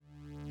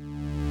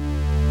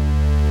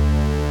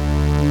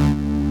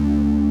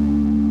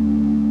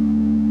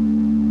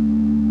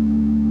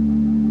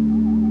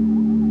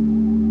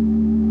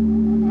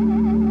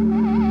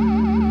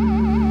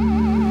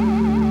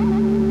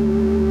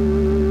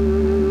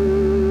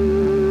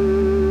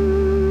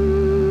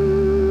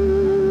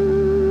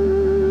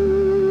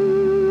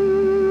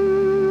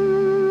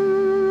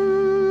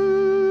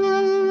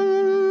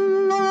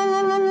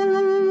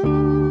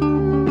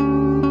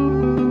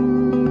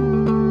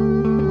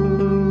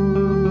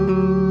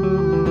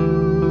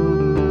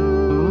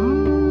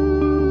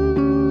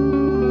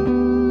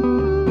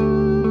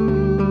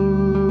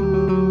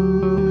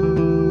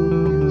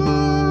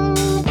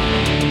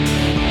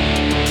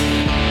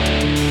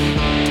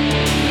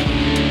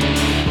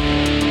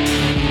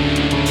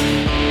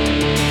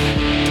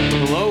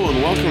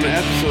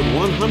episode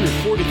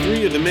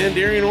 143 of the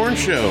Mandarian Orange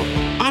Show.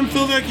 I'm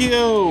Phil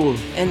Vecchio.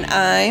 And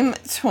I'm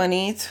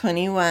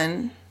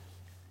 2021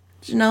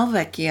 Janelle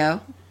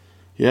Vecchio.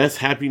 Yes,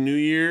 Happy New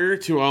Year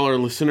to all our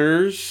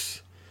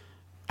listeners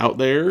out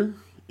there.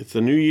 It's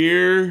a new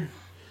year.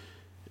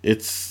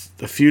 It's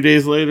a few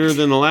days later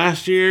than the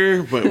last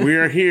year, but we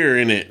are here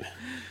in it.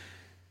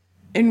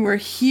 And we're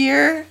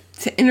here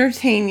to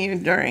entertain you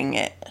during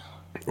it.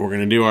 We're going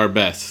to do our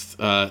best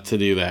to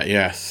do that,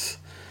 yes.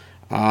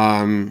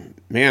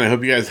 Man, I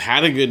hope you guys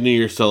had a good New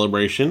Year's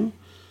celebration.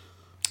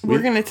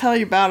 We're going to tell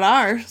you about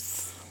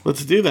ours.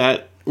 Let's do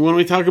that when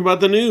we talk about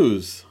the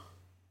news.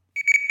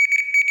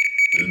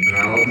 And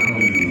now the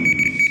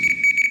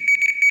news.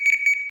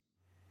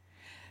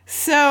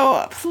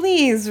 So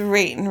please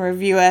rate and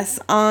review us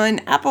on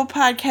Apple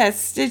Podcasts,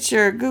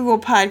 Stitcher, Google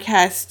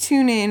Podcasts,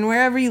 TuneIn,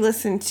 wherever you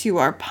listen to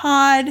our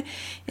pod.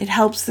 It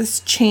helps us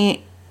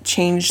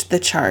change the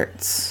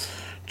charts.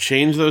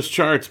 Change those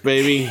charts,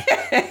 baby.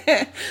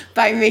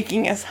 By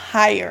making us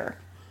higher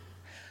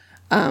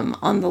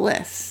on the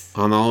list.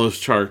 On all those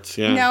charts,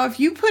 yeah. Now, if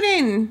you put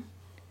in...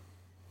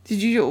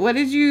 What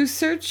did you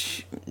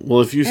search?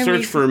 Well, if you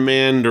search for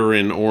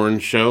Mandarin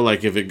Orange Show,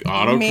 like if it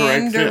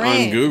auto-corrects it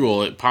on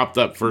Google, it popped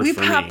up first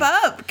for me. We pop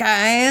up,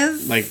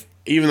 guys. Like,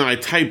 even though I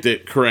typed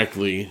it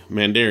correctly,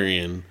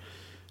 Mandarian,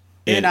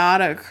 it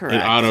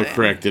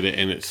auto-corrected it,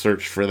 and it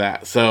searched for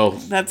that. So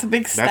that's a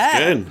big step. That's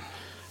good.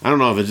 I don't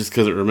know if it's just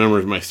because it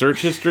remembers my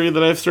search history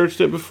that I've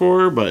searched it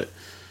before, but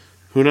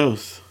who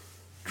knows?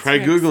 Try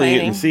Googling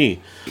it and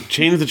see.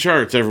 Change the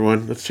charts,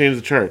 everyone. Let's change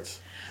the charts.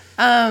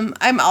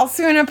 I'm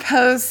also going to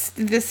post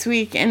this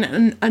week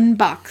an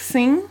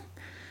unboxing.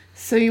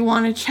 So you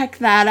want to check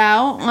that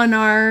out on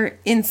our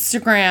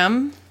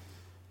Instagram.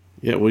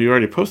 Yeah, well, you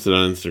already posted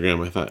on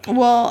Instagram, I thought.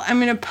 Well, I'm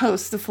going to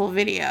post the full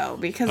video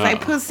because I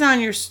posted on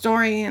your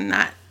story and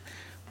that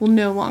will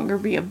no longer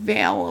be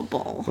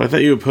available. Well, I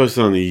thought you would post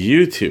it on the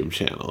YouTube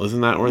channel.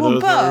 Isn't that where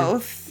those are?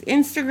 Both.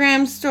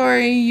 Instagram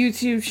story,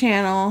 YouTube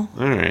channel.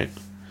 All right.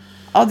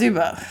 I'll do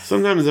both.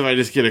 Sometimes if I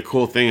just get a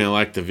cool thing, I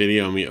like the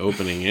video of me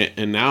opening it.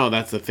 And now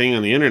that's the thing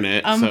on the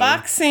internet.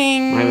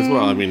 Unboxing. So might as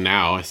well. I mean,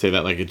 now I say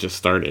that like it just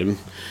started.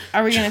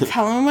 Are we going to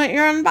tell them what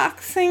you're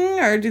unboxing?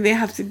 Or do they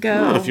have to go?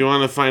 No, if you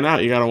want to find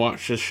out, you got to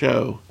watch the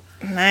show.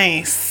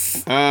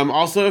 Nice.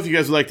 Also, if you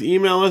guys would like to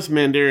email us,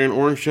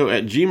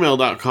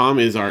 mandarianorangeshhow@gmail.com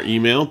is our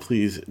email.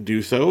 Please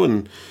do so.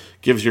 And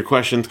give us your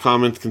questions,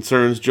 comments,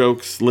 concerns,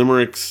 jokes,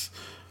 limericks,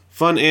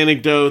 fun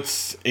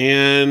anecdotes,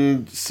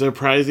 and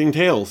surprising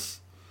tales.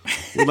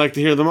 We'd like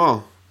to hear them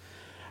all.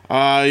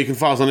 You can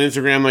follow us on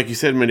Instagram, like you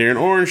said, Mandarian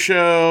Orange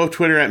Show,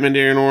 Twitter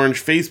 @Mandarian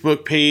Orange,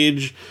 Facebook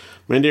page,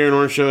 Mandarian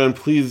Orange Show, and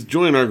please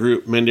join our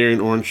group, Mandarian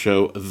Orange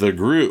Show, the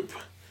group.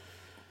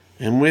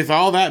 And with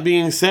all that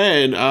being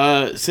said,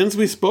 since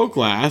we spoke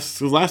last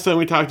time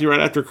we talked to you right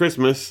after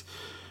Christmas,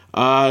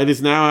 it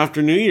is now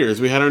after New Year's.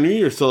 We had our New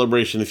Year's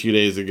celebration a few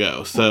days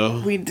ago.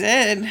 So we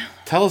did.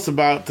 Tell us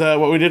about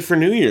what we did for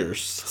New Year's.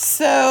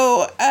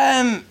 So,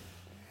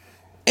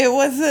 it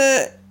was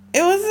a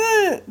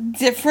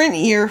different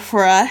year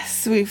for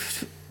us.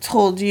 We've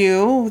told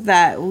you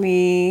that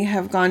we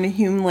have gone to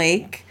Hume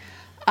Lake.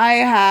 I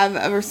have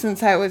ever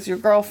since I was your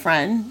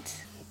girlfriend.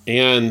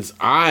 And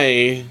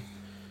I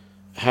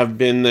have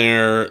been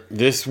there.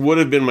 This would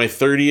have been my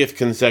 30th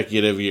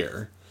consecutive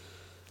year.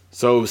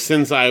 So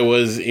since I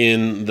was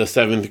in the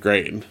 7th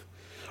grade.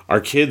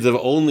 Our kids have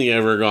only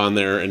ever gone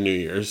there at New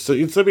Year's. So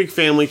it's a big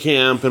family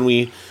camp, and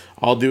we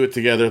all do it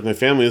together with my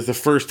family. It's the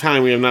first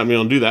time we have not been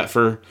able to do that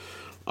for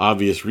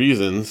obvious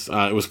reasons.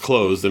 It was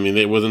closed. I mean,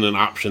 it wasn't an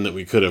option that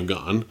we could have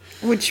gone.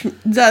 Which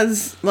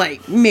does,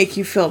 make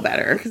you feel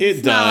better. It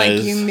does. Not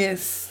like you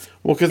missed.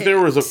 Well, because there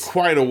was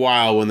quite a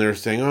while when they were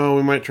saying, oh,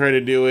 we might try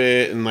to do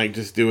it and,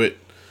 just do it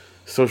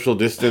social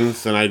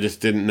distance. And I just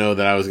didn't know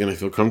that I was going to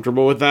feel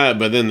comfortable with that.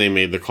 But then they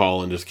made the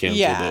call and just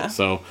canceled it.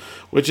 So,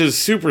 which is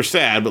super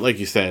sad. But like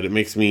you said,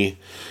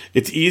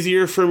 it's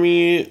easier for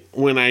me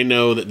when I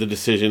know that the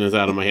decision is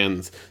out of my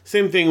hands.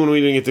 Same thing when we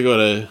didn't get to go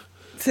to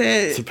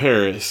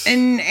Paris.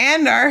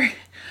 And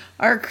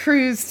our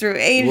cruise through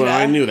Asia. Well,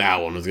 I knew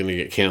that one was going to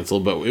get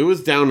canceled, but it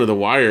was down to the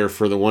wire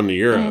for the one to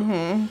Europe.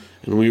 Mm-hmm.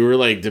 And we were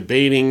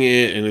debating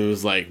it, and it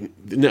was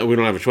no, we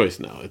don't have a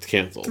choice now. It's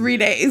canceled. 3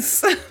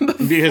 days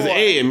Because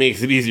it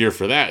makes it easier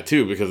for that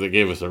too, because it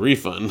gave us a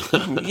refund.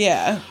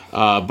 Yeah.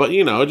 But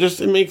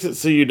it makes it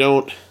so you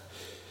don't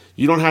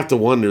have to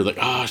wonder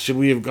should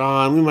we have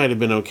gone? We might have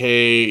been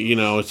okay.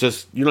 It's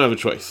just you don't have a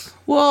choice.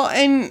 Well,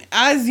 and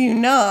as you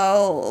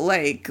know,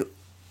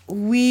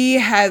 we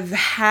have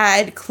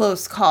had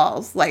close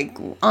calls.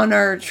 On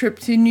our trip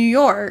to New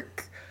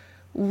York,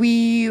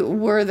 we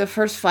were the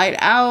first flight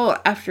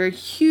out after a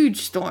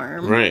huge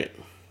storm. Right.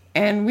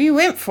 And we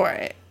went for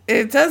it.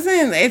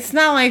 It's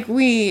not like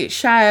we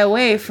shy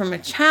away from a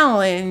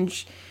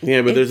challenge.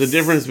 Yeah, but there's a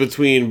difference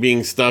between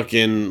being stuck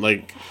in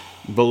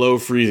below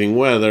freezing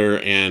weather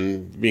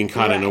and being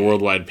caught in a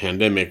worldwide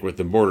pandemic with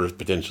the borders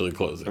potentially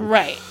closing.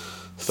 Right.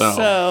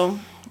 So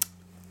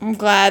I'm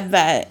glad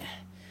that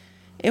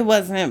it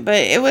wasn't, but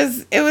it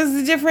was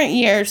a different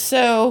year.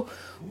 So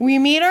We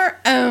made our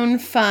own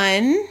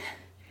fun.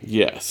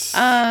 Yes.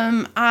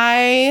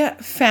 I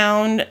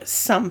found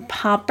some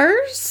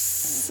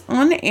poppers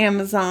on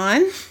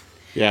Amazon.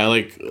 Yeah,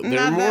 like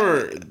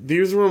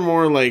these were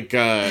more like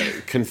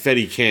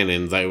confetti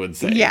cannons, I would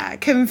say. Yeah,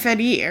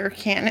 confetti air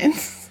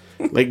cannons.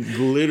 Like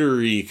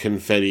glittery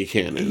confetti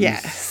cannons.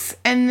 Yes.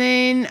 And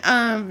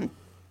then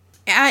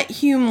at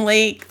Hume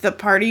Lake, the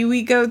party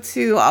we go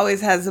to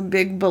always has a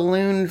big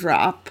balloon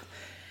drop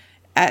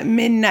at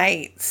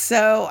midnight.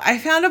 So I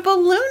found a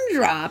balloon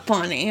drop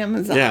on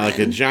Amazon. Yeah, like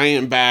a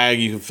giant bag.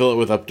 You can fill it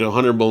with up to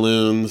 100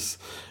 balloons,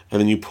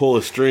 and then you pull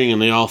a string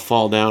and they all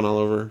fall down all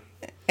over.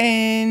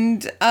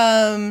 And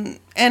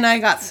I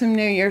got some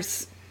New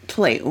Year's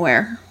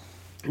plateware.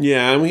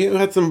 Yeah, and we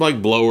had some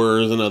like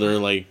blowers and other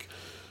like,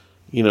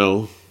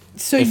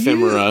 So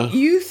ephemera.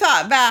 you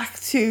thought back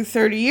to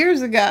 30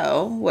 years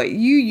ago what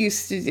you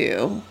used to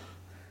do.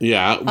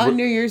 Yeah. On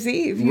New Year's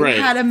Eve. You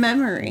had a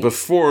memory.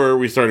 Before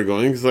we started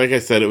going, because like I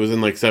said, it was in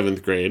like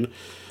 7th grade.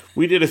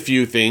 We did a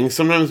few things.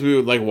 Sometimes we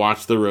would like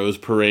watch the Rose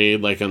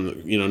Parade like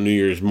on, New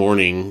Year's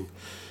morning.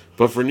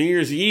 But for New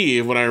Year's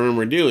Eve, what I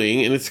remember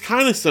doing, and it's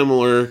kind of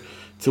similar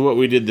to what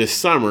we did this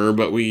summer,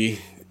 but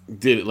we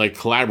did it like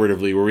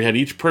collaboratively, where we had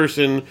each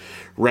person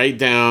write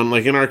down,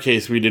 like in our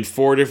case, we did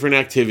 4 different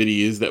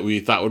activities that we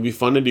thought would be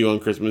fun to do on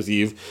Christmas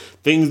Eve.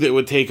 Things that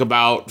would take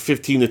about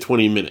 15 to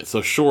 20 minutes.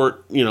 So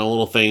short,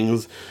 little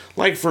things.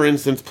 Like, for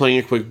instance, playing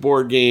a quick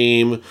board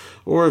game,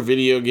 or a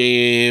video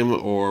game,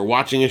 or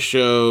watching a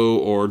show,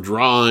 or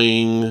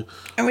drawing.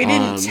 And we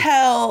didn't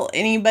tell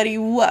anybody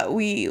what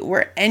we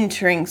were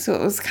entering, so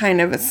it was kind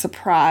of a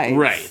surprise.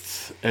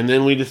 Right. And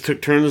then we just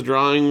took turns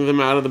drawing them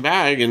out of the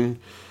bag and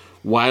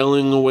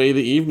whiling away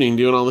the evening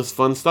doing all this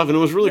fun stuff. And it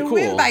was really cool.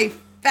 It went by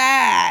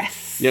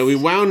fast. Yeah, we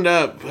wound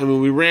up,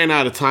 we ran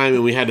out of time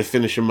and we had to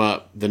finish them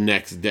up the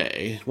next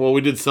day. Well,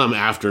 we did some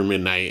after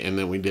midnight, and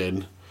then we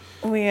did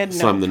We had no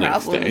some the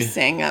next problem day.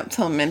 staying up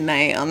till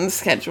midnight on the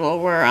schedule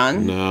we're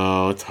on.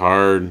 No, it's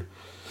hard.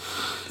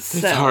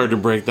 It's hard to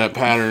break that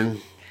pattern.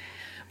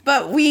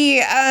 But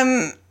we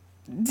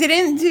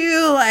didn't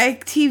do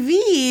like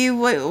TV.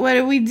 What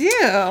did we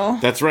do?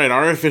 That's right.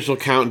 Our official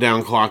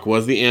countdown clock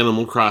was the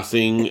Animal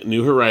Crossing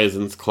New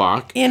Horizons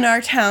clock. In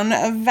our town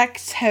of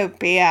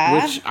Vectopia.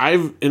 Which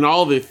in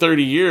all the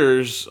 30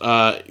 years,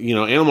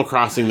 Animal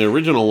Crossing, the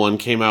original one,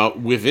 came out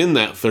within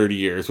that 30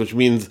 years, which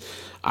means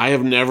I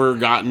have never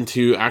gotten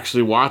to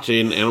actually watch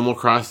an Animal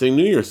Crossing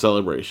New Year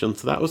celebration.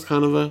 So that was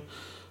kind of a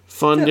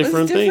fun,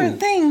 different thing.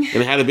 And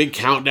it had a big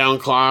countdown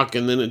clock,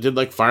 and then it did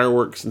like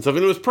fireworks and stuff.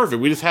 And it was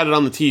perfect. We just had it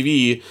on the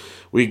TV.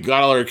 We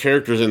got all our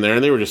characters in there,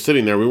 and they were just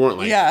sitting there. We weren't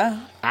like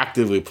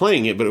actively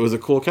playing it, but it was a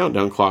cool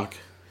countdown clock.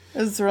 It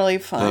was really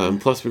fun.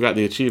 Plus, we got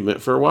the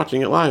achievement for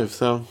watching it live.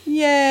 So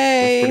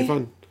yay! That's pretty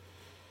fun.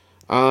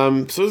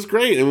 So it was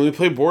great. And we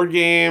played board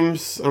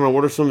games. I don't know,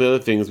 what are some of the other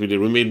things we did?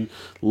 We made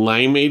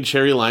limeade,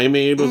 cherry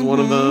limeade was one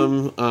of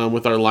them,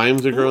 with our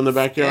limes that grow in the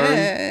backyard.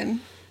 Good.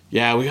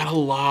 Yeah, we got a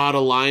lot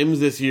of limes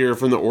this year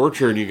from the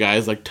orchard, you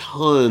guys, like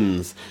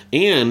tons.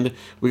 And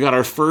we got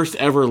our first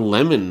ever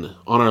lemon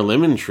on our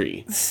lemon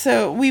tree.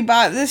 So we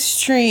bought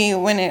this tree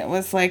when it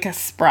was like a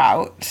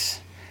sprout.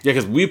 Yeah,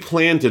 because we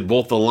planted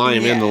both the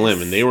lime and the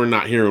lemon. They were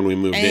not here when we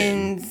moved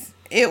in. And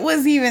it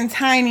was even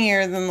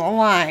tinier than the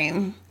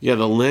lime. Yeah,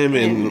 the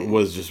lemon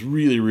was just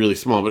really, really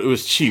small, but it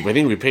was cheap. I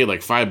think we paid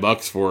like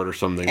 $5 for it or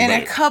something. And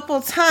a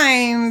couple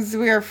times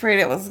we were afraid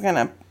it was going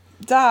to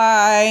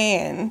die.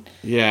 And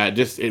yeah,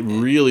 it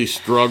really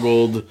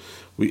struggled.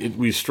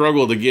 We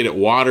struggled to get it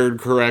watered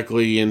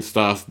correctly and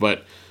stuff,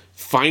 but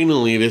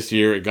finally this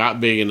year it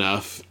got big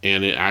enough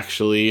and it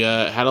actually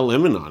had a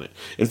lemon on it.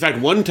 In fact,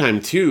 one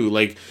time too,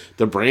 like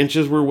the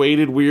branches were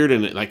weighted weird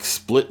and it like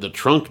split the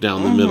trunk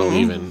down the middle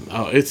even.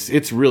 Oh,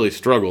 it's really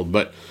struggled,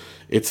 but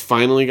it's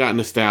finally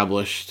gotten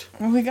established.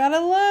 We got a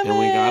lemon.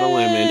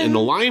 And the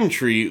lime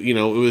tree,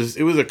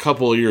 it was a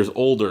couple of years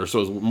older, so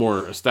it was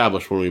more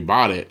established when we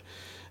bought it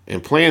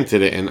and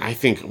planted it. And I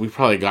think we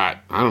probably got,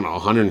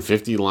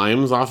 150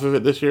 limes off of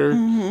it this year.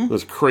 It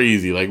was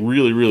crazy, like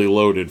really, really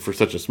loaded for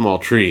such a small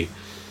tree.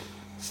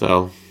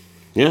 So,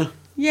 yeah.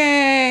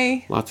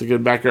 Yay. Lots of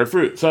good backyard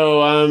fruit.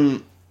 So,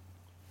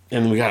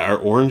 and we got our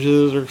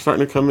oranges are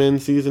starting to come in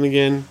season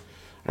again.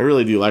 I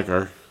really do like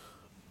our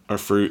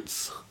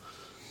fruits.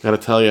 Gotta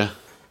tell you.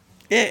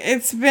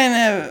 It's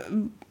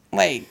been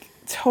a,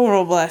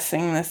 total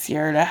blessing this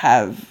year to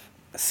have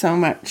so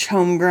much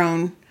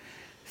homegrown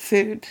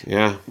food.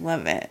 Yeah.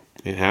 Love it.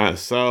 It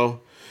has.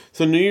 So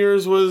New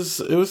Year's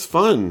was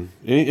fun.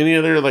 Any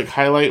other,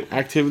 highlight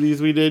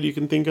activities we did you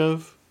can think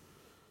of?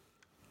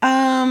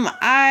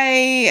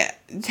 I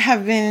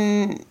have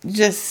been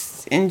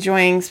just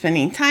enjoying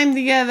spending time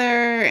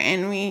together,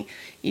 and we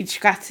each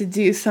got to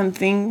do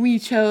something we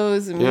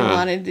chose and we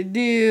wanted to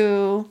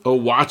do. Oh,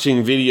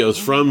 watching videos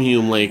from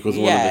Hume Lake was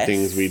one of the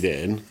things we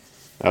did.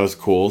 That was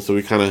cool. So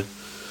we kind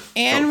of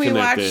And we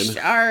watched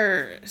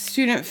our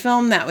student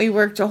film that we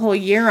worked a whole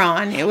year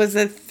on. It was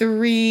a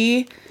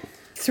 2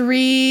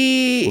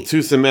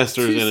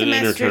 semesters and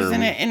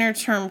an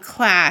interterm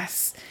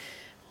class.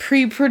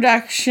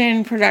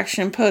 pre-production,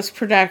 production,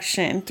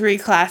 post-production, 3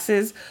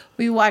 classes.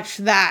 We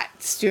watched that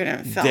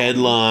student film.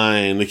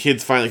 Deadline. The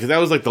kids finally, because that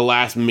was like the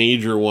last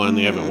major one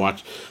they haven't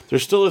watched.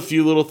 There's still a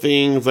few little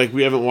things, like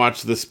we haven't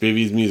watched the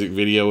Spivvies music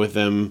video with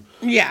them.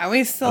 Yeah,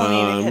 we still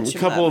need to catch a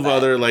couple of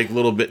other like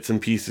little bits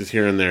and pieces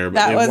here and there.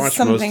 But that was watched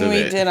something most of we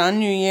it. did on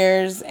New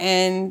Year's,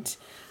 and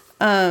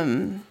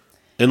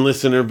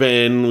listener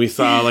Ben, we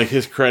saw like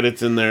his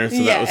credits in there,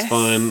 so that was Yes.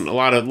 fun. A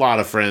lot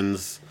of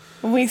friends.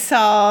 we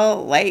saw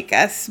like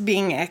us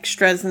being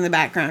extras in the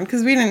background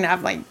because we didn't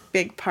have like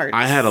big parts.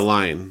 I had a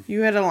line.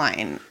 You had a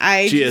line.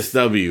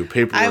 GSW, I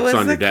paperwork's was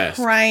on your a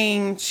desk.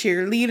 crying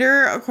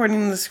cheerleader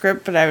according to the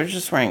script, but I was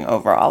just wearing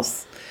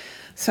overalls.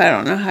 So I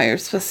don't know how you're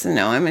supposed to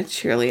know I'm a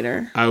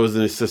cheerleader. I was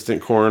an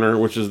assistant coroner,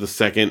 which is the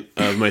second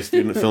of my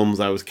student films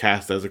I was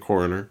cast as a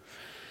coroner.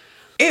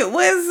 It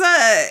was,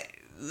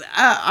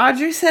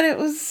 Audrey said it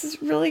was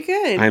really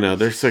good. I know,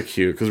 they're so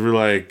cute, because we're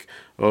like,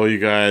 oh, you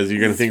guys, you're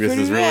going to think this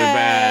is really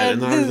bad.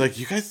 And I was like,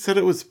 you guys said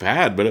it was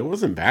bad, but it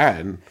wasn't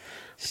bad. I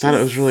thought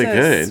it was really so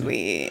good.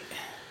 Sweet.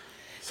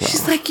 So,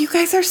 She's like, you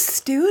guys are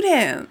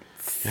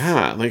students.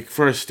 yeah, like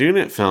for a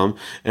student film.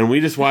 And we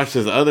just watched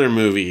this other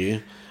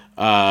movie,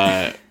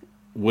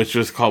 which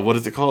was called, what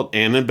is it called?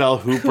 Annabelle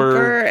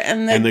Hooper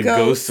and the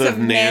Ghosts of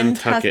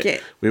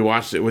Nantucket. We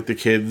watched it with the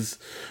kids.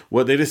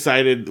 What they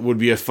decided would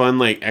be a fun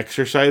like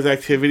exercise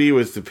activity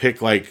was to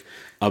pick like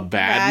a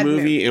bad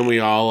movie, and we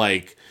all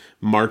like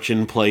march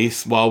in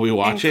place while we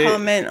watch it.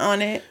 Comment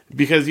on it.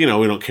 Because, we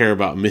don't care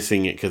about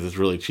missing it because it's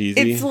really cheesy.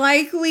 It's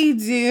like we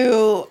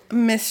do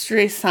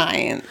Mystery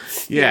Science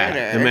Theater.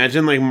 Yeah,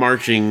 imagine like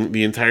marching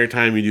the entire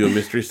time you do a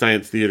Mystery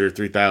Science Theater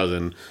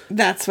 3000.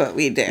 That's what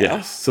we do.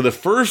 Yes. So the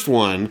first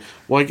one,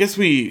 well, I guess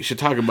we should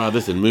talk about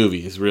this in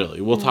movies,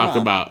 really. We'll talk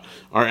about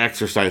our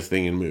exercise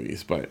thing in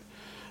movies, but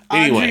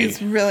anyway.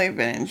 Audrey's really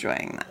been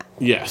enjoying that.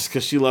 Yes,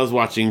 because she loves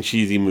watching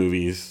cheesy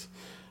movies.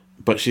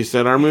 But she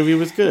said our movie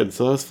was good,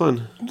 so that was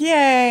fun.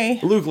 Yay.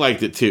 Luke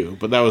liked it too,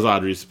 but that was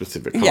Audrey's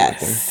specific comment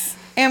Yes.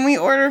 And we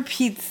order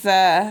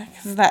pizza,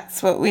 because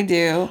that's what we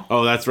do.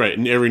 Oh, that's right.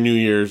 And every New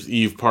Year's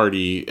Eve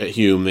party at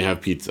Hume, they have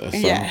pizza. So.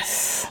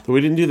 Yes. But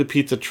we didn't do the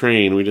pizza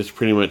train. We just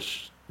pretty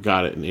much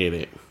got it and ate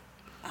it.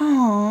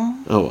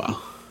 Oh. Oh,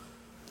 well.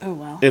 Oh,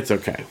 well. It's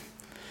okay.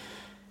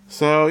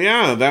 So,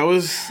 yeah, it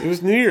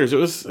was New Year's. It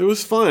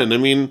was fun. I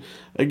mean,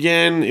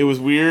 again, it was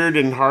weird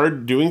and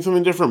hard doing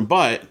something different,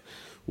 but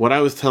what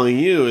I was telling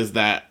you is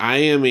that I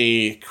am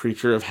a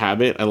creature of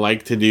habit. I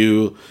like to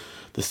do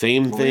the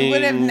same things. We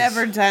would have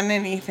never done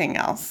anything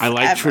else. I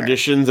like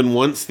traditions, and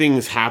once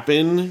things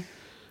happen,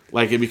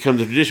 like it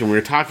becomes a tradition. We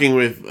were talking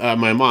with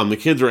my mom. The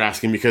kids were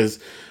asking because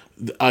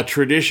a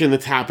tradition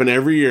that's happened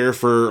every year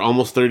for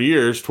almost 30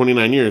 years,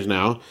 29 years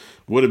now,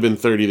 would have been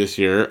 30 this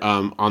year.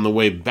 On the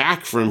way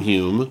back from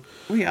Hume,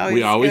 we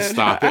always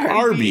stop at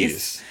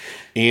Arby's.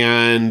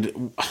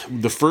 And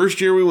the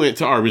first year we went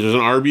to Arby's, there's an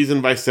Arby's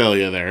in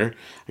Visalia there.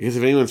 I guess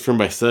if anyone's from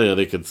Visalia,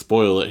 they could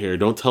spoil it here.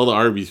 Don't tell the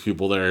Arby's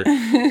people there.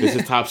 This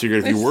is top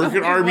secret. If you work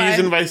at Arby's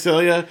in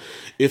Visalia,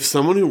 if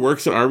someone who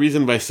works at Arby's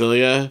in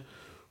Visalia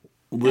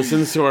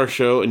listens to our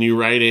show and you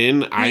write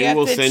in, I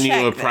will send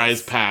you a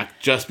prize pack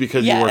just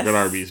because you work at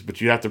Arby's.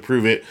 But you have to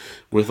prove it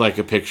with like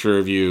a picture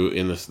of you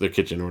in the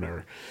kitchen or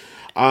whatever.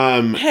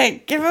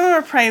 Hey, give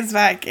them a prize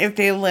back if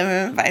they live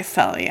in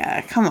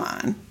Visalia. Come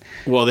on.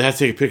 Well, they have to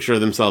take a picture of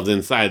themselves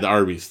inside the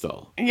Arby's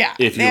still. Yeah,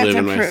 if you live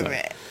in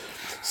Visalia.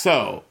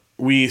 So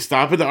we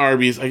stop at the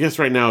Arby's. I guess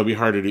right now it would be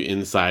hard to do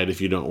inside if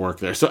you don't work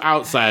there. So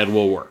outside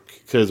will work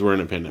because we're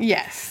independent.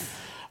 Yes.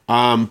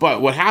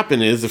 But what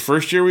happened is the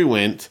first year we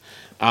went,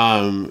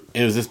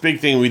 it was this big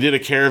thing. We did a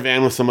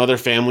caravan with some other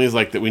families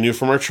like that we knew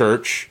from our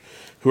church,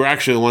 who are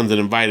actually the ones that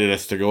invited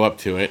us to go up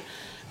to it.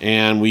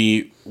 And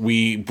we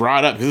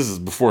brought up, because this is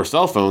before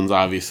cell phones,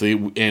 obviously,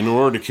 in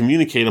order to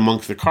communicate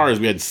amongst the cars,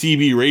 we had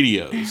CB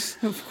radios.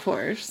 Of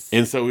course.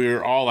 And so we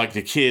were all, like,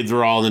 the kids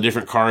were all in the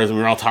different cars, and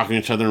we were all talking to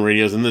each other in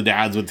radios, and the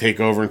dads would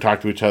take over and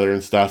talk to each other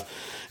and stuff.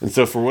 And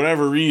so for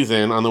whatever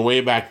reason, on the way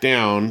back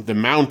down the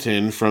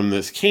mountain from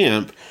this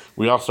camp,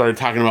 we all started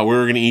talking about where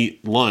we were going to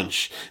eat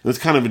lunch. It was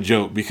kind of a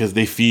joke, because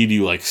they feed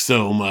you, like,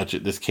 so much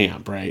at this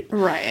camp, right?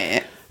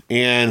 Right.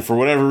 And for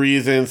whatever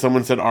reason,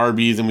 someone said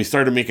Arby's, and we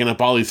started making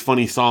up all these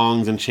funny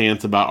songs and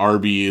chants about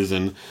Arby's,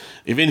 and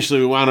eventually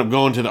we wound up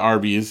going to the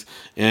Arby's,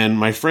 and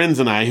my friends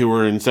and I, who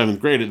were in 7th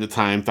grade at the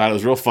time, thought it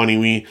was real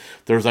funny.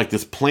 There was like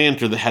this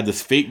planter that had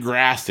this fake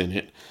grass in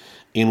it,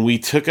 and we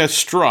took a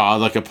straw,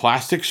 like a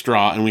plastic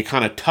straw, and we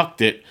kind of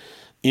tucked it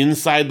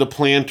inside the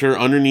planter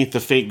underneath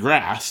the fake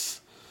grass,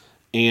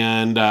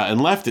 and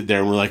left it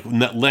there. And we're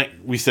like,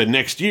 we said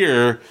next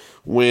year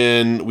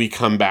when we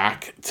come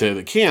back to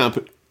the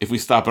camp, if we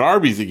stop at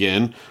Arby's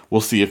again, we'll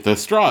see if the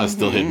straw is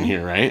still hidden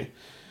here, right?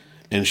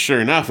 And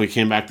sure enough, we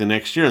came back the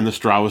next year and the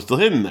straw was still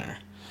hidden there.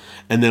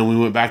 And then we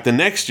went back the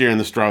next year and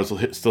the straw was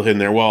still hidden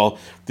there. Well,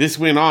 this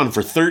went on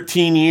for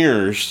 13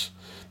 years.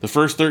 The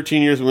first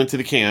 13 years we went to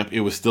the camp, it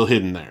was still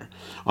hidden there.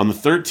 On the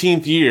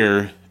 13th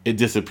year, it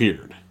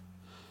disappeared.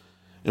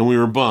 And we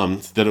were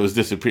bummed that it was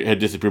had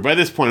disappeared. By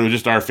this point, it was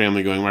just our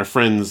family going. My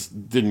friends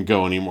didn't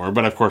go anymore.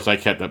 But, of course, I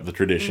kept up the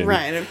tradition.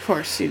 Right, of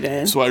course you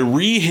did. So I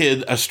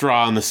re-hid a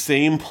straw in the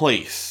same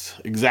place.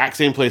 Exact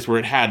same place where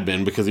it had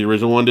been because the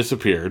original one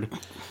disappeared.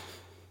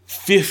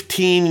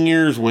 15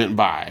 years went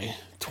by.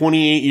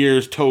 28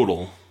 years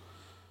total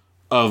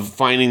of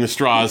finding the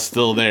straws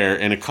still there.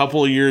 And a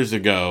couple of years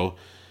ago,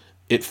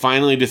 it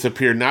finally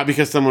disappeared. Not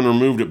because someone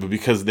removed it, but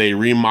because they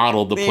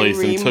remodeled the place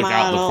and took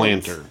out the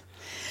planter.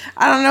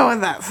 I don't know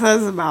what that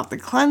says about the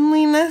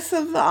cleanliness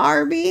of the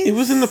Arby's. It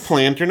was in the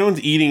planter. No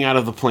one's eating out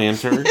of the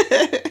planter.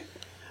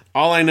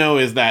 All I know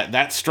is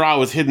that straw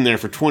was hidden there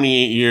for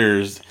 28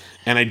 years,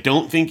 and I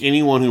don't think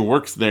anyone who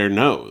works there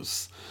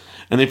knows.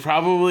 And they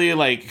probably,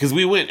 because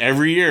we went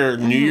every year,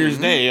 New Year's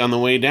Day, on the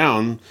way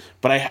down,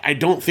 but I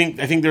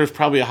think there was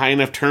probably a high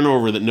enough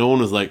turnover that no one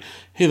was like,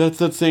 hey, that's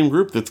that same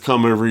group that's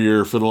come every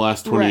year for the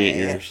last 28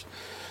 years.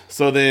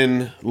 So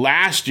then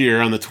last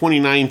year, on the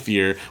 29th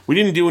year, we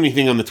didn't do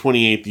anything on the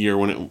 28th year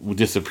when it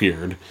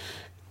disappeared.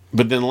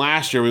 But then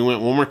last year, we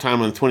went one more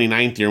time on the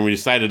 29th year, and we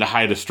decided to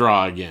hide a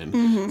straw again.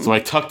 Mm-hmm. So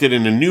I tucked it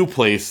in a new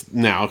place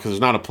now, because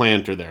there's not a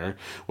planter there,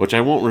 which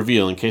I won't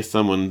reveal in case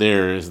someone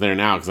there is there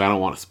now, because I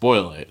don't want to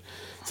spoil it.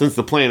 Since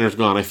the planter's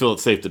gone, I feel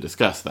it's safe to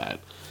discuss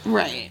that.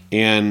 Right.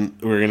 And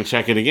we're going to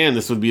check it again.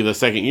 This would be the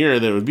second year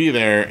that it would be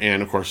there,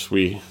 and of course,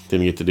 we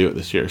didn't get to do it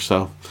this year,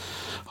 so...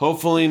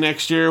 Hopefully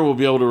next year we'll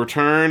be able to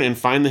return and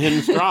find the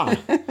hidden straw.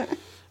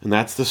 And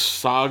that's the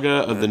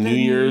saga of the New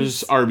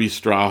Year's Arby's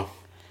straw.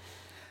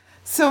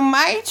 So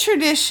my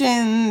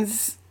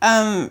traditions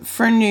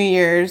for New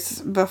Year's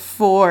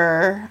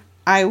before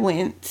I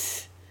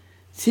went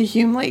to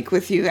Hume Lake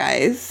with you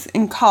guys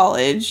in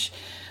college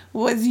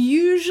was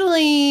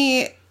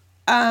usually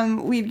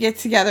we'd get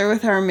together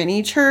with our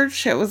mini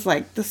church. It was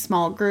like the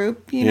small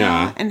group, you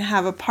know, and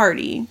have a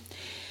party.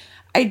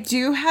 I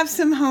do have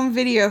some home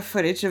video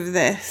footage of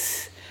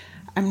this.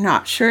 I'm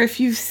not sure if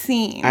you've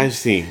seen. I've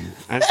seen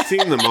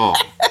them all.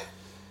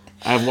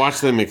 I've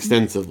watched them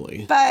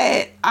extensively.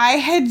 But I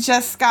had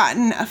just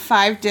gotten a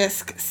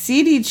 5-disc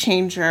CD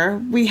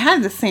changer. We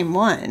had the same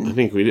one. I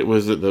think we did.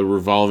 Was it the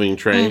revolving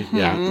tray? Mm-hmm.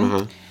 Yeah.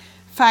 Uh-huh.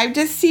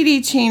 5-disc CD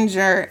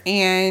changer,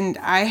 and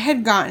I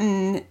had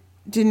gotten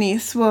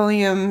Denise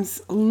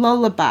Williams'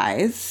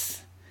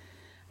 Lullabies.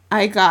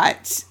 I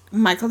got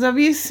Michael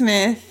W.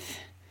 Smith.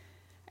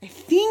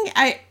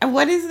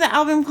 What is the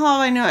album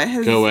called? I know it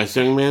has... Go West,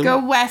 Young Man?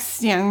 Go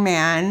West, Young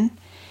Man.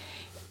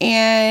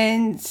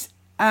 And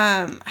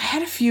I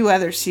had a few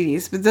other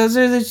CDs, but those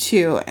are the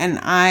two. And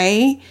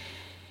I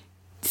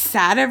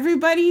sat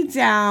everybody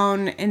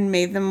down and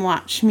made them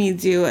watch me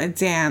do a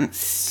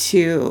dance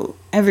to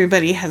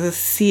Everybody Has a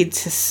Seed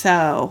to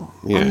Sow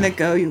on the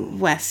Go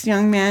West,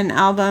 Young Man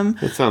album.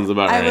 That sounds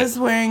about right. I was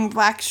wearing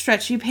black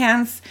stretchy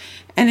pants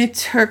and a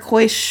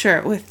turquoise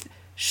shirt with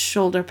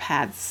shoulder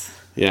pads.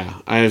 Yeah,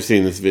 I have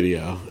seen this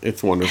video.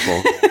 It's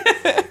wonderful.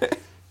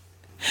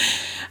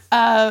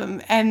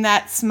 And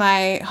that's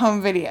my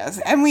home videos.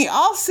 And we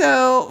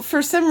also,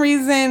 for some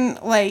reason,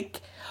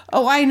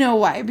 I know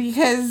why.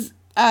 Because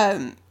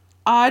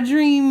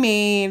Audrey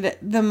made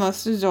the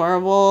most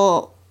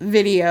adorable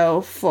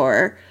video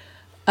for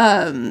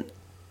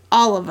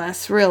all of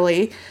us,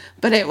 really.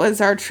 But it was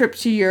our trip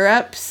to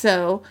Europe,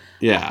 so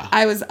yeah,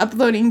 I was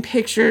uploading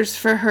pictures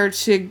for her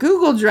to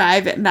Google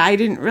Drive, and I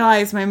didn't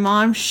realize my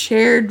mom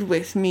shared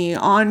with me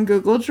on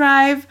Google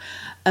Drive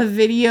a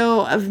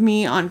video of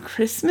me on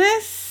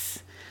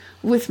Christmas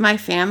with my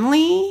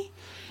family.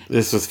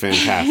 This was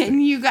fantastic.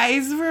 And you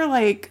guys were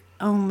like,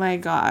 oh my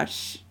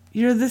gosh,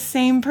 you're the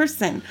same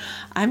person.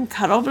 I'm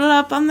cuddled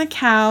up on the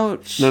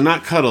couch. No,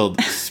 not cuddled.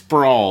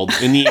 Sprawled.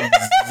 In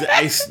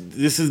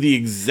this is the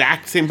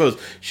exact same pose.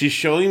 She's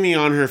showing me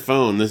on her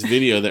phone this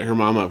video that her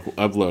mom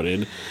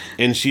uploaded.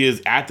 And she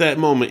is at that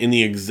moment in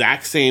the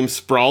exact same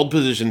sprawled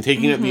position,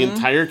 taking up the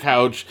entire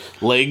couch,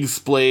 legs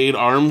splayed,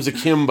 arms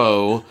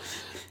akimbo,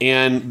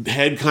 and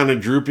head kind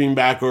of drooping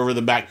back over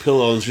the back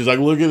pillow. And she's like,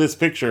 look at this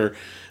picture.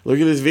 Look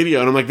at this video.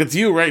 And I'm like, that's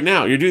you right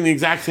now. You're doing the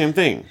exact same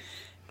thing.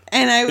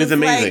 And I was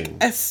like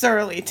a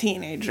surly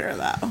teenager,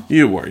 though.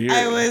 You were.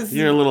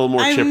 You're a little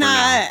more chipper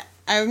now.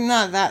 I'm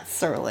not that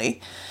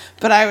surly.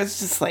 But I was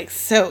just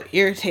so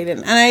irritated.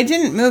 And I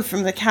didn't move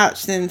from the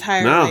couch the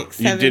entire 7-minute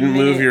you didn't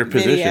move your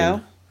position.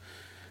 Video.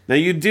 Now,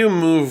 you do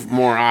move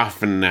more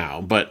often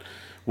now. But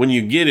when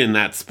you get in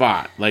that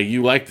spot,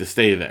 you like to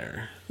stay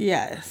there.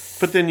 Yes.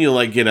 But then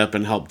you'll get up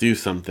and help do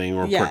something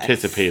or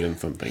participate in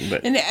something.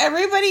 But and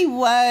everybody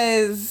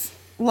was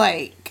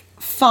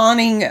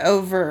fawning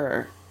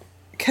over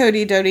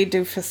Cody Doty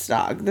Doofus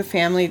dog, the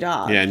family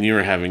dog. Yeah, and you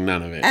were having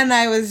none of it. And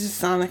I was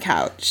just on the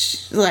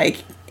couch,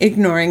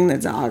 ignoring the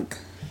dog.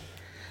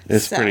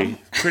 It's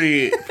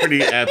pretty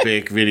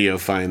epic video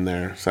find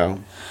there. So,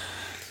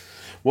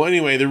 well,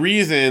 anyway, the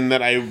reason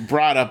that I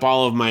brought up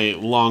all of my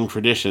long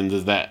traditions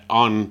is that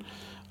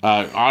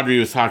Audrey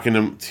was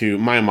talking to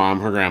my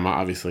mom, her grandma,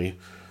 obviously,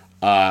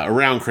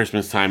 around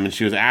Christmas time, and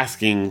she was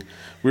asking.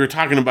 We were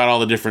talking about all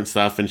the different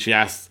stuff, and she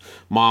asked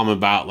Mom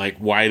about, like,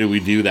 why do we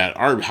do that?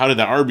 How did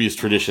the Arby's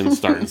tradition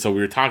start? And so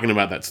we were talking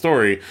about that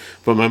story,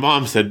 but my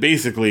mom said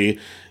basically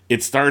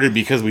it started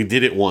because we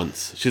did it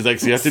once. She's like,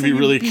 so you have to be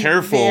really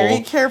careful, very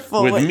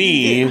careful with what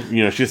me. you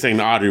do. She's saying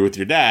to Audrey, with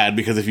your dad,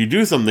 because if you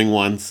do something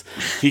once,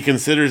 he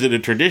considers it a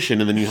tradition,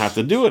 and then you have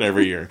to do it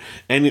every year.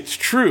 And it's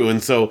true.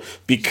 And so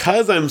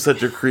because I'm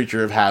such a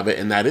creature of habit,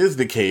 and that is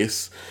the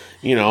case,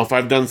 if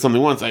I've done something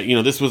once,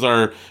 this was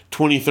our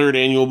 23rd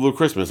annual Blue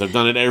Christmas. I've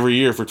done it every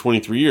year for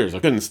 23 years. I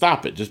couldn't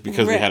stop it just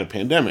because we had a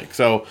pandemic.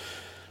 So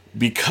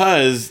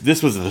because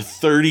this was the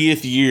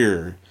 30th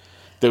year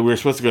that we were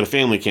supposed to go to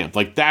family camp,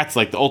 like, that's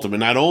like the ultimate.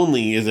 Not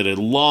only is it a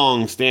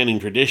long-standing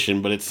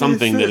tradition, but it's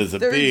something that is a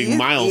big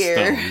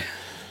milestone. Year.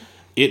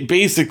 It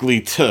basically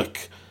took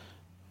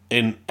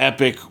an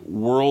epic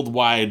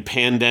worldwide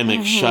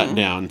pandemic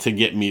shutdown to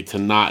get me to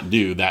not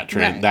do that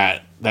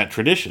that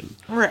tradition.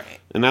 Right.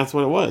 And that's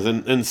what it was.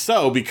 And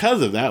so,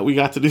 because of that, we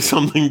got to do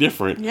something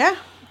different. Yeah.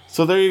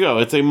 So there you go.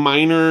 It's a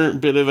minor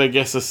bit of, I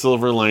guess, a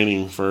silver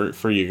lining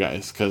for you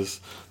guys, because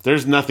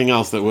there's nothing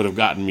else that would have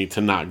gotten me to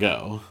not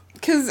go.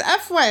 Because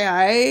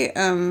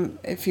FYI,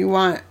 if you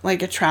want,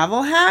 like, a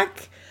travel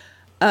hack,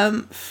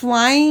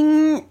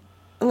 flying,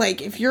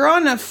 like, if you're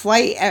on a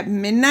flight at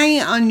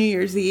midnight on New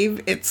Year's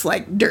Eve, it's,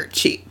 like, dirt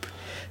cheap.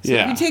 So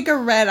if you take a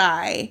red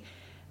eye,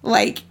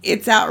 like,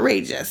 it's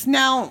outrageous.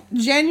 Now,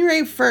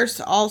 January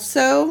 1st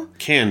also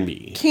can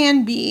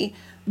be,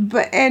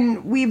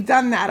 and we've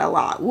done that a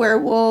lot, where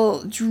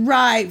we'll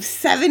drive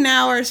 7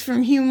 hours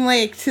from Hume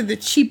Lake to the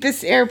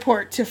cheapest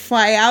airport to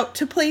fly out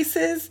to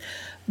places.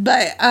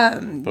 But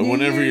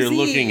whenever you're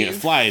looking at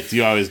flights,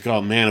 you always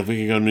go, man, if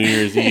we could go New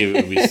Year's Eve,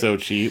 it would be so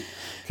cheap.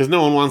 Because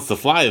no one wants to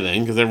fly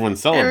then, because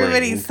everyone's celebrating.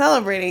 Everybody's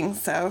celebrating,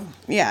 so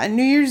yeah,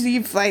 New Year's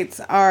Eve flights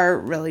are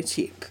really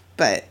cheap.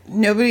 But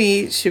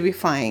nobody should be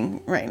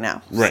flying right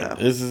now. Right. So.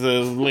 This is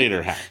a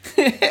later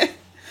hack.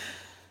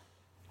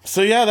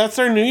 So yeah, that's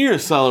our New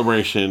Year's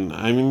celebration.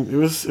 I mean, it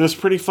was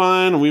pretty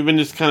fun. We've been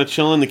just kind of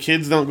chilling. The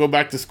kids don't go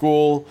back to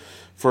school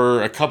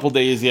for a couple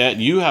days yet.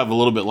 You have a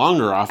little bit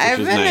longer off, which is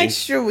nice. I have an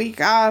extra week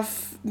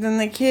off than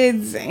the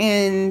kids,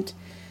 and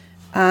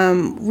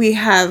we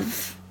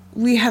have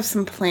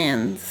some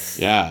plans.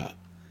 Yeah.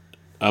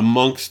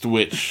 Amongst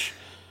which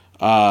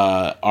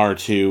are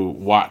to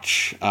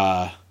watch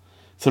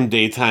some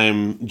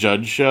daytime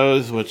judge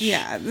shows, which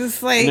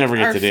this like never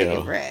get to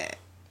favorite.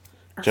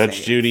 Do.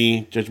 Judge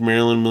Judy, Judge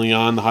Marilyn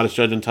Milian, the hottest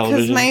judge on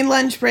television. Because my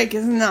lunch break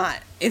is not.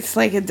 It's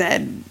like a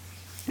dead.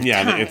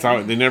 Yeah,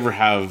 they never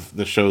have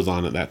the shows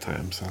on at that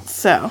time.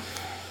 So.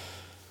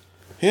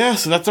 Yeah,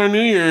 so that's our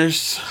New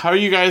Year's. How are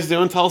you guys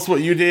doing? Tell us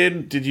what you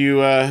did. Did you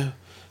have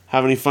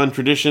any fun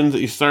traditions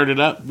that you started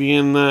up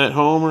being at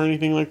home or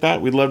anything like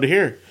that? We'd love to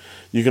hear.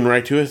 You can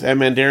write to us at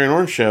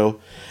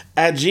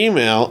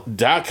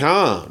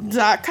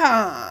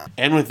mandarianorangeshow@gmail.com.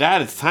 And with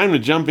that, it's time to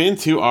jump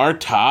into our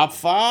top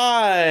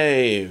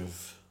 5.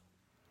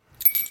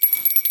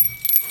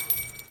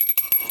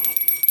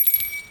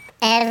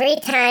 Every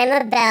time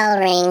a bell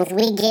rings,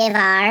 we give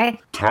our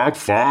top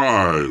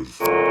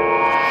 5.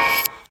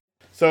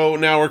 So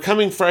now we're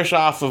coming fresh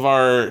off of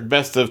our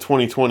best of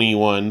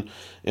 2021,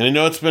 and I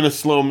know it's been a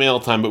slow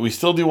mail time, but we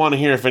still do want to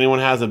hear if anyone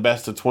has a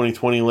best of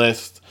 2020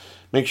 list.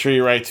 Make sure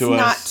you write to us.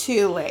 Not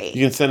too late.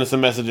 You can send us a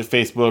message at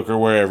Facebook or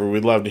wherever.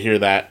 We'd love to hear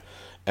that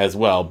as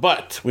well.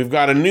 But we've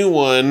got a new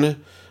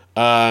one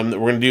that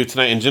we're going to do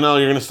tonight. And Janelle,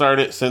 you're going to start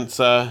it since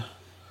yes.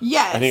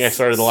 I think I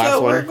started the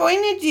last one. So we're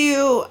going to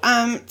do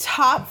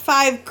top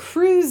 5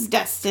 cruise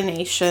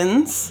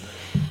destinations.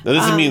 Now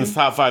this means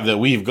top 5 that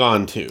we've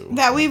gone to.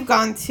 We've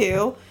been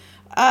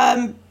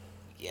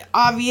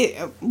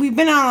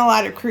on a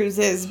lot of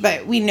cruises,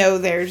 but we know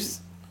there's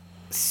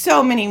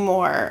so many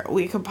more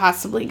we could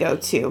possibly go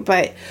to.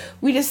 But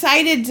we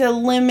decided to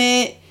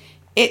limit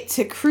it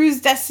to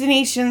cruise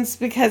destinations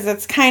because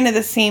it's kind of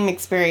the same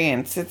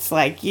experience. It's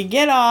like you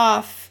get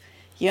off,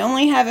 you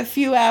only have a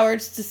few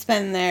hours to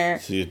spend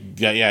there. So you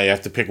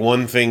have to pick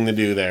one thing to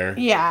do there.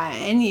 Yeah,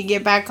 and you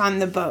get back on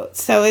the boat.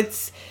 So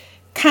it's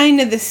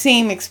kind of the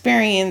same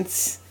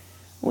experience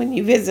when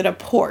you visit a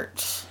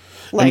port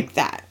like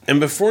that. And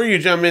before you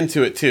jump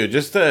into it too,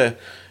 just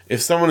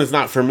if someone is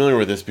not familiar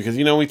with this, because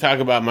we talk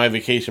about My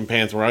Vacation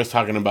Pants, we're always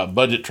talking about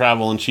budget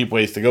travel and cheap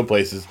ways to go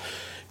places.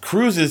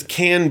 Cruises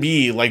can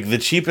be like the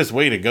cheapest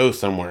way to go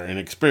somewhere and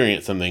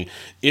experience something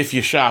if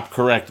you shop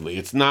correctly.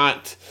 It's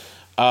not,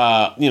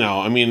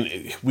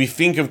 we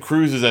think of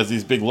cruises as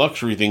these big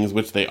luxury things,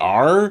 which they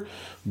are,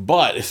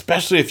 but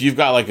especially if you've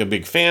got like a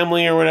big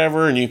family or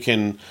whatever, and you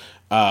can,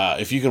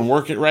 if you can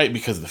work it right,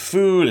 because the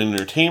food and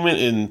entertainment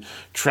and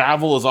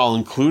travel is all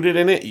included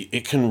in it,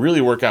 it can really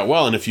work out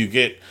well. And if you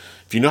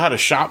know how to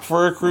shop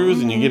for a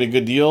cruise and you get a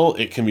good deal,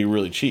 it can be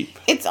really cheap.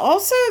 It's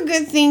also a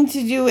good thing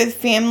to do with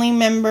family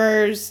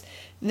members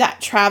that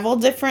travel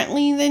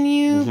differently than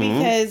you,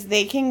 because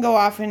they can go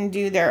off and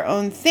do their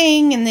own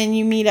thing, and then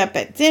you meet up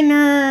at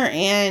dinner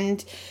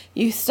and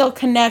you still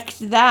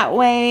connect that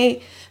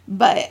way.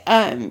 but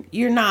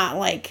you're not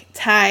like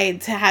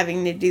tied to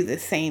having to do the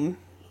same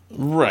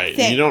Right.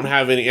 thing. You don't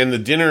have any, and the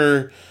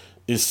dinner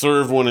is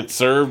served when it's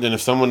served, and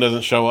if someone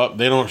doesn't show up,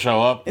 they don't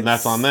show up, and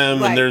that's on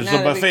them, like, and there's a not a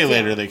big buffet deal.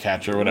 later they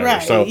catch or whatever.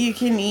 Right, So you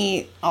can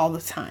eat all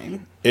the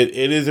time. it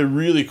is a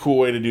really cool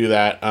way to do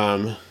that.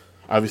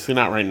 Obviously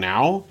not right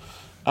now.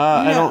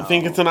 I don't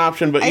think it's an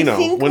option, but,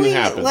 when it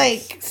happens.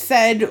 Like,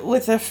 said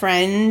with a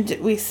friend,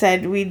 we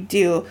said we'd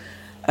do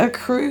a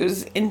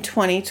cruise in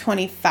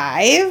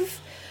 2025.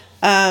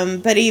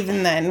 But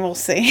even then, we'll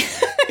see.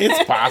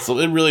 It's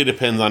possible. It really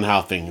depends on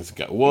how things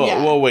go.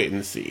 We'll wait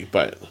and see.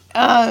 But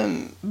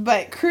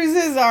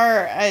cruises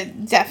are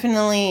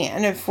definitely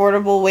an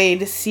affordable way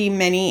to see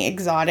many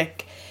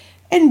exotic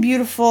and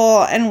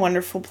beautiful and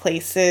wonderful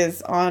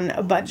places on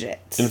a budget.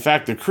 in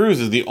fact, the cruise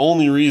is the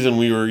only reason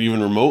we were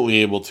even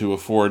remotely able to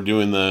afford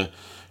doing the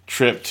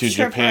trip to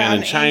Japan around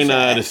and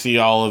China Asia. to see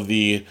all of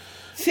the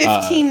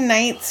 15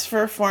 nights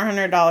for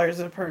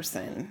 $400 a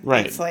person.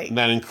 Right. It's like,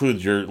 that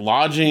includes your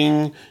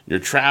lodging, your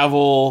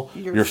travel,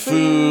 your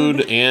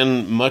food,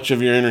 and much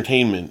of your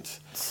entertainment.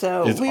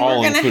 so It's we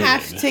all were going to included.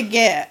 have to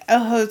get a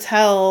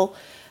hotel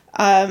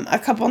a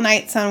couple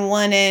nights on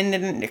one end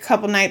and a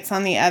couple nights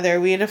on the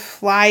other. We had to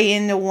fly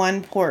into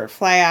one port,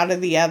 fly out of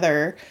the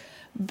other.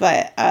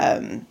 But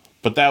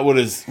that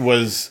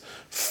was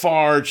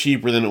far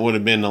cheaper than it would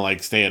have been to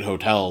like stay at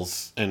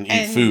hotels and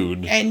eat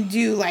food and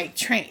do like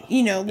train,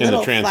 and little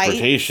the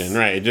transportation.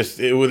 flights.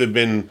 Right. It would have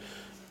been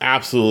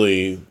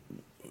absolutely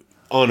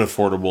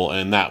unaffordable,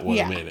 and that would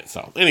have Yeah. made it.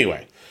 So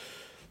anyway,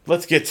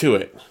 let's get to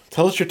it.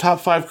 Tell us your top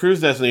 5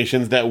 cruise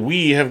destinations that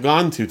we have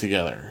gone to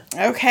together.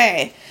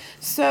 Okay,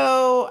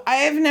 so I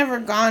have never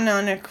gone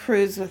on a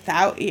cruise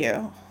without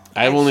you.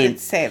 I should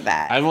say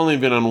that. I've only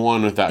been on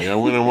one without you. I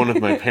went on one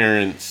with my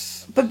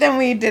parents. But then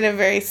we did a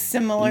very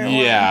similar one.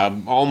 Yeah,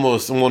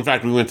 almost. Well, in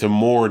fact, we went to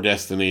more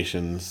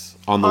destinations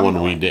on the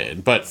one we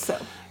did. But So,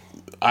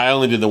 I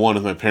only did the one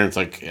with my parents.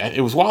 Like,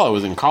 it was while I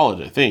was in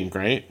college, I think,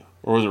 right?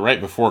 Or was it right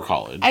before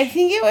college? I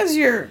think it was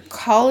your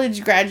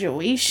college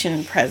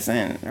graduation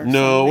present. Or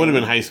No, it would have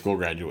something. been high school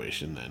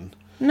graduation then.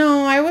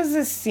 No, I was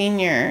a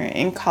senior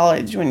in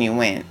college when you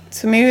went.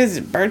 So maybe it was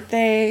your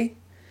birthday.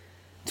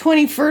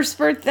 21st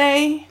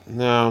birthday.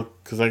 No,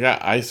 because I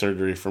got eye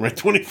surgery for my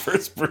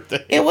 21st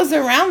birthday. It was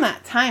around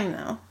that time,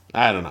 though.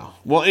 I don't know.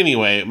 Well,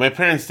 anyway, my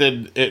parents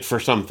did it for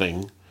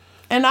something.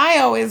 And I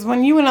always,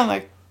 when you went on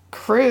the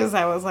cruise,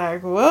 I was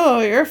like,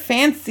 whoa, you're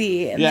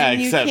fancy. And Yeah, then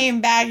you except-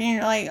 came back and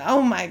you're like,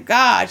 oh my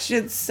gosh,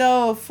 it's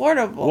so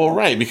affordable. Well,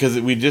 right, because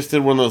we just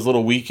did one of those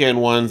little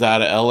weekend ones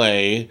out of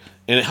LA,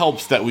 and it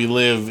helps that we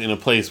live in a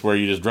place where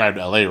you just drive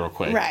to LA real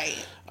quick. Right.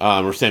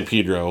 Or San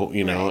Pedro,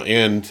 Right.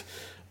 and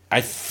I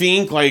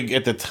think like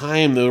at the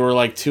time they were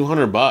like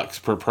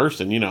 $200 per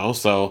person,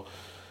 so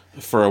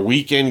for a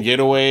weekend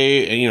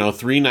getaway, and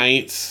 3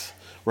 nights.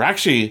 We're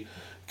actually,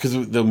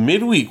 because the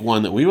midweek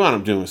one that we wound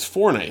up doing was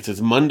 4 nights. It's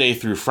Monday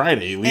through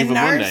Friday. You leave And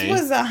on ours Monday.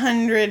 was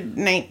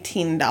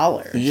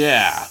 $119.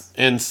 Yeah.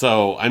 And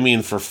so, I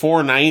mean, for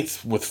 4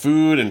 nights with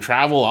food and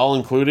travel all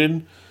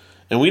included,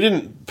 and we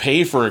didn't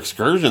pay for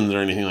excursions or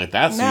anything like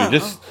that. So No. you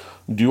just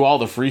do all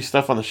the free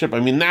stuff on the ship. I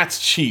mean, that's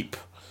cheap.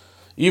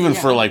 Even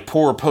for like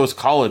poor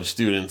post-college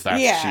students,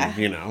 that's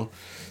cheap,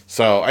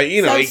 So,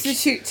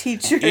 Substitute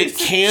teachers. it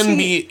can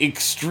be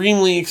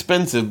extremely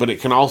expensive, but it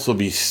can also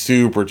be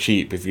super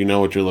cheap if you know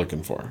what you're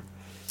looking for.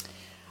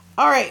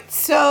 All right,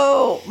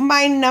 so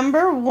my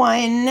number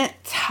 1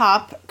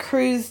 top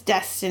cruise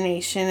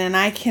destination, and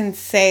I can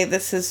say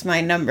this is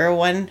my number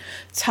 1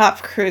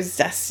 top cruise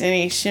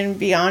destination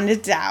beyond a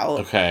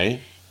doubt, Okay.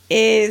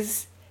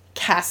 is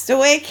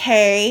Castaway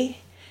Cay.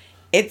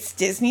 It's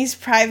Disney's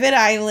private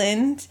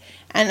island,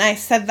 and I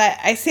say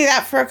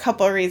that for a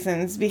couple of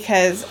reasons,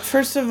 because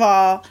first of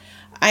all,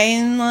 I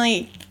am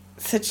like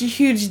such a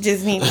huge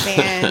Disney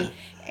fan,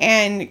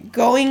 and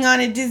going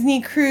on a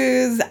Disney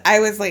cruise, I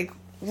was like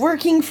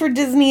working for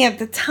Disney at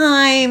the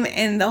time,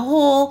 and the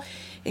whole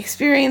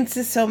experience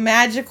is so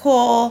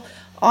magical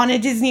on a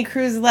Disney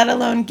cruise, let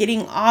alone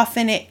getting off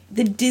in it,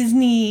 the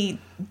Disney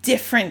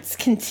difference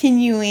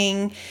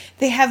continuing.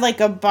 They had like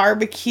a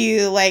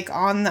barbecue like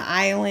on the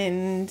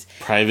island.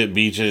 Private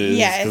beaches.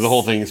 Yes. Because the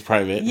whole thing is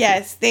private.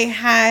 Yes, they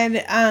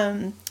had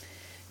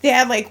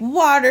like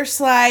water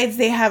slides.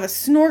 They have a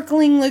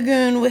snorkeling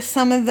lagoon with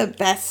some of the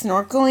best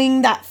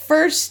snorkeling. That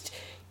first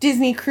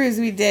Disney cruise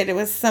we did, it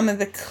was some of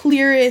the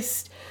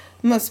clearest,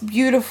 most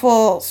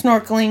beautiful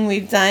snorkeling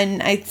we've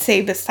done, I'd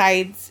say,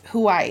 besides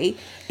Hawaii.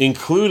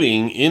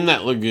 Including, in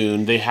that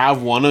lagoon, they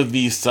have one of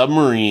these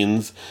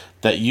submarines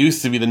that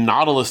used to be the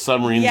Nautilus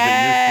submarines that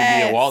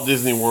used to be at Walt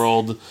Disney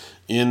World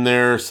in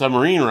their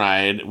submarine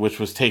ride, which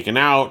was taken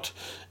out,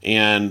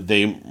 and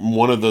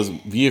one of those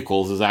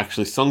vehicles is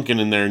actually sunken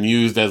in there and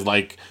used as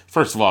like,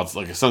 first of all, it's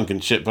like a sunken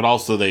ship, but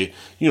also the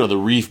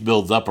reef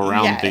builds up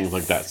around things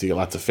like that, so you get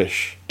lots of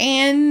fish.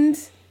 And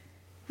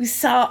we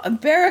saw a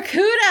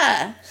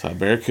barracuda. Saw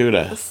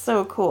barracuda.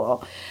 So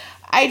cool.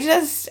 I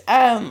just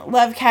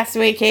love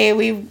Castaway Cay.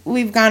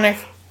 We've gone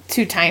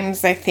 2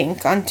 times, I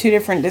think, on 2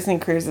 different Disney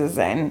cruises,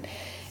 and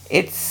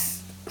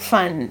it's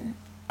fun.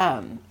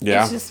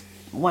 It's just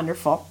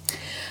wonderful.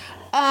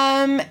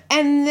 And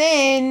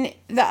then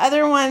the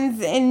other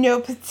ones in no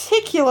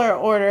particular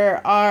order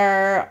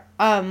are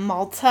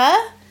Malta.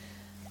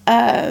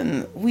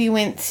 We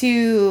went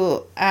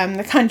to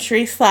the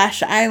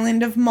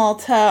country/island of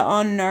Malta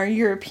on our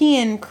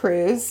European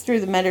cruise through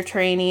the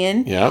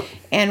Mediterranean. Yep.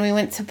 And we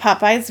went to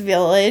Popeye's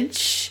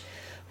Village,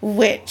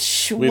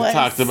 which we've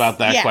talked about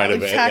that quite a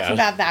bit. We've talked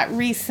about that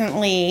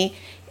recently.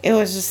 It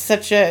was just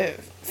such a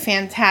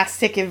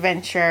fantastic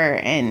adventure,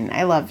 and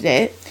I loved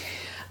it.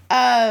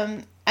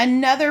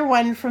 Another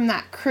one from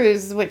that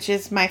cruise, which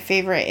is my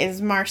favorite,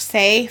 is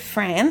Marseille,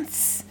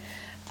 France.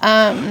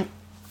 Again,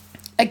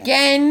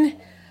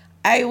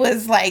 I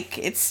was like,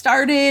 it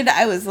started,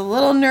 I was a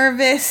little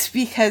nervous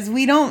because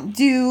we don't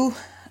do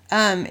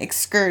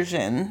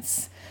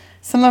excursions.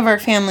 Some of our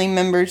family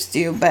members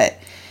do, but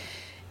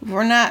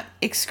we're not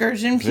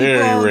excursion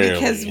people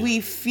because we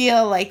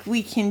feel like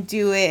we can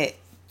do it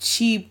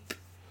cheap.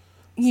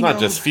 Not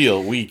just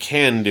feel, we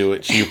can do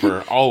it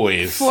cheaper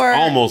always,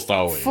 almost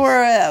always.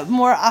 For a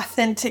more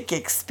authentic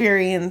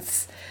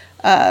experience,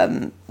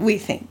 we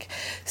think.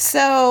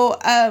 So,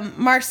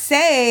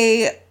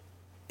 Marseille,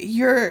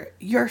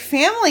 your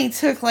family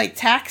took like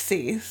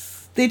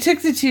taxis. They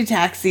took the 2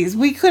 taxis.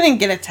 We couldn't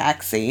get a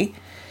taxi.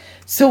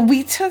 So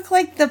we took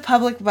like the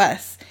public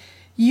bus.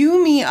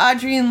 You, me,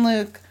 Audrey, and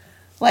Luke.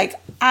 Like,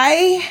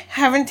 I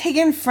haven't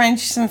taken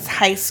French since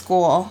high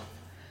school.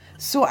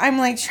 So I'm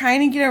like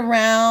trying to get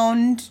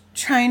around,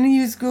 trying to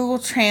use Google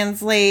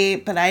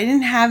Translate, but I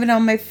didn't have it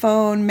on my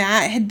phone.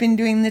 Matt had been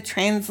doing the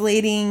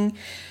translating,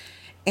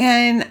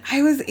 and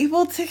I was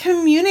able to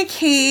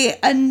communicate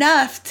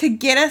enough to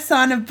get us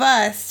on a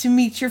bus to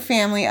meet your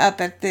family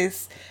up at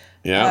this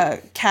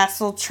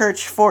castle,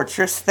 church,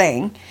 fortress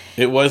thing.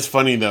 It was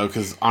funny though,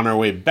 because on our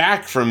way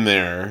back from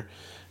there,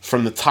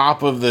 from the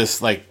top of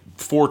this like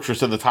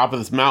fortress at the top of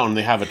this mountain,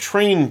 they have a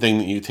train thing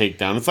that you take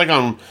down. It's like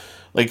on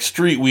like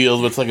street wheels,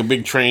 but it's like a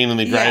big train, and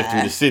they drive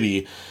through the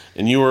city.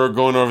 And you were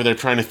going over there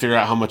trying to figure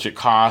out how much it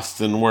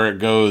costs and where it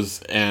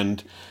goes.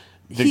 And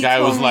the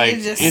guy was like,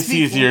 "It's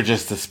easier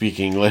just to speak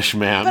English,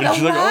 ma'am." But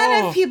and a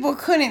lot of people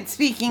couldn't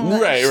speak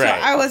English. Right. So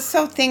I was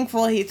so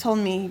thankful he told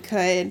me he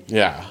could.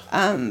 Yeah.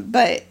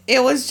 But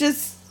it was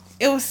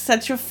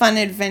such a fun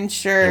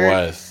adventure. It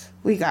was.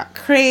 We got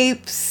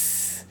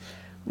crepes.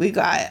 We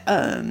got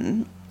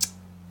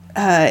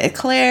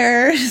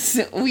eclairs.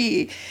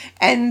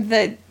 And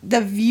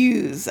the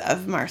views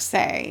of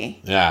Marseille.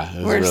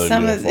 Yeah, were really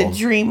some beautiful. Of the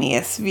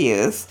dreamiest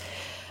views.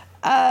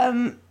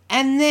 And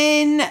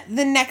then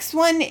the next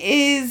one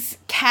is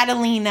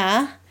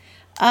Catalina.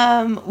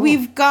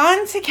 We've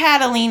gone to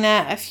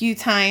Catalina a few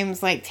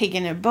times, like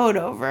taking a boat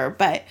over,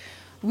 but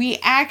we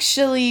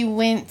actually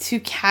went to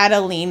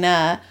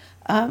Catalina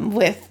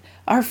with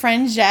our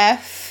friend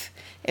Jeff.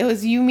 It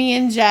was you, me,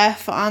 and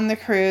Jeff on the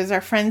cruise.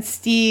 Our friend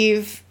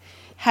Steve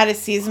had a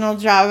seasonal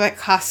job at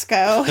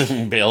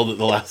Costco. Bailed at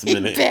the last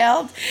minute. He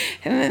bailed.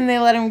 And then they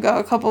let him go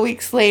a couple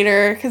weeks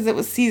later because it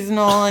was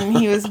seasonal and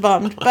he was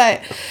bummed.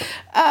 But,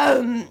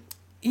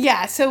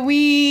 so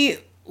we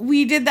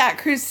did that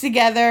cruise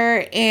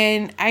together,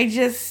 and I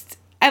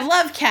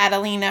love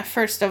Catalina,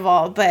 first of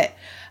all, but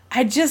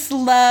I just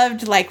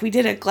loved, like, we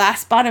did a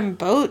glass bottom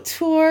boat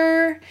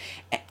tour,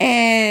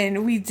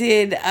 and we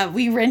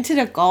rented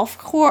a golf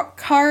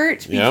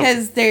cart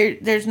because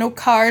there's no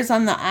cars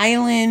on the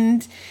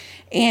island.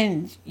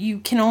 And you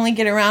can only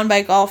get around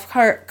by golf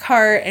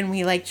cart, and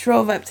we like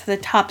drove up to the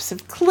tops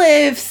of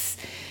cliffs.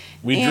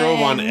 We drove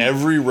on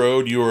every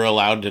road you were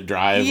allowed to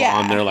drive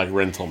on their like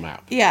rental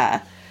map.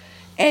 Yeah.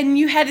 And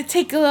you had to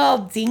take a little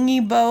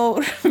dinghy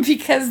boat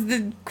because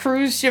the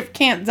cruise ship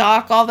can't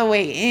dock all the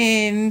way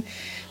in.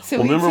 So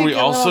remember we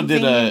also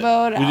did a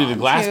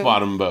glass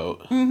bottom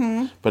boat.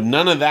 Mm-hmm. But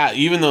none of that,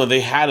 even though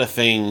they had a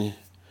thing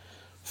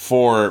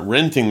for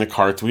renting the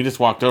carts, we just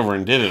walked over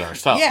and did it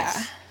ourselves. Yeah.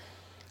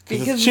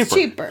 Because it's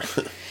cheaper.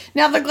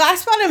 Now, the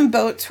glass bottom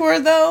boat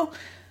tour, though,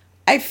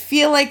 I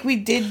feel like we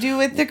did do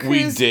with the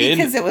cruise. We did.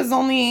 Because it was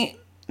only...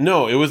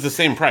 No, it was the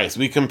same price.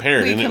 We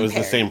compared, it was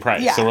the same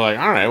price. Yeah. So we're like,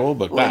 all right, we'll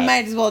book that. We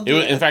might as well do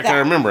it. In fact, I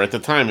remember at the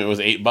time it was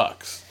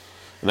 $8.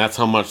 And that's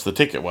how much the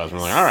ticket was. And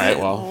we're like, all right,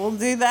 well... We'll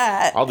do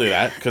that. I'll do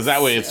that. Because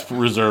that way it's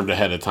reserved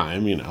ahead of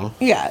time, you know.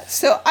 Yeah.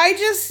 So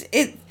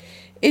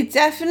It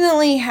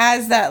definitely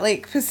has that,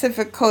 like,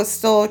 Pacific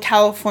coastal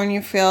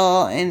California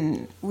feel,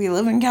 and we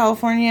live in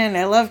California, and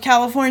I love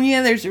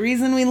California. There's a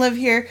reason we live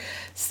here,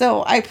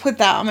 so I put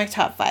that on my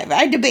top 5.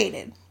 I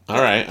debated. All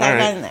right.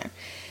 Got in there.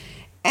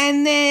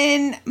 And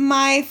then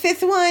my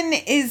 5th one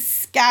is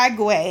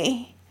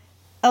Skagway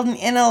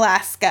in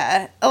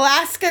Alaska.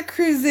 Alaska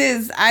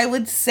cruises, I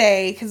would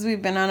say, because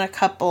we've been on a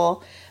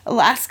couple,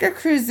 Alaska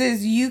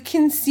cruises, you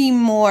can see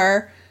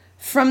more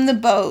from the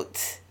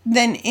boat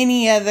than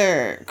any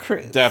other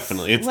cruise.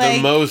 Definitely. It's like,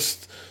 the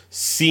most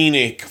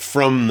scenic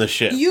from the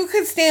ship. You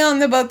could stay on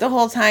the boat the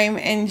whole time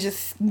and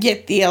just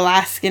get the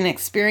Alaskan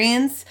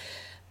experience.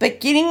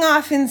 But getting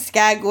off in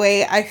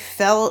Skagway, I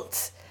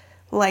felt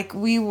like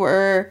we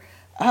were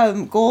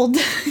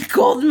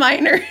gold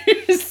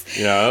miners.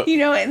 Yeah. You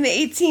know, in the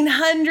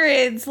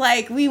 1800s,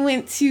 like we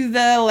went to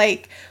the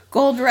like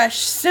Gold Rush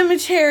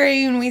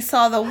Cemetery and we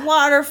saw the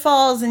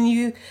waterfalls, and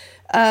you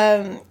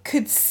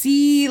could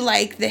see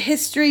like the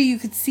history. You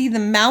could see the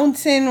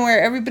mountain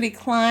where everybody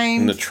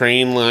climbed, And the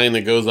train line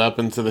that goes up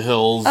into the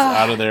hills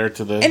out of there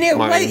to the and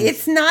mines.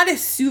 it's not a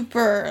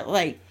super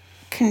like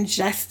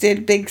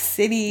congested big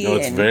city. No,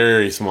 it's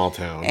very small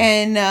town.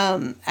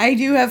 And I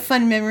do have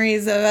fun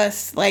memories of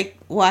us like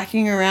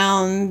walking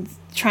around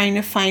trying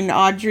to find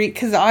Audrey,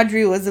 because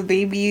Audrey was a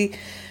baby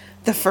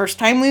the first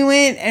time we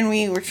went, and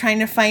we were trying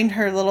to find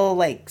her little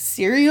like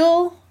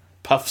cereal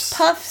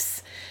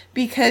puffs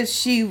because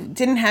she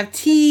didn't have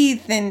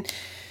teeth, and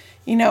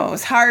you know, it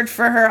was hard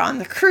for her on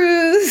the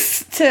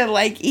cruise to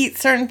like eat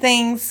certain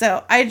things.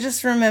 So I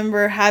just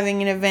remember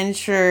having an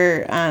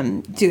adventure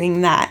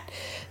doing that.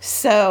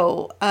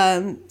 So,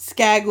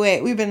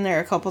 Skagway, we've been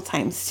there a couple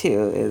times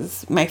too,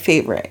 is my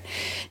favorite.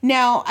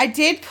 Now, I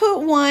did put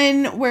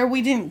one where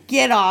we didn't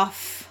get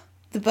off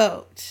the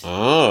boat.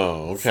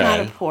 Oh, okay. It's not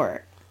a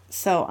port.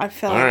 So, I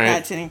feel like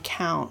that didn't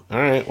count. All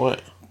right,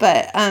 what?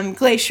 But,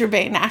 Glacier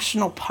Bay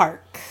National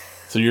Park.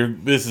 So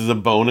this is a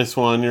bonus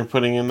one you're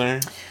putting in there?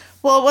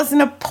 Well, it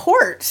wasn't a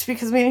port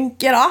because we didn't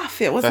get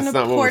off. It wasn't That's a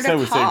not port what we said. of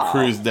We said call.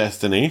 cruise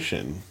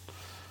destination.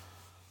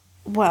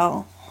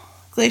 Well,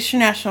 Glacier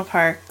National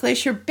Park.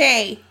 Glacier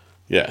Bay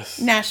Yes.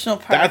 National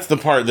Park. That's the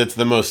part that's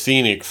the most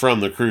scenic from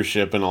the cruise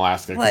ship in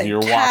Alaska, because Like you're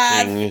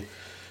watching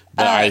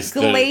the ice.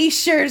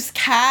 Glaciers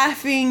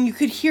calving. You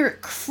could hear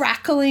it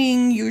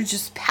crackling. You were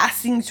just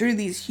passing through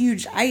these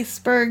huge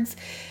icebergs.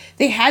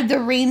 They had the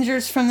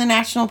rangers from the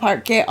national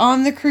park get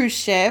on the cruise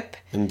ship.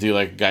 And do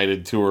like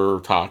guided tour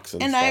talks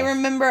and And stuff. I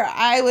remember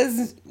I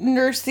was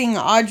nursing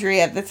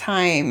Audrey at the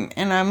time.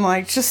 And I'm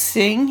like just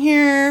sitting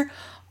here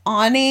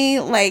on a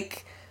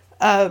like...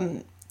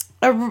 what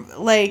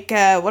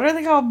are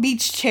they called?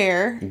 Beach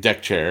chair.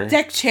 Deck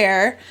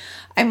chair.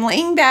 I'm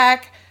laying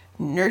back,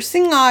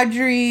 nursing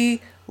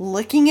Audrey,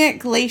 looking at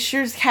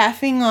glaciers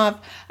calving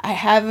up. I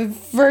have a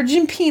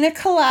virgin pina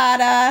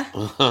colada.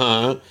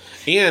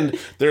 And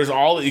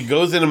it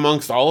goes in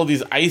amongst all of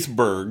these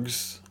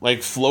icebergs,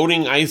 like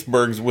floating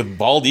icebergs with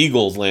bald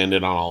eagles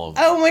landed on all of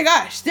them. Oh my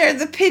gosh, they're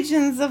the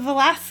pigeons of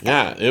Alaska.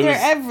 Yeah, they're was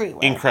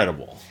everywhere.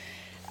 incredible.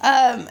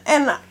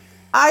 And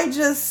I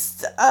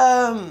just,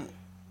 I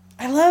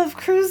love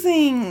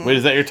cruising. Wait,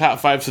 is that your top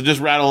 5? So just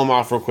rattle them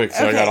off real quick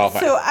so I got all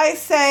 5. So I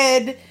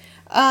said,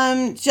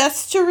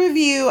 just to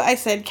review, I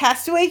said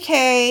Castaway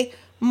Cay,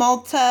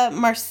 Malta,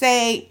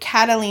 Marseille,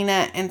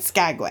 Catalina, and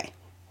Skagway.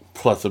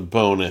 Plus a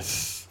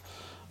bonus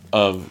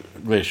of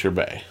Glacier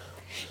Bay.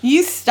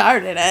 You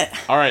started it.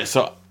 All right,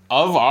 so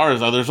of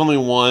ours, there's only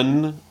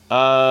one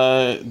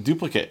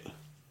duplicate.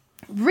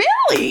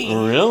 Really?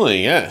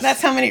 Really? Yes.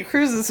 That's how many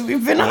cruises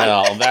we've been on.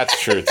 Well, that's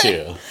true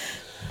too.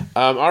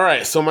 All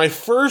right, so my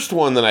first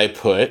one that I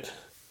put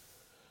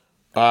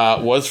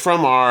was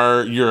from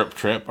our Europe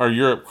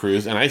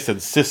cruise, and I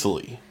said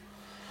Sicily.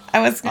 I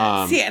was going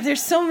to see it.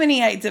 There's so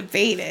many I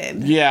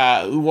debated.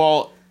 Yeah,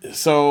 well,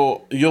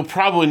 so you'll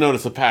probably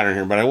notice a pattern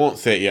here, but I won't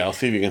say it yet. I'll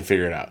see if you can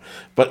figure it out.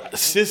 But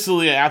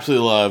Sicily, I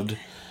absolutely loved.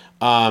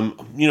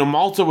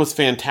 Malta was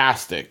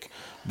fantastic,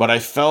 but I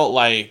felt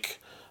like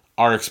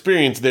our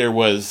experience there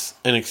was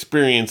an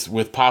experience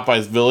with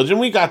Popeye's Village,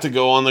 and we got to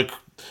go on the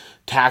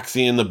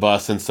taxi and the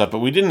bus and stuff, but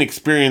we didn't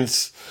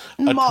experience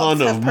a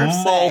ton of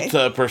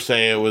Malta per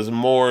se. It was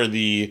more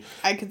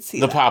I could see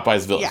the that.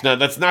 Popeye's Village. Yeah. Now,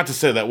 that's not to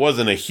say that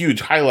wasn't a huge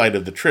highlight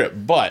of the trip,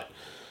 but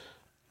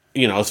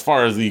as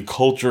far as the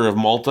culture of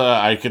Malta,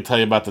 I could tell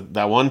you about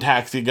that one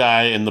taxi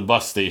guy and the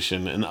bus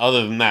station, and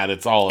other than that,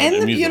 it's all And an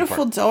the amusement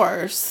beautiful park.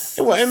 doors.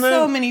 Well, and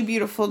so many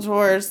beautiful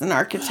doors and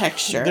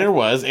architecture. There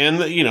was, and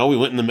we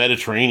went in the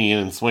Mediterranean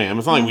and swam.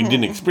 It's not like we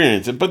didn't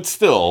experience it, but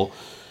still,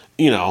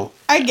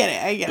 I get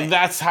it.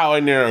 That's how I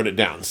narrowed it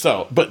down.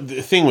 So, but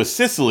the thing with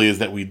Sicily is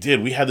that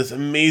we had this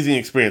amazing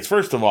experience.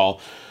 First of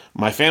all,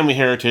 my family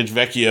heritage,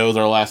 Vecchio is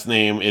our last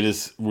name.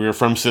 We're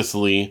from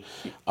Sicily.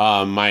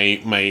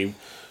 My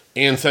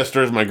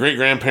ancestors, my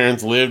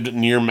great-grandparents lived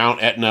near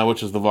Mount Etna,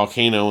 which is the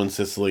volcano in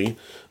Sicily.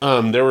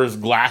 There was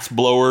glass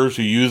blowers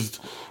who used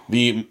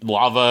the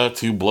lava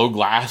to blow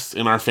glass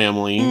in our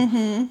family.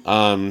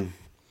 Mm-hmm.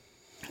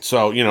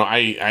 So,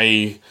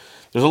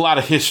 there's a lot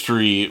of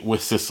history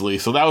with Sicily,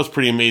 so that was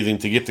pretty amazing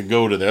to get to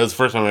go to there. That was the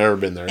first time I've ever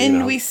been there.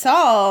 And we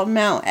saw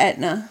Mount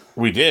Etna.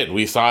 We did.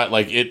 We saw it,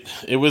 like,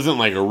 it wasn't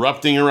like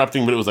erupting,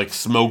 but it was like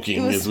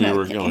smoking we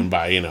were going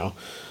by,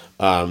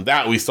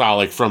 that we saw,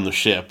 like, from the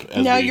ship.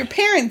 Your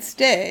parents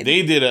did.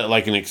 They did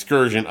an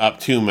excursion up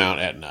to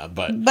Mount Etna,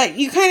 But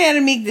you kind of had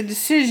to make the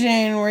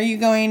decision, were you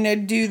going to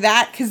do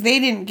that? Because they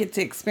didn't get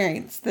to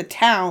experience the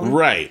town.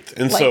 Right.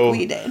 And like so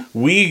we did.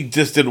 We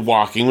just did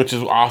walking, which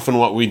is often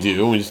what we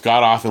do. We just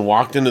got off and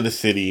walked into the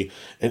city,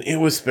 and it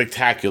was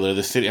spectacular.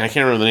 The city, I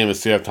can't remember the name of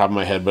the city off the top of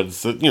my head, but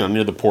it's,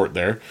 near the port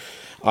there.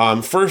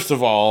 First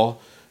of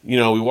all, we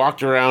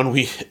walked around.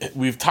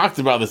 We've talked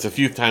about this a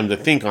few times, I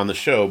think, on the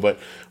show, but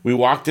we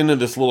walked into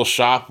this little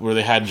shop where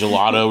they had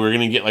gelato. We were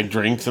going to get, like,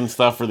 drinks and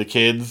stuff for the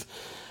kids.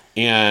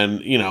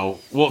 And,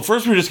 well, at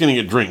first we were just going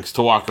to get drinks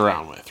to walk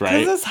around with, right?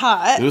 Because it's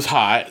hot. It was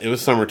hot. It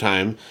was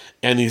summertime.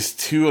 And these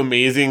two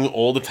amazing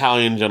old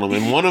Italian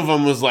gentlemen, one of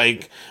them was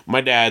like my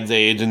dad's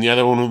age, and the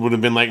other one would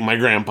have been like my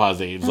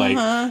grandpa's age. Like,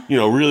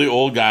 really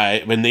old guy.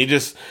 And they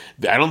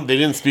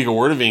didn't speak a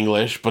word of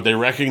English, but they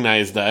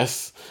recognized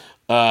us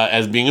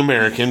as being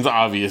Americans,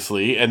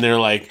 obviously. And they're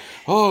like,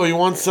 oh, you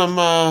want some,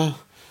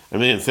 they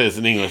didn't say this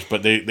in English,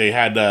 but they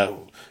had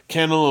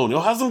cannelloni.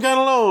 Oh, have some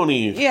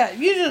cannelloni. Yeah,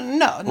 you didn't.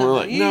 No. We're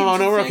like, no,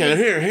 we're okay.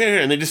 Here.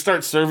 And they just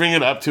start serving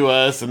it up to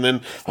us, and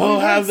then,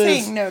 have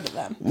this. Saying no to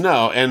them.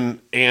 No,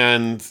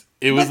 and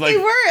it was they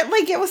were,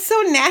 it was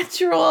so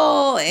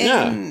natural.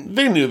 And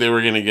they knew they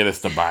were going to get us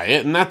to buy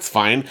it, and that's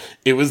fine.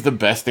 It was the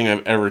best thing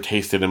I've ever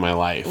tasted in my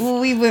life. Well,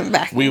 we went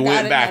back. We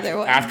went back.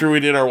 After we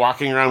did our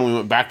walking around, we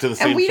went back to the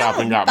same shop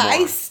and got more. We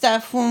don't buy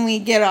stuff when we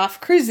get off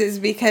cruises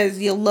because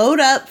you load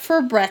up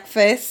for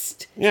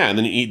breakfast. Yeah, and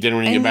then you eat dinner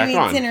when you get back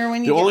on.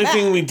 The only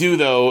thing we do,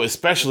 though,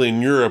 especially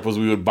in Europe, was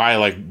we would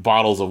buy,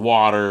 bottles of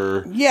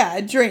water. Yeah,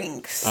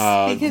 drinks.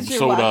 Because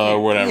soda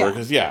or whatever.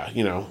 Because,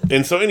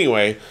 And so,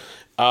 anyway...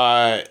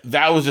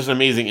 that was just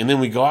amazing. And then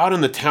we go out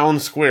in the town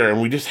square,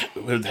 and we just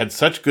had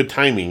such good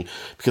timing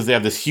because they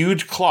have this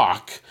huge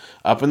clock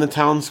up in the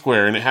town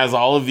square, and it has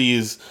all of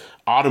these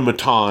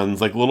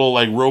automatons, little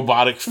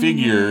robotic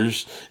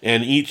figures,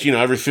 and each,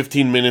 every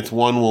 15 minutes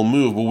one will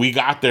move. Well, we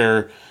got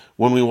there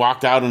when we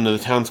walked out into the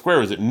town square.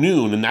 It was at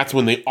noon, and that's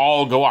when they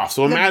all go off.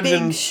 So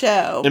imagine big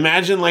show.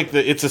 Imagine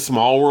the It's a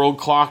Small World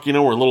clock, where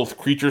little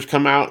creatures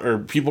come out or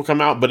people come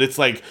out, but it's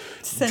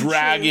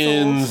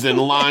dragons and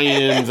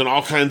lions and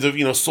all kinds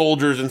of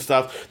soldiers and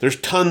stuff. There's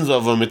tons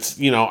of them. It's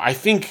I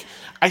think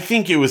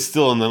it was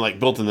still in the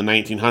built in the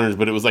 1900s,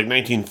 but it was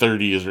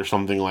 1930s or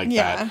something like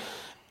that.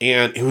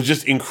 And it was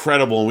just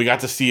incredible, and we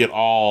got to see it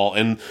all,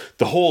 and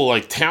the whole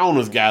town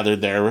was gathered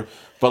there.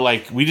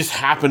 But, we just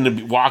happened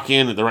to walk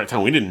in at the right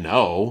time. We didn't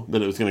know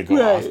that it was going to go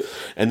off.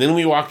 And then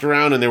we walked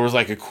around, and there was,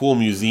 a cool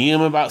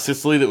museum about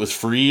Sicily that was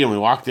free. And we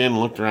walked in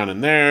and looked around in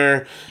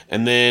there.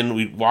 And then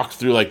we walked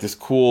through, this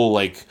cool,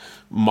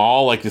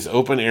 mall, this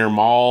open-air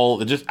mall.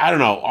 That just, I don't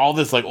know, all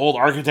this, old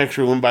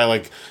architecture. We went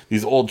by,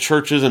 these old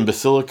churches and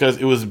basilicas.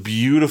 It was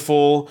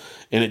beautiful,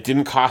 and it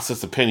didn't cost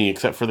us a penny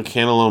except for the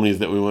cannellonis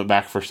that we went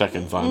back for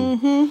seconds on.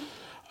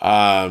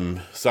 Mm-hmm.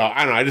 So, I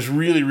don't know. I just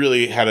really,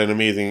 really had an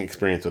amazing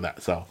experience with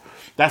that. So...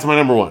 that's my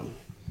number one.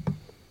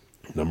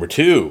 Number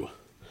two,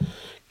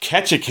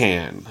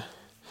 Ketchikan.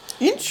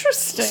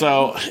 Interesting.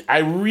 So I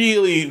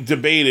really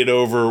debated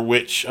over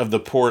which of the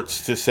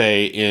ports to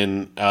say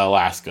in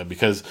Alaska,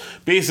 because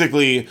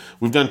basically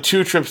we've done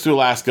 2 trips to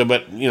Alaska,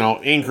 but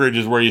Anchorage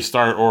is where you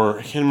start, or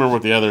I can't remember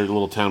what the other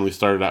little town we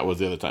started at was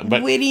the other time.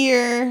 But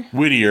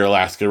Whittier,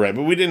 Alaska, right?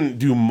 But we didn't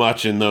do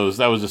much in those.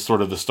 That was just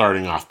sort of the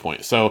starting off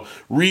point. So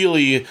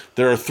really,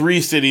 there are 3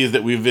 cities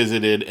that we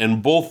visited,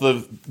 and both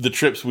of the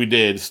trips we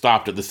did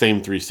stopped at the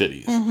same 3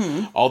 cities.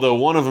 Mm-hmm. Although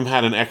one of them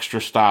had an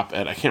extra stop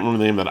at, I can't remember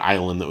the name of that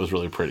island that was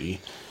really pretty.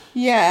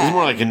 Yeah. It was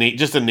more like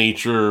just a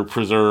nature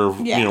preserve,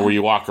 where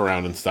you walk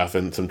around and stuff,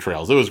 and some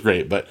trails. It was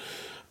great. But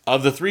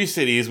of the 3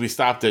 cities, we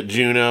stopped at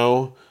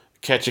Juneau,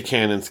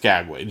 Ketchikan, and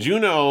Skagway.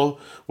 Juneau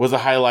was a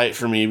highlight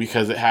for me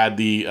because it had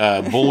the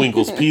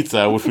Bullwinkle's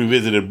Pizza, which we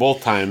visited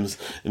both times.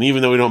 And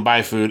even though we don't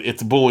buy food,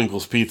 it's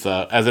Bullwinkle's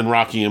Pizza, as in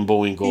Rocky and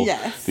Bullwinkle.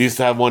 Yes. They used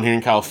to have one here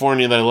in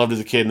California that I loved as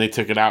a kid, and they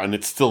took it out, and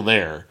it's still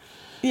there.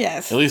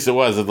 Yes. At least it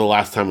was the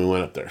last time we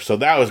went up there. So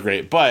that was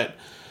great. But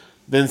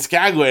then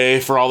Skagway,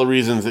 for all the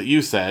reasons that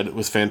you said,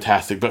 was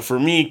fantastic. But for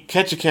me,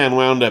 Ketchikan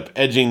wound up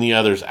edging the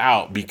others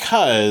out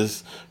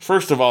because,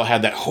 first of all, it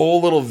had that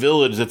whole little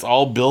village that's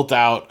all built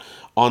out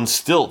on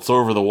stilts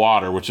over the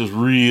water, which is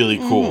really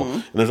cool. Mm.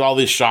 And there's all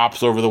these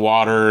shops over the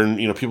water and,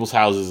 people's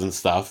houses and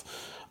stuff,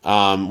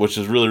 which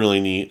is really,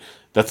 really neat.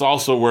 That's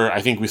also where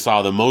I think we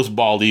saw the most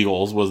bald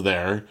eagles was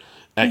there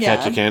at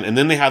Ketchikan. And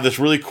then they have this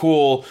really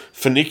cool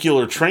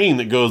funicular train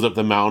that goes up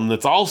the mountain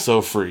that's also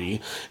free.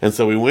 And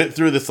so we went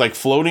through this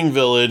floating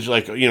village,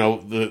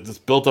 that's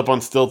built up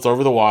on stilts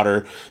over the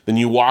water. Then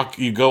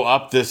you go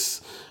up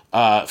this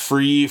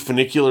free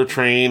funicular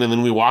train, and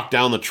then we walk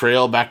down the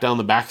trail back down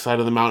the backside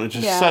of the mountain. It's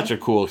just such a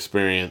cool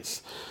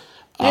experience.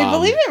 I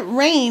believe it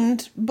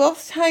rained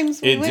both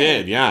times we went. It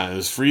did, yeah. It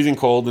was freezing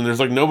cold, and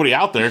there's nobody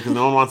out there because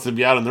no one wants to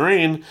be out in the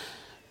rain,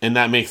 and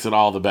that makes it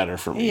all the better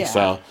for me. Yeah.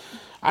 So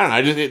I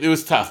don't know. It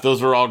was tough.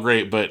 Those were all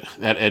great, but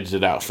that edged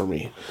it out for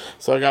me.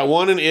 So I got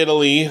one in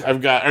Italy.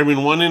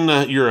 One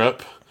in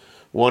Europe,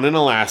 one in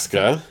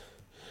Alaska.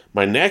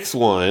 My next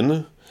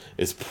one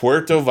is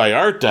Puerto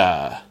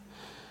Vallarta,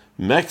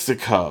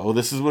 Mexico.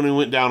 This is when we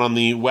went down on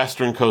the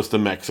western coast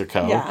of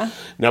Mexico. Yeah.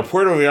 Now,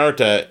 Puerto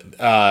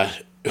Vallarta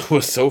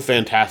was so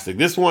fantastic.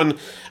 This one,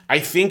 I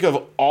think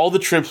of all the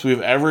trips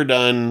we've ever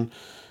done,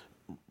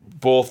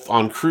 both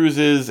on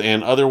cruises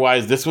and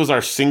otherwise, this was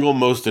our single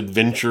most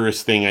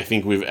adventurous thing I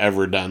think we've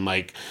ever done.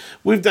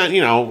 We've done,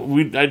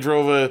 I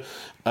drove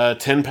a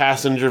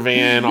 10-passenger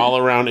van all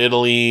around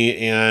Italy,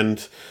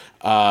 and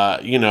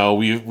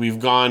We've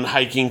gone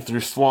hiking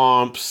through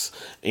swamps,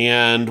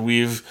 and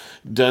we've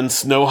done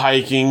snow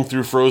hiking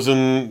through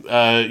frozen,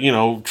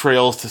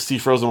 trails to see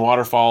frozen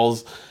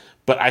waterfalls.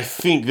 But I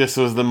think this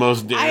was the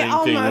most daring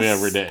thing we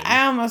ever did.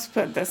 I almost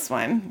put this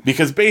one.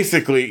 Because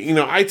basically,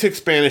 I took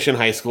Spanish in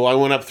high school. I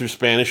went up through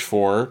Spanish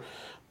 4.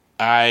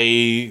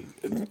 I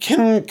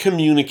can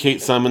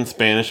communicate some in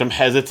Spanish. I'm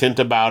hesitant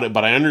about it,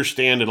 but I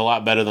understand it a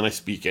lot better than I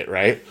speak it,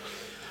 right?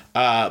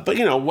 But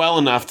well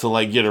enough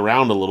to get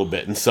around a little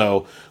bit. And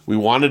so we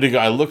wanted to go.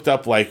 I looked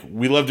up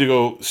we love to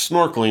go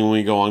snorkeling when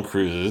we go on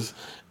cruises.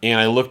 And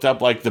I looked up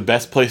the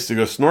best place to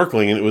go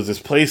snorkeling, and it was this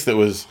place that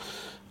was,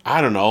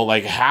 I don't know,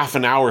 half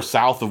an hour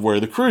south of where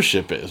the cruise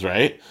ship is,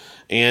 right?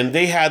 And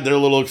they had their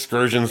little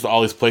excursions to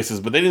all these places,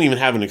 but they didn't even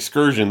have an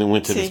excursion that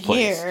went to this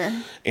place. Here.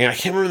 And I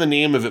can't remember the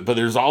name of it, but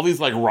there's all these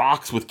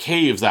rocks with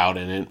caves out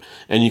in it,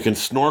 and you can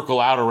snorkel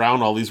out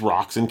around all these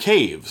rocks and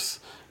caves.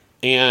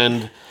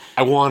 And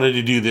I wanted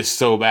to do this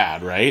so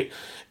bad, right?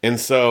 And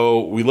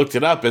so we looked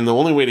it up, and the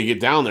only way to get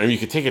down there, you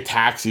could take a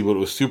taxi, but it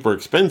was super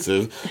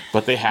expensive.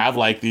 But they have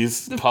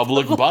these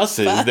public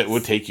buses that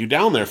would take you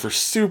down there for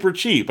super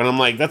cheap. And I'm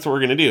like, that's what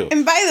we're going to do.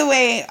 And by the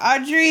way,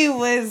 Audrey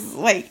was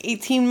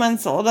 18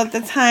 months old at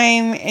the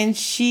time, and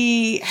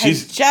she had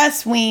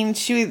just weaned.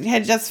 She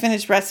had just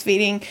finished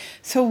breastfeeding.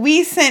 So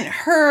we sent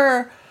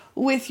her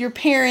with your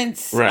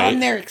parents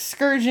on their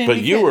excursion.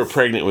 But you were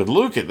pregnant with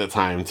Luke at the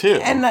time, too.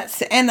 And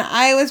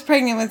I was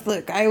pregnant with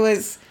Luke. I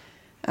was...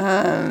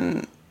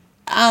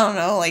 I don't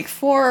know,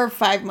 4 or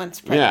 5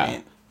 months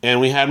pregnant. Yeah. And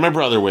we had my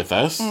brother with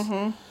us.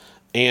 Mm-hmm.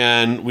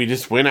 And we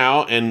just went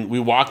out and we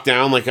walked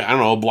down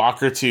a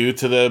block or two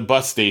to the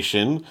bus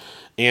station.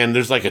 And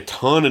there's a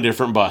ton of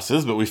different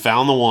buses, but we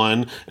found the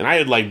one. And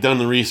I had done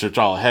the research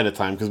all ahead of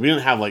time because we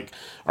didn't have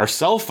our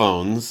cell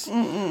phones.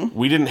 Mm-mm.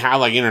 We didn't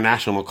have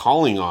international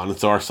calling on. And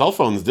so our cell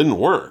phones didn't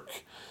work.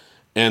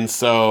 And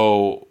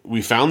so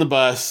we found the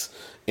bus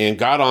and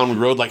got on. We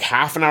rode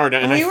half an hour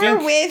down. And we were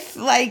with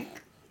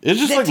it's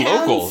just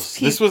locals.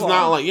 This was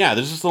not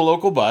there's just a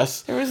local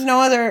bus. There was no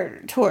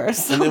other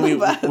tourists. And then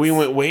we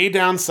went way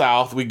down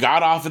south. We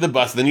got off of the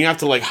bus. Then you have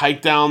to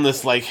hike down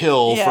this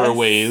hill for a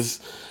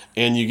ways,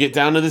 and you get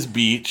down to this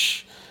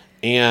beach.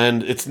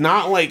 And it's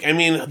not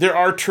there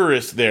are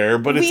tourists there,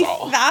 but we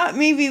thought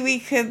maybe we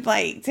could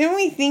didn't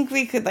we think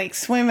we could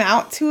swim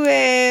out to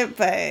it?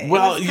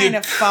 But you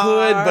could,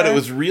 far. But it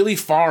was really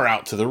far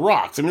out to the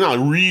rocks. I mean, not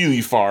really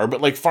far,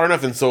 but far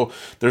enough. And so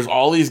there's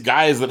all these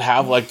guys that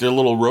have their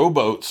little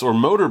rowboats or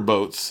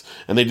motorboats,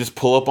 and they just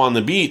pull up on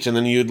the beach, and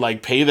then you'd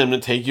pay them to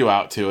take you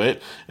out to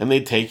it, and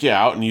they'd take you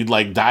out, and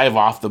you'd dive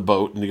off the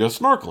boat and you go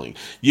snorkeling.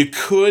 You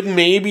could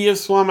maybe have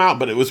swum out,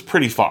 but it was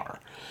pretty far.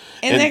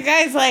 And the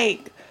guy's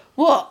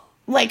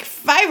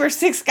 5 or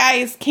 6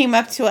 guys came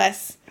up to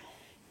us,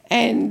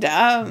 and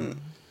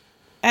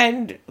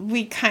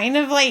we kind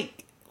of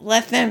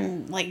let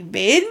them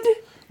bid.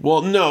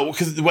 Well, no,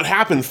 because what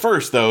happened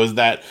first though is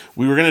that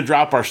we were gonna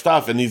drop our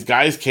stuff, and these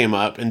guys came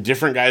up, and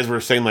different guys were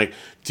saying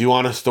 "Do you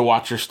want us to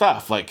watch your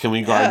stuff? Can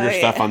we guard your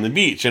stuff on the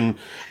beach?" And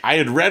I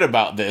had read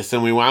about this,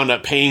 and we wound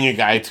up paying a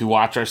guy to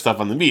watch our stuff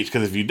on the beach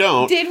because if you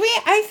don't, did we?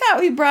 I thought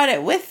we brought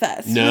it with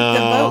us. No,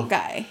 with the boat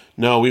guy.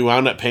 No, we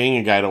wound up paying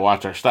a guy to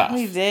watch our stuff.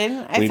 We did?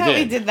 I thought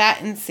we did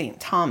that in St.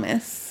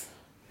 Thomas.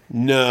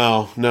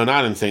 No,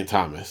 not in St.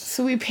 Thomas.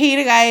 So we paid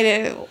a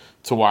guy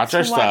to watch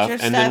our stuff,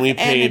 and then we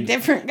paid... And a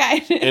different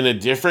guy. And a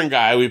different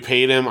guy, we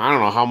paid him, I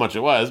don't know how much it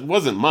was. It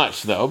wasn't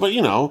much, though, but,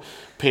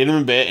 paid him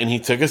a bit, and he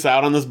took us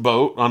out on this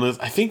boat,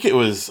 I think it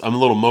was a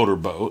little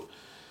motorboat,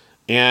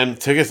 and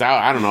took us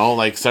out, I don't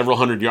know, several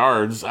hundred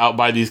yards out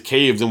by these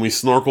caves, and we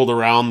snorkeled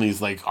around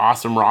these,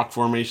 awesome rock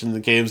formations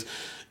and caves.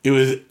 It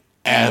was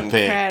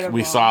epic. Incredible.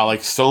 We saw,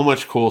 so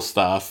much cool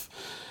stuff.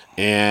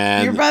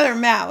 And your brother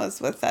Matt was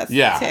with us,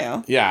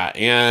 too. Yeah,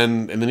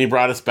 and then he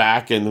brought us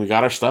back, and we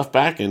got our stuff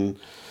back, and...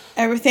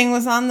 Everything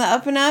was on the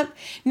up and up.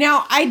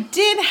 Now, I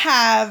did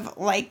have,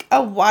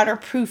 a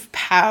waterproof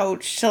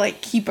pouch to,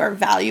 keep our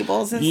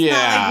valuables. It's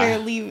not we were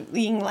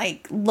leaving,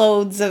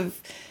 loads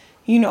of,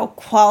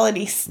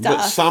 quality stuff.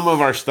 But some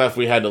of our stuff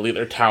we had to leave,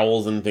 our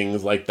towels and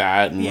things like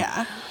that.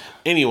 And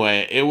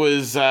anyway, it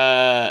was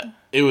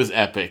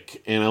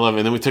epic, and I love it.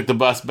 And then we took the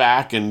bus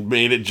back and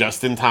made it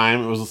just in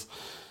time.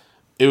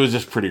 It was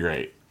just pretty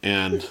great,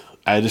 and...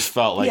 I just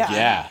felt we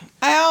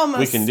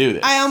can do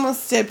this. I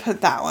almost did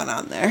put that one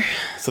on there.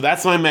 So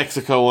that's my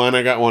Mexico one.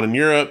 I got one in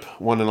Europe,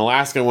 one in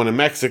Alaska, one in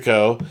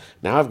Mexico.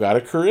 Now I've got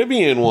a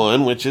Caribbean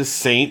one, which is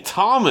St.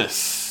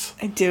 Thomas.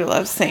 I do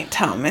love St.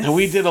 Thomas. And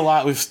we've done a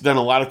lot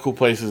of cool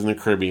places in the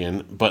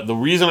Caribbean. But the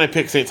reason I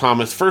picked St.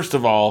 Thomas, first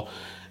of all,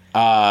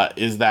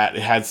 is that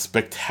it had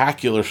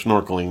spectacular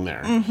snorkeling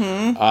there.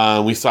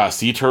 Mm-hmm. We saw a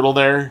sea turtle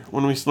there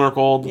when we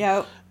snorkeled.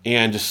 Yep.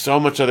 And just so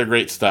much other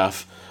great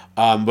stuff.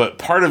 But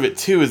part of it,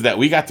 too, is that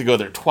we got to go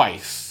there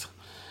twice.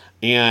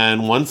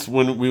 And once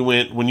when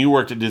you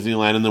worked at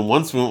Disneyland, and then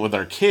once we went with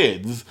our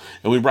kids,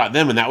 and we brought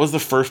them, and that was the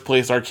first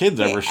place our kids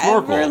ever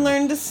snorkeled. Ever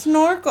learned to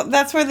snorkel.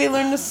 That's where they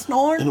learned to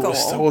snorkel. And it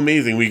was so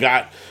amazing. We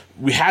got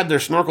we had their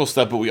snorkel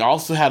stuff, but we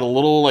also had a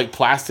little like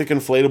plastic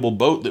inflatable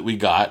boat that we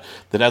got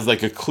that has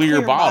like a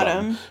clear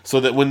bottom. So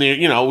that when they,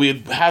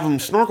 we'd have them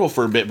snorkel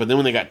for a bit, but then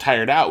when they got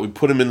tired out, we'd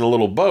put them in the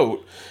little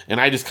boat,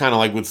 and I just kind of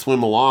like would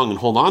swim along and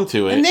hold on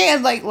to it. And they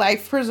had like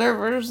life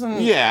preservers.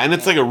 And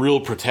it's like a real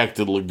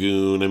protected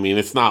lagoon. I mean,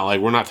 it's not like,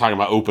 we're not talking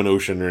about open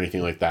ocean or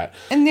anything like that.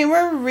 And they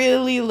were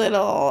really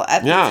little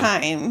at the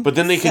time. But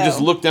then they could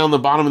just look down the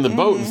bottom of the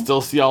boat and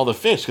still see all the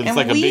fish, because it's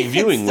like a big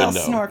viewing window.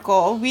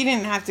 Snorkel. We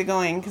didn't have to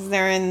go in because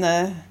they're in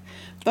the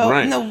boat,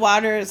 and the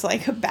water is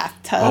like a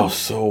bathtub. Oh,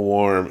 so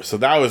warm. So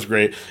that was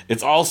great.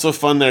 It's also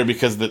fun there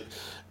because the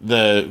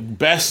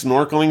best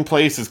snorkeling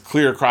place is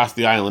clear across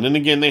the island. And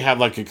again, they have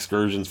like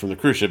excursions from the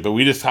cruise ship, but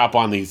we just hop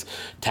on these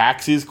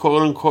taxis,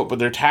 quote unquote. But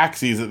their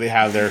taxis that they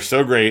have there are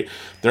so great.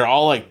 They're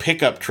all like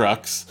pickup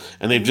trucks,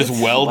 and they've just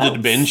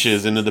welded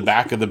benches into the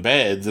back of the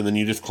beds, and then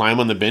you just climb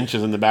on the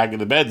benches in the back of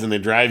the beds, and they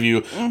drive you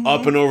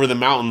up and over the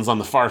mountains on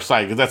the far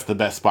side, because that's the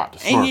best spot to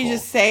snorkel. And you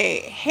just say,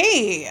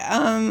 hey,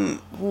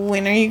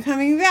 when are you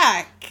coming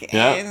back?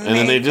 Yeah, and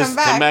then they just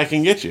come back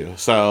and get you.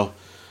 So,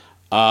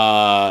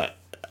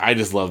 I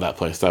just love that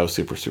place. That was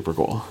super, super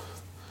cool.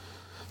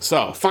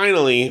 So,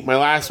 finally, my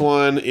last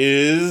one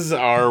is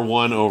our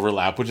one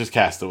overlap, which is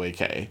Castaway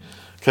Cay.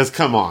 Because,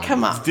 come on.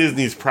 It's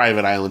Disney's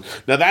private island.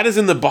 Now, that is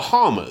in the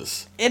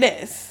Bahamas. It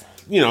is.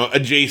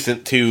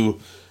 Adjacent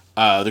to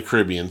the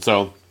Caribbean.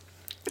 So,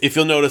 if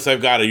you'll notice,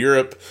 I've got a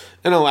Europe,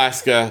 an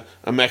Alaska,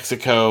 a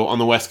Mexico on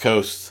the West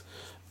Coast,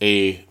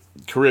 a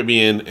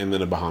Caribbean, and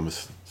then a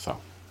Bahamas. So,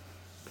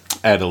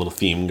 I had a little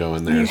theme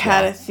going there. You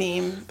had a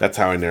theme. That's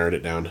how I narrowed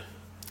it down.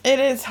 It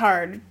is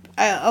hard.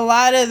 A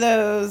lot of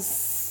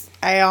those,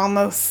 I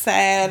almost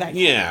said.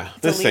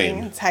 The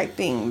same type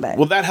thing. But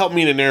well, that helped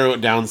me to narrow it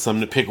down some,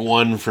 to pick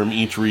one from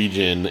each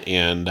region,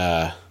 and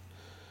I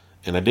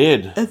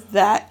did.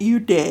 That you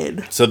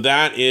did. So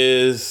that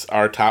is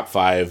our top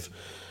 5.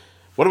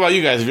 What about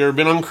you guys? Have you ever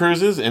been on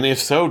cruises? And if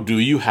so, do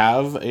you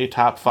have a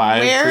top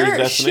 5 cruise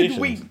destinations?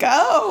 Where should we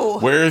go?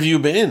 Where have you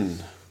been?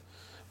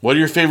 What are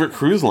your favorite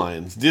cruise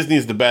lines?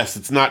 Disney's the best.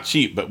 It's not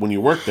cheap, but when you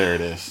work there,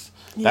 it is.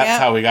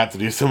 That's how we got to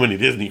do so many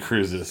Disney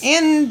cruises.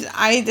 And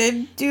I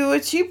did do a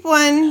cheap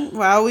one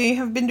while we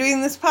have been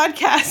doing this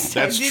podcast.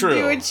 That's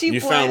true.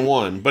 You found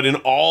one. But in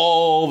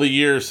all the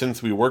years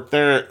since we worked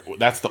there,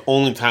 that's the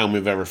only time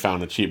we've ever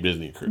found a cheap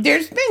Disney cruise.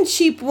 There's been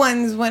cheap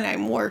ones when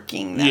I'm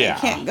working that I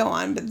can't go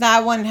on. But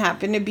that one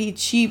happened to be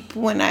cheap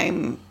when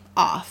I'm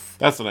off.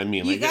 That's what I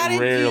mean. Like, it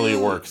rarely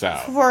works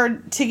out.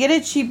 To get a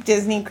cheap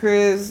Disney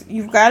cruise,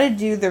 you've got to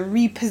do the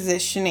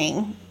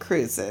repositioning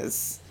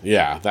cruises.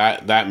 Yeah,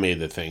 that made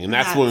the thing. And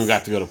that's when we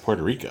got to go to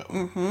Puerto Rico.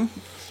 Mm-hmm.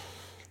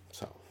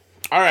 So,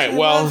 all right,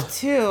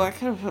 too. I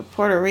could have put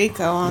Puerto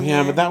Rico on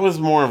there. But that was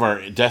more of our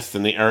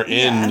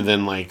end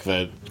than like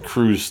the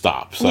cruise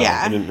stop. So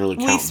I didn't really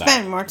count that. We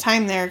spent more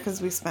time there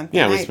because we spent the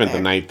night there. Yeah, we spent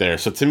the night there.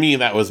 So to me,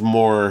 that was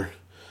more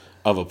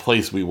of a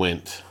place we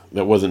went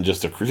that wasn't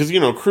just a cruise.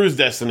 Because, cruise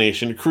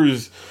destination,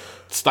 cruise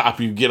stop,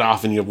 you get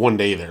off and you have one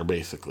day there,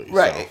 basically.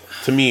 Right.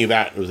 So, to me,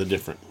 that was a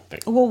different thing.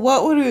 Well,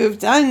 what would we have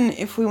done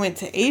if we went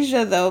to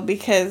Asia, though?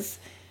 Because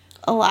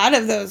a lot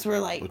of those were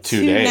like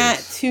 2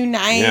 days. 2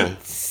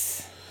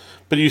 nights. Yeah.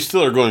 But you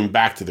still are going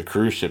back to the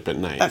cruise ship at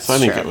night. That's so I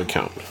think that would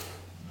count.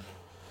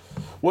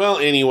 Well,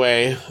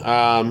 anyway,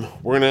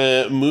 we're going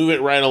to move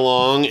it right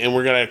along, and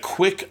we're going to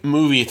quick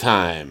movie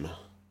time.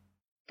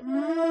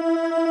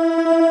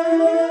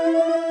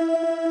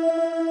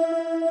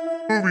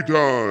 Movie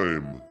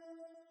time!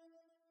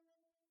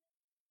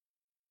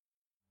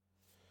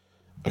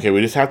 Okay,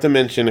 we just have to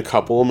mention a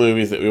couple of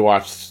movies that we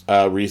watched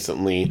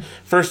recently.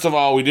 First of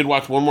all, we did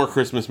watch one more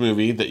Christmas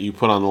movie that you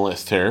put on the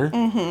list here.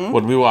 Mm-hmm.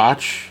 What did we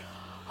watch?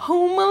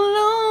 Home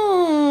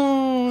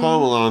Alone.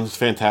 Home Alone is a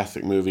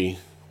fantastic movie.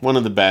 One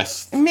of the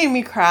best. It made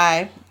me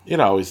cry. It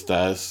always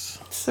does.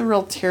 It's a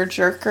real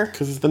tearjerker.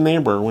 Because it's the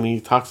neighbor when he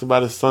talks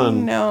about his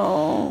son.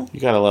 No. You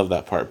gotta love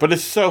that part. But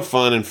it's so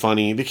fun and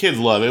funny. The kids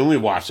love it, and we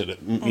watched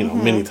it,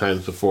 many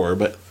times before.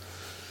 But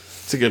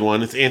it's a good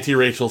one. It's Auntie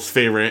Rachel's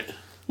favorite.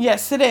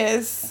 Yes, it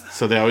is.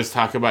 So they always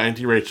talk about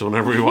Auntie Rachel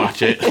whenever we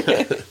watch it.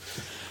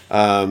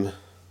 But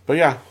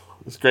yeah,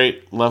 it's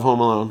great. Love Home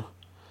Alone.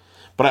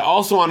 But I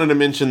also wanted to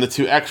mention the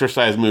 2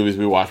 exercise movies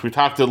we watched. We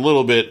talked a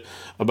little bit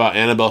about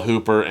Annabelle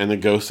Hooper and the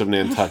Ghosts of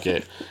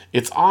Nantucket.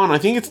 It's on, I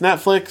think it's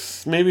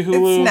Netflix, maybe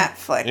Hulu. It's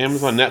Netflix.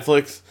 Amazon,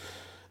 Netflix.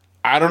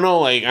 I don't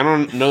know, I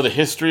don't know the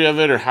history of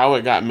it or how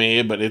it got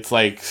made, but it's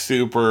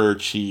super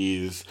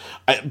cheese.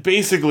 I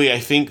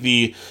think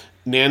the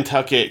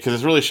Nantucket, because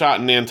it's really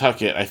shot in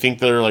Nantucket, I think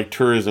they're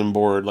tourism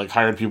board,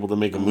 hired people to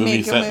make a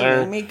movie set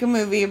there. Make a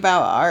movie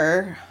about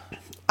our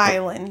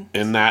island.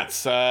 And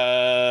that's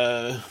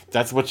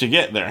what you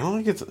get there. I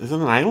don't think is it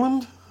an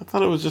island? I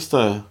thought it was just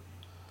no,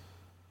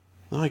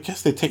 I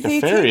guess they take a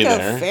ferry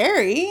there. A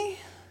ferry?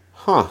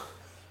 Huh.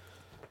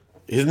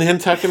 Isn't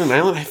Nantucket an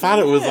island? I thought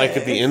it was at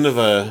the end of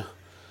a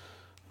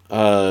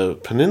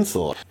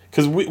peninsula.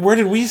 Because where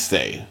did we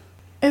stay?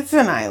 It's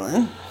an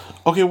island.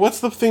 Okay,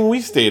 what's the thing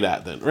we stayed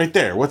at then? Right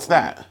there. What's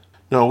that?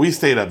 No, we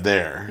stayed up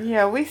there.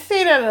 Yeah, we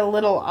stayed at a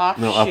little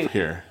offshoot. No, up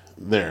here.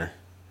 there?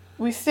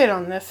 We stayed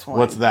on this one.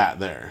 What's that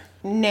there?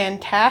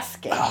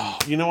 Nantasket. Oh,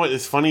 you know what?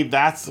 It's funny.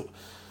 That's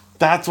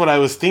what I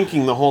was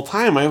thinking the whole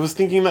time. I was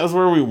thinking that was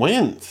where we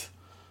went.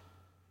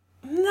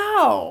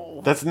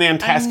 No. That's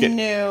Nantasket. I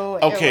knew.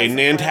 Okay,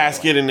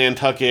 Nantasket and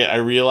Nantucket, I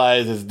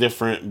realize is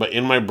different, but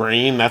in my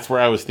brain, that's where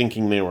I was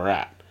thinking they were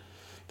at.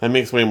 That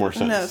makes way more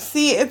sense. No,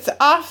 see, it's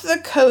off the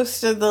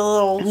coast of the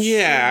little...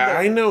 Yeah,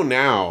 I know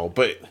now,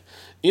 but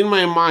in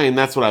my mind,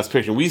 that's what I was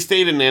picturing. We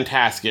stayed in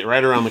Nantasket,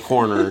 right around the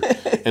corner,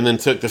 and then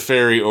took the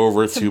ferry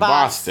over to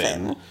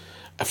Boston.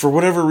 For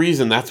whatever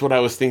reason, that's what I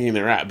was thinking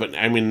they're at. But,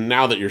 I mean,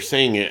 now that you're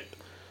saying it,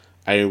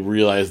 I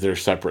realize they're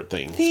separate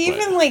things. They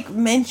even,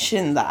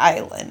 mentioned the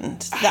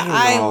island. The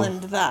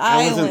island.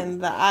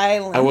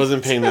 I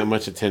wasn't paying that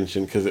much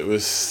attention because it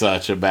was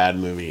such a bad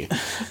movie.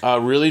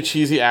 Really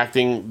cheesy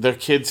acting. Their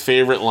kid's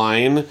favorite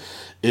line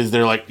is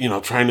they're,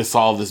 trying to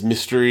solve this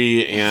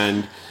mystery,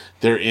 and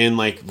they're in,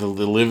 the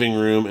living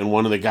room, and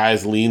one of the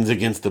guys leans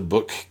against the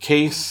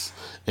bookcase,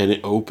 and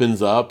it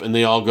opens up, and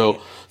they all go,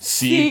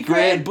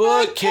 "Secret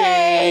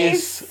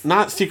bookcase!"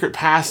 Not secret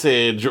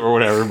passage or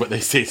whatever, but they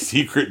say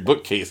secret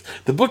bookcase.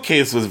 The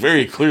bookcase was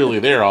very clearly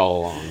there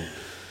all along.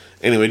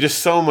 Anyway, just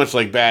so much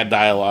bad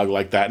dialogue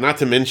like that. Not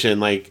to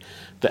mention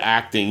the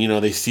acting.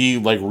 They see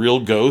real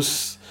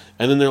ghosts,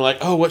 and then they're like,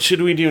 "Oh, what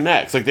should we do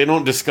next?" They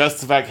don't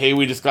discuss the fact, "Hey,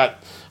 we just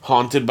got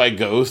haunted by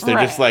ghosts." They're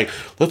just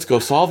 "Let's go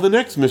solve the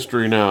next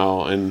mystery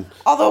now." And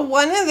although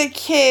one of the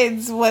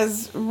kids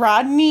was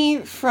Rodney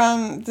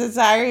from the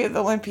Diary of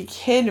the Wimpy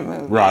Kid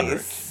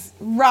movies.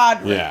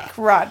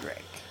 Roderick.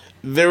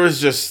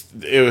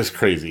 It was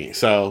crazy.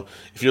 So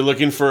if you're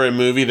looking for a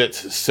movie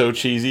that's so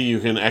cheesy you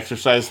can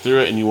exercise through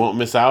it and you won't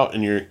miss out,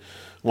 and you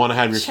want to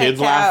have your kids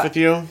laugh with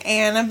you,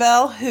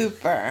 Annabelle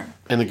Hooper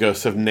and the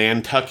Ghosts of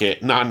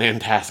Nantucket, not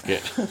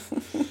Nantasket.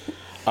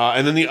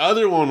 And then the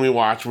other one we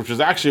watched, which was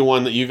actually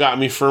one that you got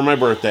me for my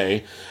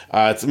birthday,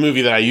 it's a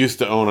movie that I used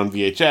to own on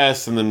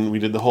VHS, and then we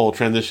did the whole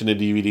transition to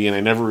DVD, and I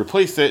never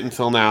replaced it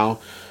until now,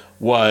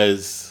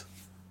 was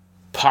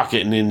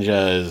Pocket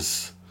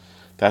Ninjas.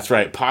 That's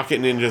right,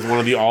 Pocket Ninjas, one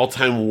of the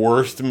all-time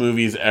worst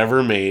movies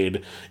ever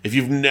made. If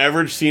you've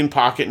never seen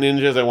Pocket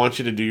Ninjas, I want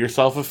you to do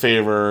yourself a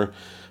favor.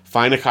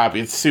 Find a copy.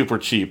 It's super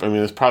cheap. I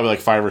mean, it's probably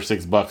 $5 or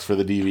 $6 for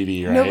the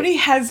DVD, right? Nobody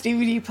has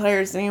DVD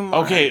players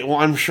anymore. Okay, well,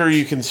 I'm sure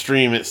you can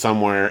stream it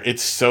somewhere.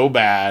 It's so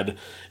bad.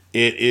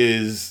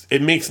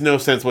 It makes no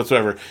sense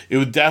whatsoever.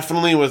 It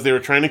definitely was, they were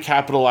trying to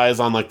capitalize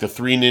on the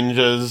Three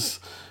Ninjas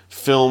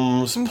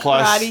films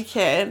plus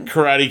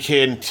Karate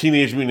Kid,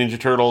 Teenage Mutant Ninja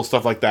Turtles,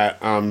 stuff like that.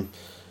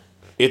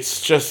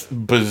 It's just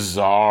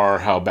bizarre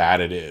how bad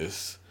it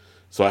is.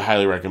 So I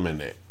highly recommend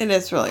it. It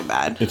is really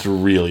bad. It's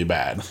really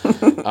bad.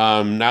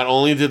 Not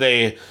only do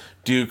they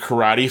do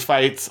karate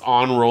fights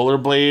on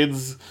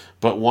rollerblades,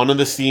 but one of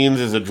the scenes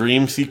is a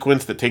dream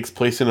sequence that takes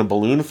place in a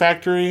balloon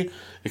factory.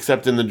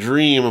 Except in the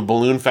dream, a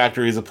balloon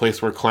factory is a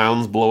place where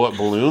clowns blow up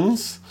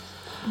balloons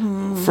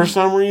for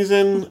some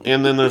reason.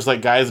 And then there's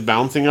guys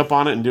bouncing up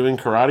on it and doing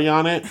karate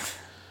on it.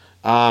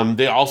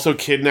 They also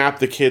kidnap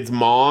the kid's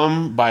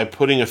mom by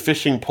putting a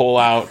fishing pole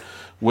out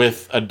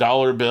with a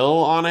 $1 bill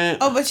on it.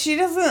 Oh, but she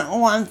doesn't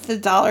want the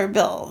 $1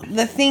 bill.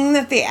 The thing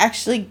that they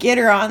actually get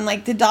her on,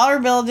 the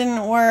 $1 bill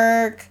didn't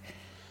work.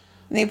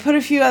 They put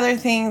a few other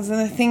things, and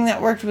the thing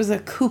that worked was a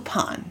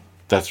coupon.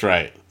 That's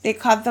right. They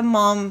caught the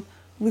mom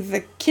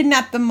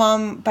kidnapped the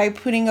mom by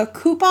putting a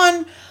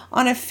coupon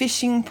on a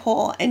fishing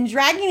pole and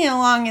dragging it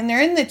along, and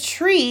they're in the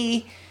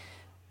tree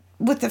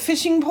with the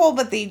fishing pole,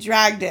 but they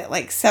dragged it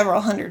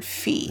several hundred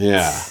feet.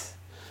 Yeah.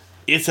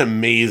 It's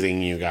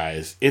amazing, you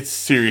guys. It's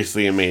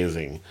seriously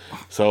amazing.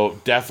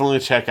 So definitely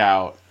check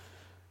out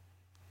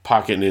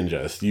Pocket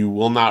Ninjas. You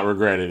will not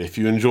regret it if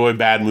you enjoy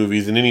bad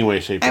movies in any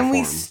way, shape, or form. And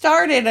we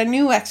started a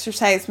new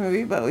exercise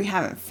movie, but we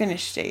haven't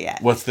finished it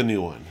yet. What's the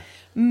new one?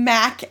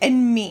 Mac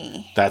and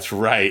Me. That's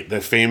right.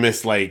 The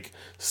famous,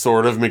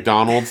 sort of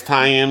McDonald's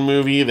tie-in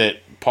movie that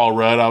Paul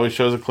Rudd always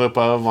shows a clip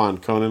of on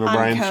Conan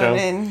O'Brien's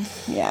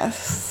show.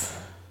 Yes.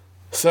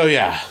 So,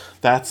 yeah.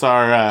 That's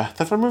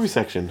our movie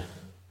section.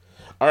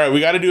 All right,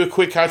 we got to do a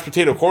quick Couch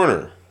Potato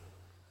Corner.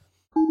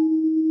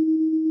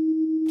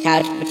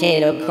 Couch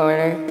Potato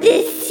Corner.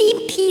 The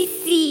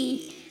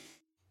CPC.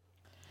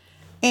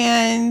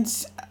 And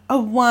a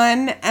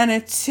 1 and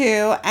a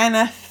 2 and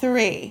a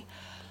 3.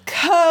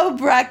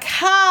 Cobra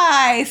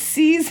Kai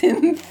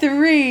Season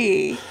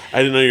 3. I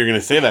didn't know you were going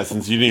to say that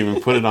since you didn't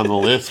even put it on the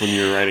list when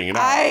you were writing it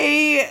out.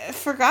 I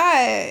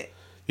forgot.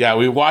 Yeah,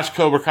 we watched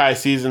Cobra Kai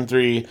Season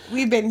 3.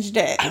 We binged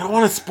it. I don't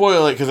want to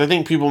spoil it because I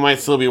think people might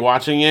still be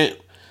watching it.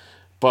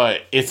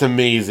 But it's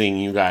amazing,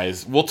 you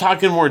guys. We'll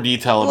talk in more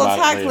detail about it later.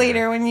 We'll talk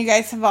later when you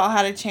guys have all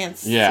had a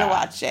chance to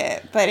watch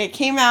it. But it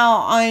came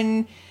out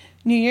on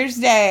New Year's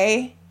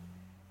Day.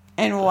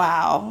 And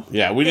wow.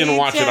 Yeah, we didn't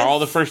watch it all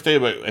the first day,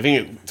 but I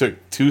think it took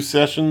 2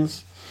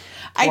 sessions.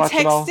 I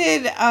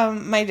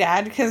texted my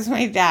dad because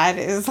my dad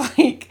is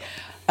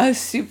a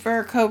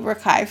super Cobra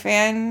Kai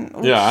fan,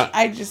 which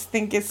I just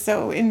think is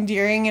so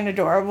endearing and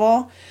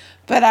adorable.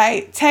 But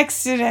I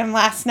texted him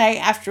last night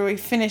after we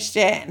finished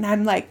it, and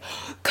I'm like,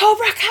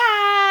 Cobra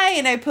Kai!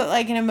 And I put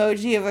like an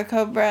emoji of a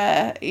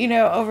cobra,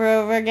 over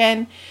and over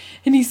again.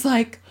 And he's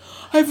like,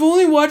 I've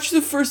only watched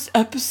the first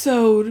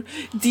episode.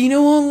 Dina,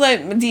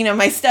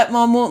 my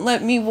stepmom won't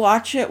let me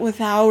watch it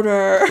without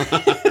her.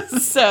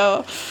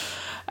 So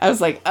I was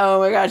like, oh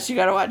my gosh, you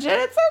gotta watch it.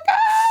 It's so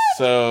good.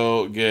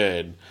 So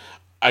good.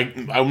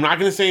 I'm not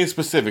going to say any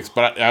specifics,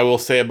 but I will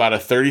say about a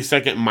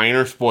 30-second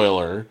minor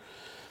spoiler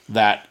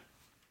that...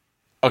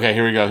 Okay,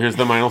 here we go. Here's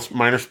the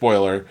minor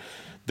spoiler.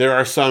 There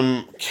are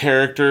some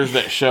characters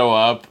that show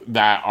up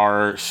that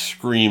are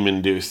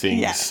scream-inducing.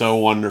 Yes. So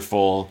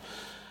wonderful.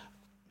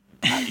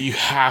 You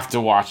have to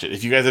watch it.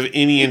 If you guys have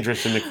any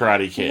interest in the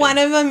Karate Kid. One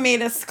of them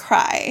made us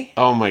cry.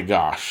 Oh my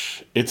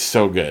gosh. It's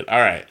so good. All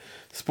right.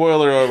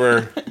 Spoiler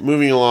over.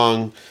 Moving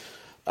along.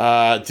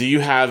 Do you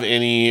have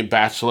any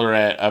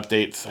Bachelorette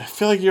updates? I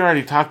feel like you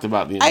already talked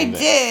about the I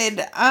did.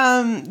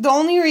 The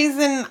only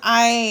reason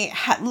I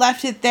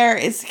left it there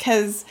is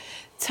because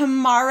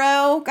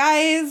tomorrow,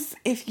 guys,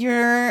 if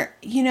you're,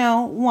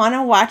 want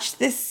to watch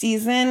this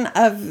season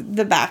of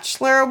The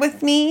Bachelor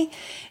with me,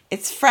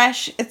 it's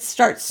fresh. It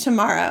starts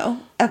tomorrow,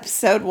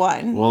 episode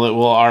 1. Well, it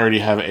will already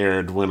have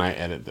aired when I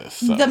edit this.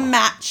 So The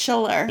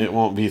Bachelor. it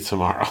won't be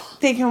tomorrow.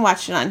 They can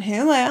watch it on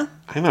Hulu.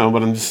 I know,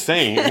 but I'm just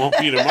saying it won't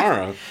be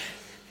tomorrow.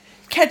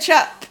 Catch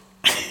up.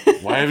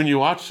 Why haven't you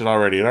watched it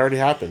already? It already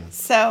happened.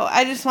 So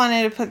I just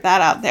wanted to put that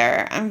out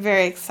there. I'm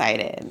very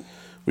excited.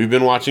 We've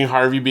been watching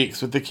Harvey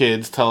Beaks with the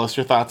kids. Tell us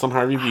your thoughts on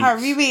Harvey Beaks.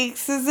 Harvey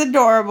Beaks is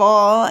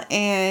adorable,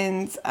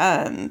 and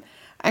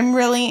I'm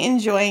really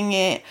enjoying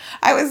it.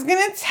 I was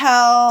going to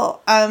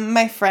tell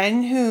my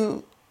friend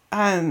who,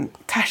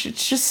 gosh,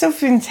 it's just so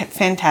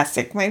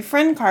fantastic. My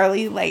friend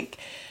Carly,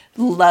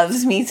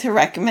 loves me to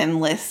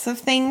recommend lists of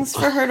things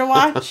for her to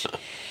watch.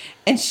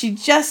 And she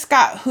just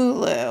got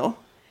Hulu.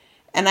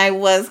 And I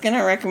was going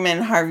to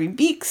recommend Harvey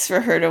Beaks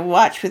for her to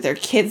watch with her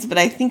kids, but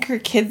I think her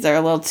kids are a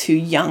little too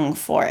young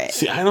for it.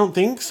 See, I don't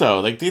think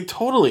so. They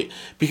totally...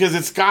 Because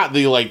it's got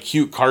the,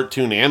 cute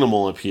cartoon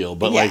animal appeal,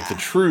 but, the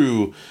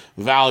true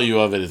value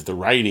of it is the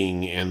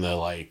writing and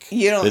the,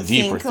 you don't the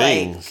deeper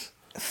think, things.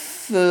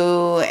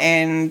 Fu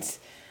and...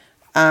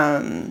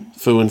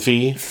 Fu and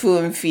Fee? Fu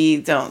and Fee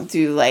don't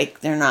do,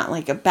 they're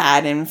not, a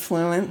bad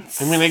influence.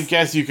 I mean, I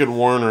guess you could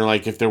warn her,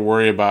 if they're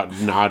worried about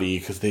naughty,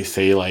 because they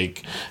say,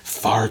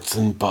 farts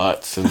and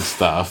butts and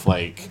stuff,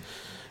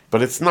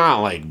 but it's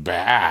not,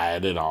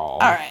 bad at all.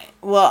 All right.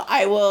 Well,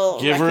 I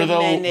will give her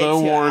the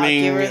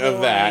warning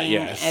of that,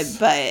 yes.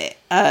 But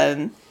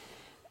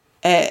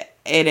it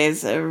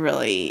is a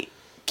really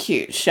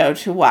cute show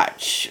to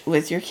watch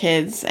with your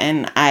kids,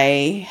 and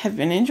I have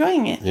been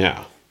enjoying it.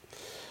 Yeah.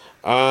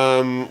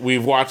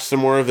 We've watched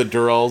some more of the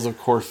Durrells of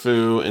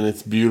Corfu, and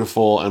it's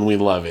beautiful, and we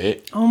love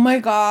it. Oh my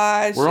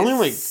gosh. We're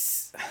only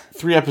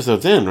 3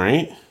 episodes in,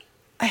 right?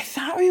 I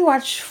thought we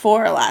watched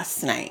 4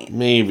 last night.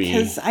 Maybe.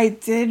 Because I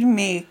did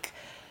make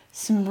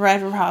some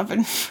Red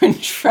Robin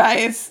French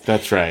fries.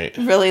 That's right.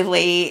 Really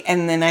late,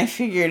 and then I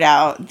figured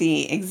out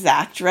the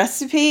exact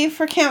recipe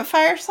for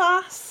campfire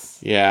sauce.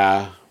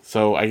 Yeah.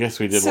 So I guess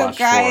we did watch 4. So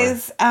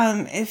guys,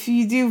 if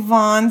you do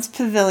Vaughn's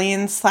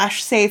Pavilion /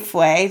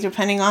 Safeway,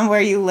 depending on where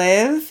you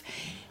live,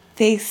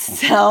 they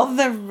sell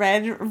the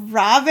Red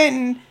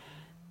Robin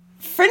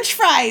French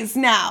fries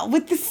now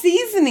with the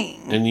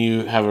seasoning. And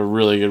you have a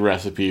really good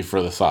recipe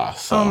for the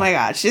sauce. So. Oh my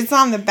gosh, it's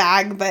on the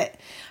bag, but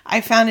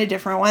I found a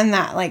different one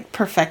that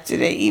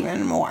perfected it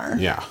even more.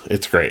 Yeah,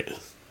 it's great.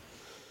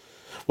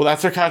 Well,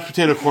 that's our Couch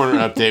Potato Corner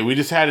update. We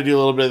just had to do a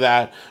little bit of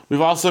that.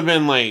 We've also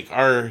been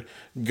our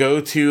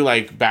go-to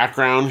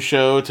background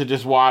show to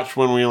just watch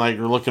when we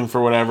are looking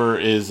for whatever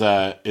is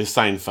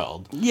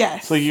Seinfeld.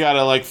 Yes. So you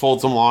gotta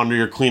fold some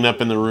laundry or clean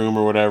up in the room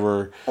or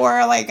whatever.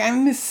 Or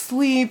I'm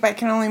asleep. I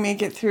can only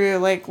make it through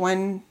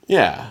one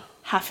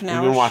half an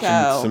hour We've been watching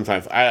show.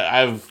 sometimes.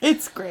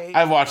 It's great.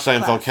 I've watched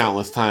Seinfeld Classic.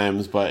 countless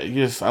times, but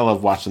I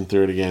love watching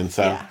through it again.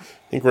 So Yeah.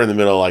 I think we're in the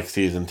middle of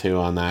season 2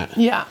 on that.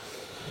 Yeah.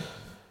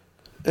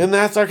 And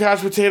that's our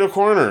Couch Potato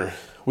Corner.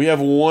 We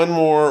have one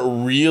more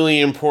really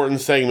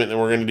important segment that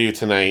we're going to do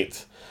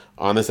tonight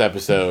on this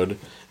episode,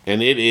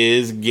 and it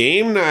is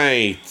game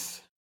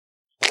night.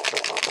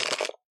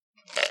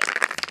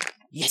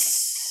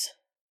 Yes.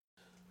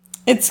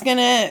 It's going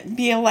to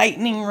be a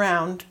lightning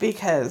round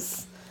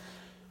because,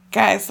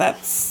 guys,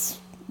 that's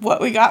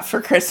what we got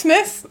for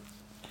Christmas.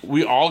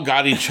 We all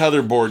got each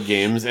other board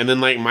games, and then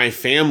my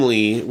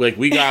family,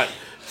 we got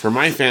for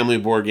my family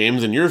board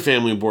games and your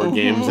family board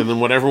games, and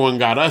then what everyone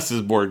got us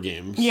is board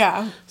games.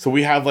 Yeah. So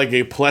we have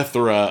a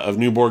plethora of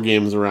new board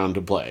games around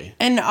to play.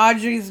 And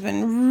Audrey's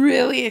been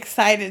really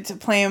excited to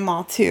play them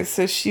all too.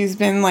 So she's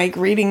been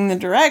reading the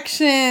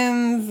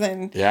directions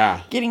and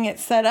getting it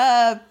set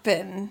up.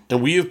 And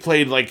we have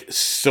played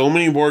so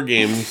many board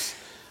games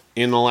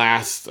in the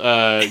last,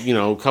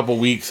 couple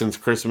weeks since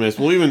Christmas.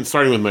 Well, even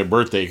starting with my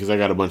birthday, because I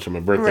got a bunch on my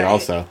birthday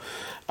also.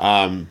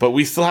 But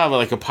we still have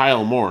like a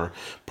pile more.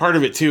 Part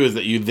of it too is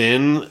that you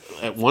then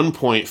at one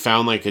point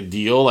found like a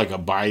deal, like a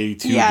buy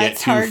two get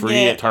two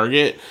free at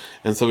Target,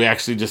 and so we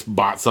actually just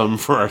bought some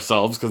for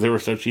ourselves because they were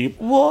so cheap.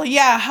 Well,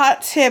 yeah.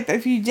 Hot tip: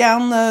 if you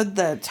download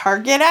the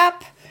Target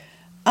app,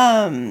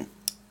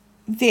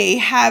 they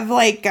have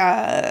like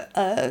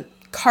a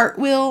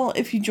cartwheel.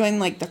 If you join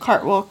like the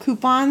cartwheel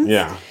coupons,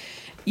 Yeah,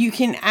 you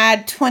can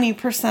add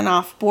 20%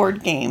 off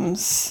board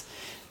games.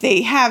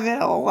 They have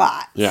it a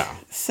lot. yeah.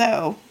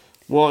 So.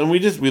 Well, and we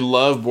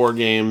love board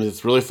games.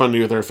 It's really fun to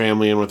do with our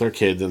family and with our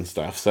kids and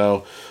stuff.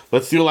 So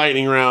let's do a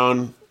lightning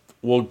round.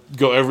 We'll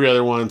go every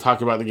other one,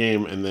 talk about the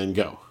game, and then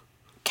go.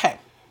 Okay.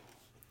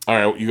 All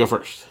right, you go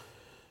first.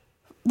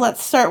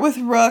 Let's start with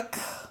Rook.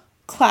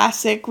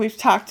 Classic. We've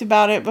talked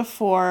about it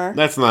before.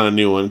 That's not a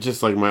new one. It's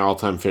just like my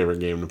all-time favorite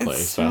game to play.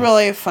 It's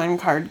really a fun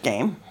card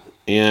game.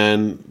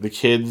 And the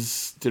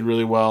kids did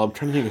really well. I'm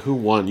trying to think of who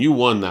won. You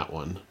won that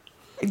one.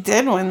 I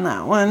did win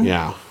that one.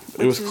 Yeah,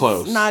 it was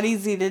close. Not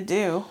easy to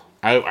do.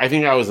 I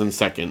think I was in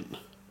second.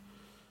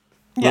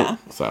 Yeah.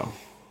 So,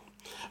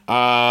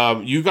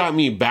 you got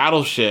me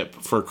Battleship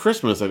for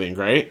Christmas, I think,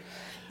 right?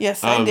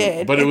 Yes, I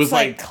did. But it was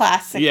like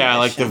classic. Yeah, edition.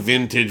 like the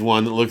vintage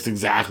one that looks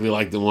exactly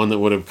like the one that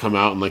would have come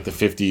out in like the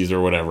 50s or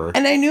whatever.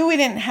 And I knew we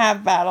didn't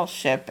have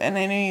Battleship, and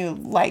I knew you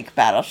like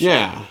Battleship.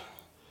 Yeah.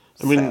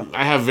 I mean,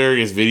 I have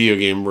various video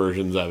game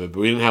versions of it, but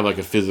we didn't have like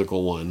a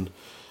physical one.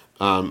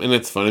 And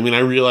it's fun. I mean, I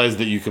realize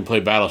that you can play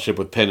Battleship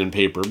with pen and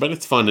paper, but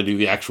it's fun to do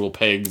the actual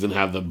pegs and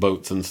have the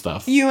boats and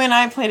stuff. You and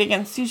I played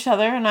against each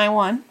other, and I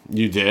won.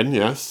 You did,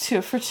 yes.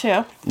 2 for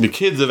 2. The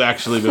kids have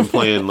actually been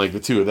playing like the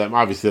two of them.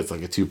 Obviously, that's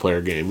like a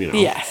 2-player game, you know.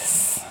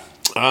 Yes.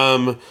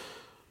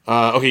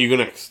 Okay, you go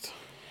next.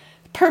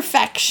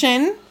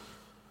 Perfection.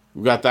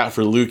 We got that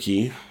for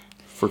Lukey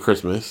for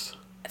Christmas.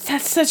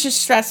 That's such a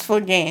stressful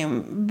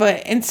game,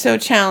 and so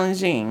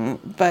challenging,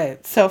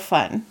 but so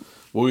fun.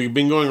 Well, we've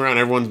been going around.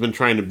 Everyone's been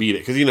trying to beat it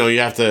because you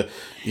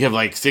have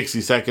like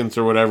 60 seconds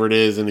or whatever it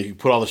is, and you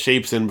put all the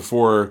shapes in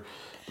before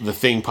the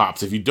thing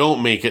pops. If you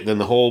don't make it, then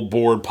the whole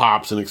board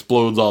pops and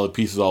explodes all the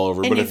pieces all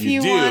over. And but if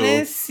you want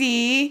to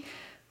see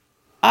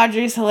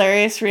Audrey's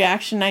hilarious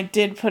reaction, I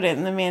did put it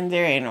in the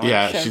Mandarian workshop.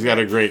 Yeah, she's got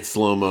a great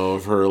slow-mo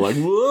of her like,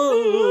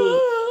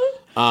 whoa.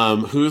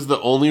 Who's the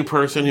only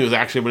person who's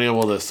actually been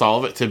able to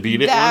solve it, to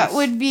beat it That once?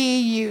 would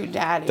be you,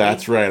 Daddy.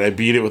 That's right. I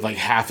beat it with like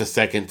half a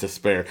second to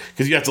spare.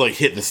 Because you have to like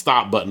hit the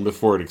stop button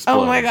before it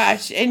explodes. Oh my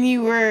gosh. And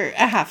you were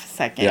a half a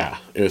second. Yeah,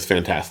 it was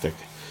fantastic.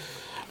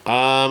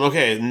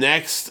 Okay,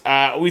 next.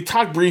 We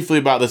talked briefly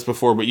about this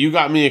before, but you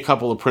got me a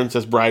couple of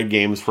Princess Bride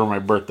games for my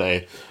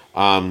birthday.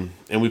 And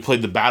we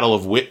played the Battle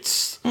of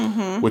Wits,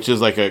 which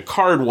is like a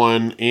card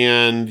one,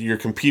 and you're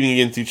competing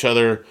against each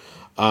other.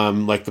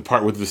 Like the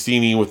part with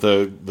Vicini with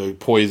the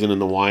poison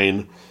and the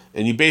wine.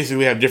 And you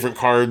basically have different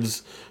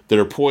cards that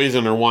are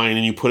poison or wine,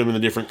 and you put them in the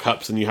different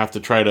cups, and you have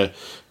to try to,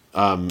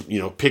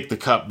 pick the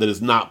cup that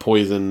is not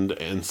poisoned,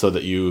 and so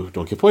that you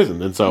don't get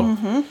poisoned. And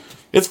so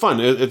it's fun.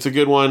 It's a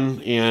good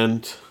one,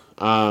 and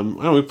I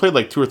don't know, we played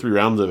like 2 or 3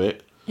 rounds of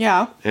it.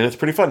 Yeah. And it's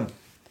pretty fun.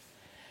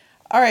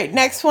 All right.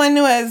 Next one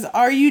was,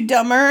 are you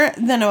dumber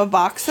than a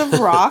box of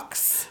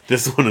rocks?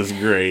 This one is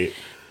great.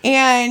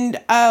 And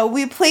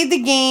we played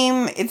the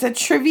game. It's a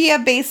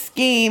trivia-based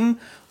game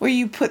where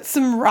you put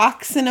some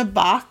rocks in a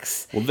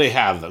box. Well, they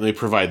have them. They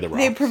provide the rocks.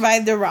 They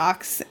provide the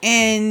rocks.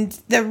 And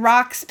the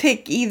rocks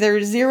pick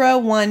either 0,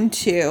 1,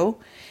 2.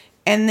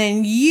 And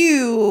then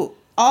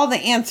all the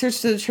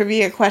answers to the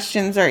trivia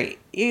questions are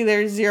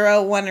either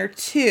 0, 1, or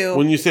 2.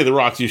 When you say the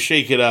rocks, you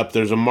shake it up.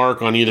 There's a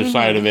mark on either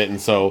side of it.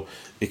 And so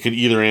it could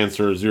either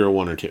answer 0,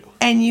 1, or 2.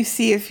 And you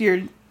see if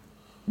you're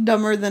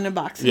dumber than a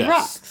box of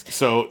rocks.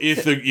 So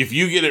if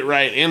you get it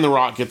right and the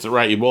rock gets it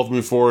right, you both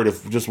move forward.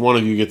 If just one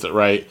of you gets it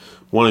right,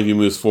 one of you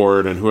moves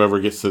forward, and whoever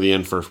gets to the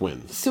end first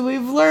wins. So we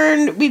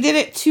did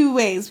it 2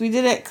 ways. We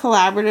did it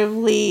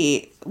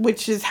collaboratively,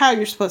 which is how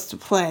you're supposed to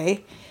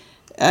play.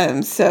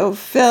 So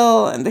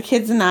Phil and the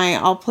kids and I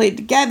all played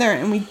together,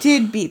 and we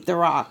did beat the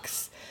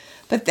rocks.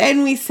 But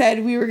then we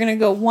said we were going to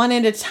go one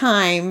at a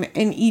time,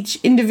 and each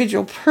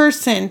individual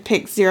person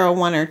picked 0,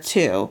 1, or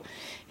 2.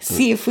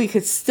 See if we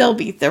could still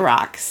beat the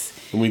rocks.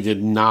 And we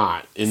did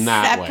not in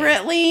that way.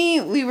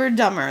 Separately, we were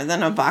dumber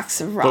than a box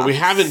of rocks. But we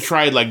haven't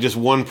tried like just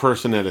one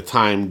person at a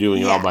time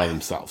doing it all by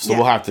themselves. So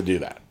we'll have to do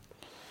that.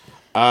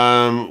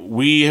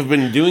 We have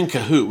been doing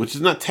Kahoot, which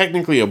is not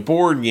technically a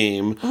board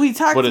game. We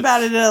talked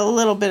about it a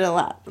little bit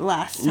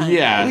last time.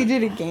 Yeah. We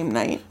did a game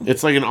night.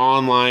 It's like an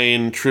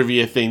online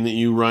trivia thing that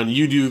you run.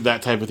 You do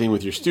that type of thing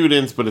with your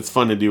students, but it's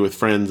fun to do with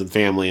friends and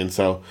family. And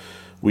so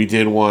we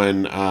did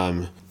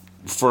one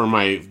for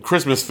my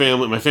Christmas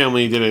family. My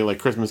family did a like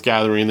Christmas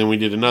gathering, and then we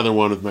did another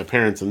one with my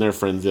parents and their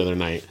friends the other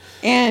night.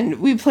 And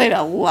we played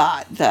a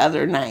lot the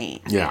other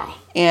night. Yeah.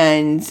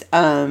 And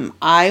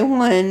I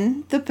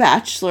won the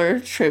Bachelor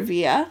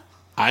trivia.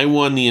 I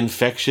won the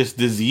infectious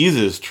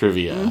diseases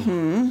trivia.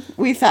 Mm-hmm.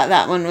 We thought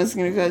that one was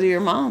going to go to your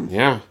mom.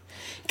 Yeah.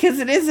 Because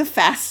it is the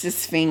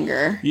fastest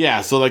finger.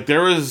 Yeah, so like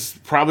there was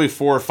probably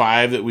 4 or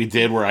 5 that we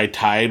did where I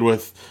tied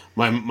with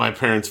my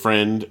parents'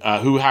 friend,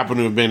 who happened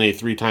to have been a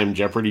 3-time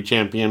Jeopardy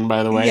champion,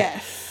 by the way.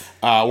 Yes.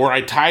 Where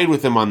I tied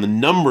with him on the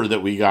number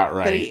that we got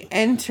right.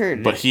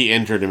 But he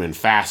entered him in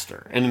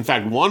faster. And in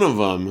fact, one of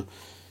them,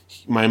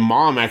 my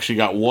mom actually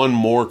got one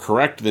more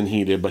correct than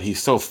he did, but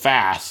he's so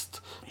fast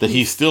that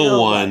he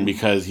still won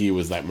because he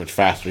was that much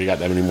faster. He got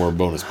that many more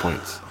bonus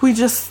points. We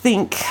just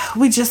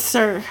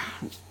are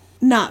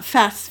not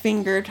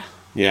fast-fingered.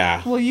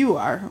 Yeah. Well, you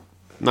are.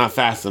 Not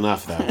fast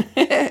enough, though.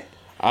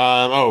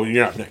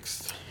 You're up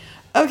next.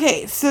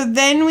 Okay, so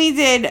then we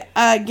did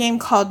a game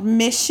called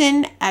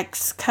Mission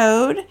X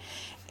Code,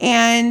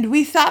 and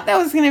we thought that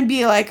was going to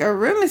be like a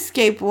room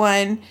escape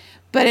one,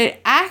 but it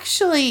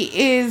actually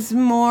is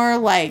more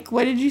like,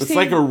 what did you say? It's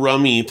like a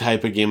rummy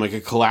type of game, like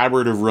a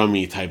collaborative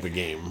rummy type of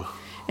game.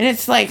 And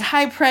it's like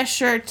high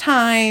pressure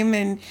time,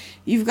 and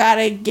you've got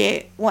to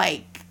get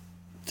like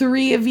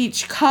 3 of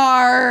each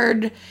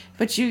card,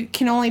 but you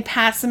can only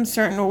pass them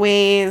certain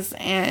ways,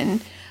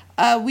 and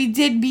we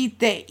did beat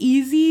the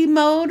easy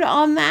mode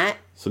on that.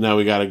 So now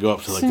we got to go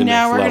up to the next level. So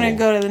now we're going to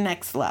go to the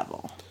next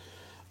level.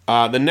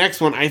 The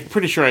next one, I'm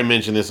pretty sure I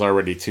mentioned this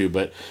already too,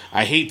 but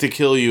I Hate to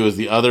Kill You is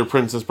the other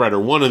Princess Bride, or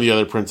one of the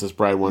other Princess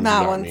Bride ones.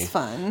 That one's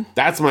fun.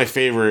 That's my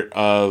favorite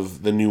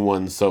of the new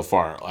ones so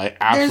far. I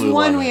absolutely There's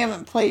one love we it.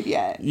 haven't played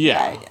yet.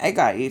 Yeah. I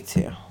got you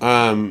too.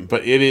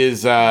 But it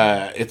is,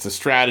 it's a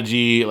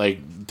strategy,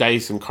 like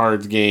dice and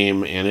cards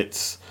game, and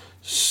it's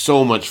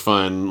so much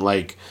fun.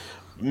 Like,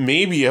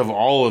 maybe of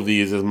all of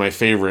these is my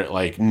favorite,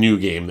 like, new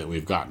game that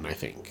we've gotten, I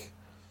think.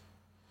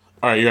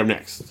 All right, you're up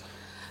next.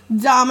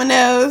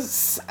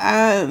 Dominoes.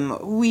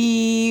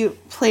 We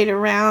played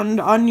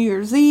around on New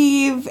Year's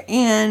Eve,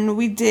 and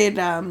we did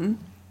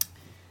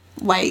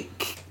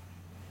like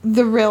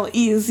the real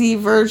easy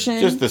version.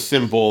 Just the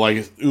simple,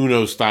 like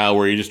Uno style,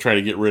 where you just try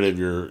to get rid of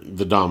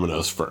the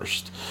dominoes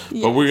first.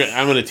 Yes. But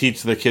I'm going to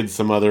teach the kids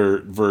some other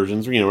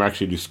versions. We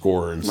actually do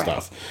score and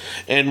stuff.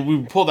 And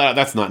we pulled out.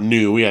 That's not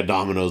new. We had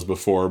dominoes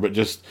before, but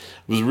just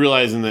was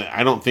realizing that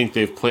I don't think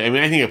they've played. I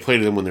mean, I think I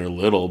played them when they were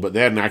little, but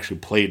they hadn't actually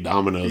played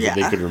dominoes that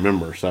they could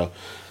remember. So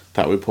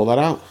thought we'd pull that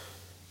out.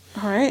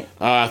 All right.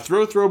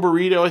 Throw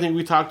burrito, I think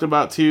we talked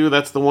about too.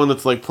 That's the one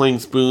that's like playing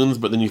spoons,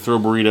 but then you throw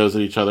burritos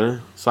at each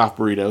other. Soft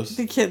burritos.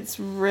 The kids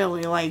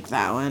really like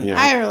that one. Yeah.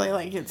 I really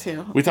like it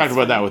too. We talked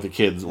about that with the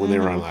kids when they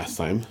were on last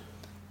time.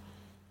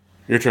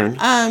 Your turn.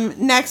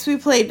 Next we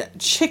played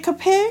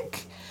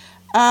Chick-a-Pig.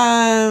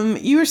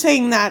 You were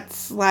saying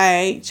that's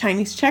like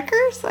Chinese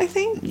checkers, I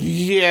think?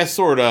 Yeah,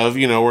 sort of.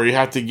 Where you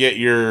have to get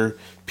your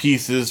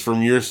pieces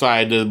from your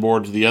side of the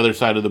board to the other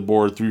side of the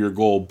board through your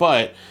goal,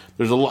 but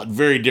there's a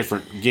very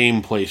different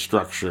gameplay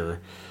structure.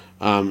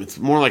 It's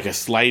more like a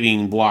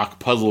sliding block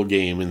puzzle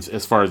game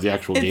as far as the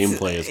actual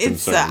gameplay is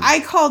concerned. I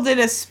called it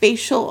a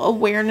spatial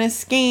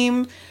awareness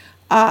game.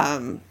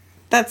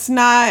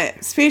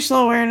 Spatial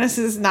awareness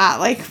is not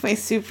like my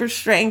super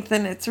strength,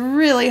 and it's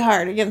really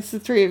hard against the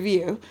 3 of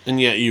you. And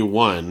yet you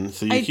won,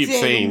 so you keep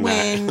saying that.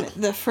 I did win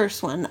the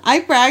first one. I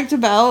bragged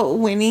about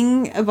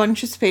winning a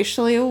bunch of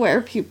spatially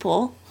aware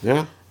people.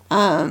 Yeah.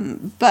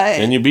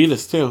 And you beat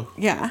us too.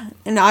 Yeah,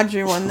 and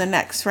Audrey won the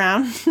next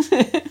round.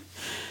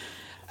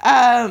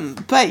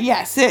 But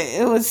yes,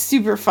 it was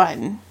super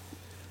fun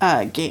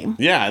game.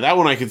 Yeah, that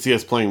one I could see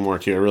us playing more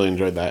too. I really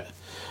enjoyed that.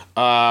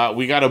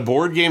 We got a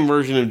board game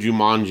version of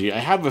Jumanji. I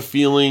have a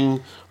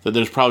feeling that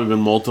there's probably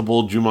been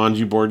multiple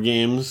Jumanji board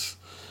games.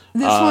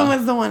 This one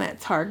was the one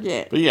at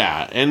Target. But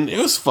yeah, and it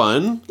was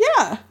fun. Yeah.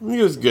 I think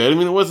it was good. I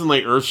mean, it wasn't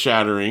like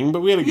earth-shattering, but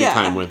we had a good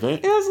time with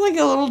it. It was like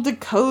a little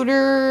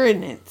decoder,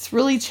 and it's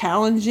really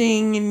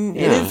challenging, and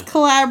it is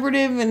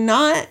collaborative and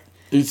not.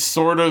 It's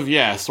sort of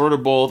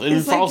both. And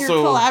it's like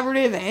also you're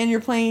collaborative and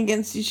you're playing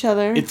against each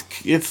other.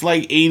 It's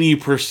like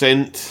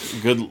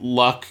 80% good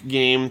luck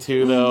game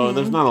too, though. Mm-hmm.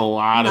 There's not a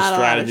lot of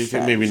strategy to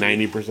it, maybe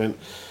 90%.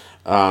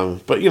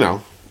 But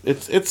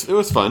it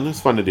was fun. It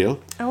was fun to do.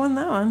 I won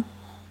that one.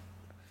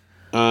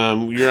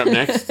 You're up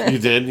next. You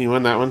did. You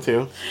won that one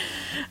too.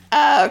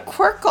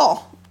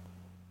 Quirkle.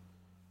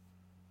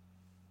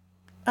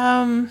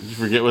 Did you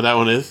forget what that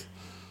one is?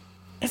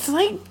 It's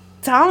like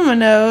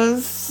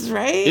dominoes,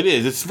 right? It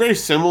is. It's very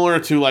similar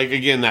to, like,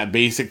 again, that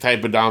basic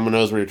type of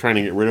dominoes where you're trying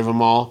to get rid of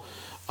them all.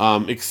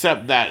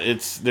 Except that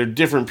they're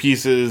different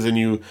pieces, and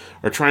you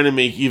are trying to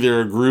make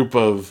either a group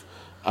of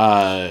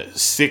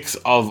 6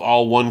 of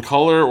all one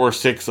color or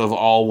 6 of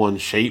all one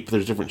shape.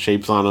 There's different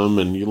shapes on them,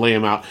 and you lay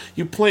them out.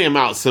 You play them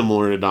out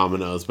similar to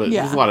dominoes, but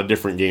there's a lot of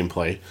different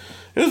gameplay.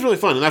 It was really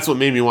fun, and that's what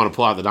made me want to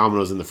pull out the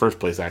dominoes in the first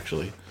place,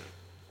 actually.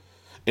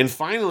 And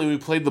finally, we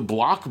played the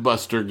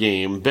Blockbuster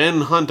game.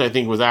 Ben Hunt, I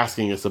think, was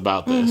asking us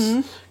about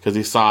this because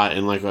he saw it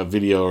in like a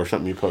video or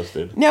something you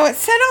posted. No, it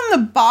said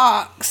on the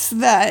box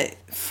that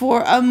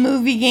for a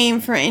movie game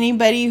for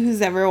anybody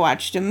who's ever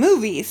watched a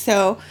movie.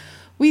 So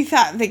we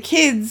thought the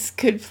kids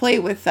could play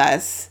with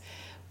us.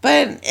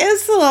 But it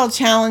was a little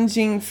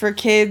challenging for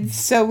kids,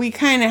 so we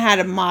kind of had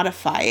to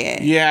modify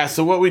it. Yeah,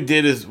 so what we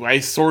did is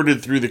I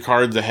sorted through the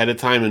cards ahead of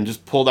time and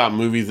just pulled out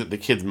movies that the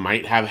kids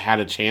might have had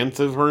a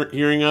chance of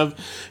hearing of.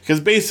 Because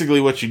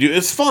basically what you do,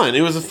 it's fun.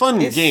 It was a fun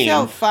game. It's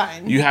so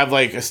fun. You have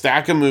like a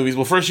stack of movies.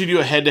 Well, first you do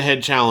a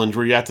head-to-head challenge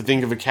where you have to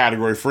think of a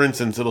category. For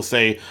instance, it'll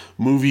say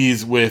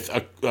movies with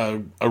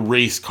a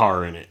race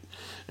car in it.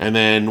 And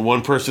then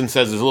one person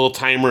says there's a little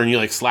timer and you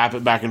like slap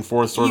it back and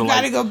forth sort of like...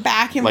 You got to go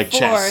back and like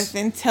forth chess.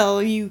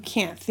 Until you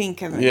can't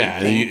think of it. Yeah,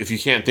 and if you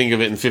can't think of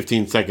it in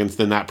 15 seconds,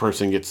 then that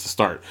person gets to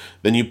start.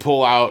 Then you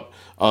pull out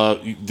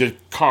the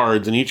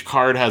cards, and each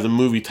card has a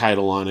movie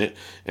title on it.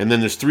 And then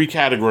there's 3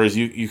 categories.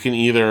 You can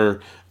either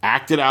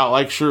act it out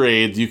like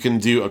charades, you can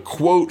do a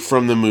quote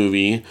from the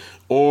movie,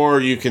 or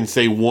you can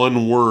say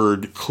one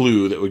word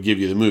clue that would give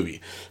you the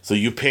movie. So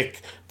you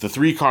pick the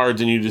 3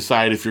 cards and you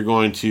decide if you're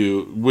going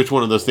to, which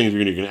one of those things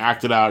you're going to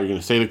act it out, you're going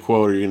to say the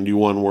quote, or you're going to do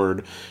one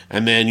word.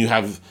 And then you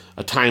have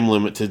a time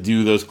limit to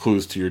do those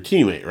clues to your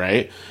teammate,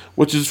 right?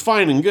 Which is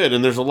fine and good.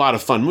 And there's a lot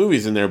of fun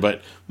movies in there,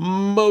 but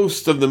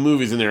most of the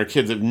movies in there are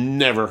kids have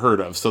never heard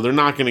of. So they're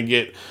not going to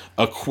get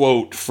a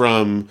quote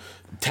from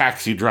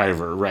Taxi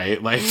Driver,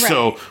 right? Like,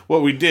 so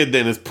what we did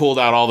then is pulled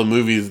out all the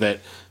movies that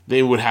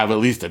they would have at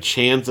least a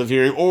chance of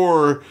hearing,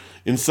 or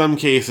in some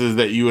cases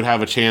that you would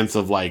have a chance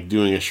of like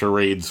doing a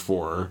charades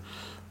for,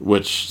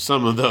 which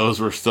some of those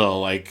were still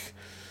like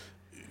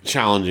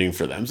challenging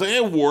for them. So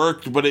it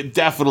worked, but it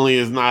definitely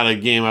is not a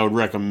game I would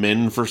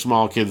recommend for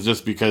small kids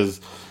just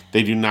because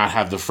they do not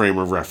have the frame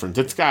of reference.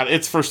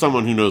 It's for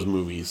someone who knows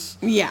movies.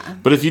 Yeah.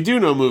 But if you do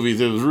know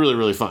movies, it was really,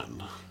 really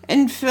fun.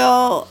 And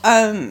Phil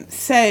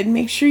said,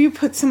 make sure you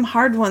put some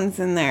hard ones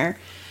in there.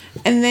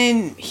 And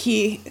then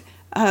he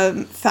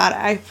thought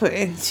I put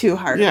in 2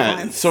 hard ones.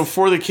 Yeah, so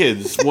for the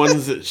kids,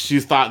 ones that she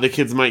thought the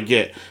kids might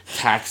get: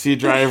 Taxi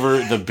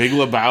Driver, The Big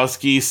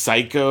Lebowski,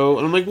 Psycho.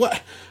 And I'm like,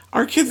 what?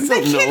 Our kids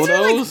don't know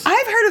those? Like,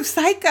 I've heard of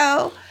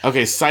Psycho.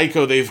 Okay,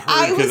 Psycho they've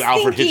heard because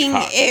Alfred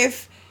Hitchcock.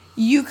 If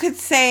you could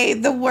say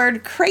the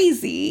word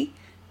crazy,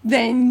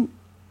 then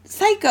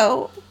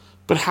Psycho.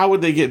 But how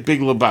would they get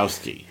Big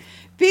Lebowski?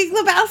 Big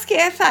Lebowski,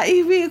 I thought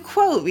you'd be a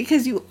quote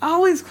because you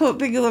always quote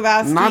Big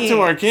Lebowski. Not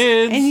to our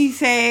kids. And you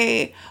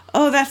say,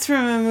 oh, that's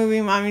from a movie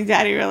Mom and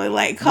Daddy really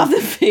like called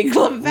The Big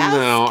Lebowski.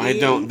 No, I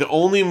don't. The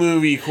only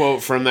movie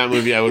quote from that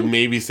movie I would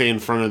maybe say in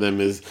front of them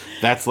is,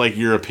 that's like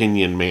your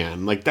opinion,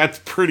 man. Like,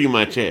 that's pretty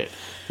much it.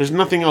 There's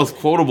nothing else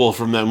quotable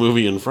from that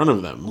movie in front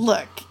of them.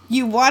 Look,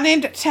 you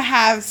wanted to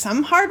have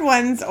some hard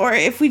ones, or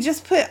if we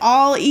just put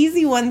all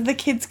easy ones the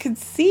kids could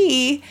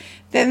see,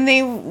 then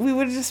we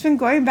would have just been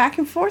going back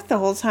and forth the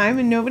whole time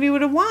and nobody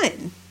would have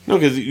won. No,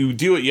 because you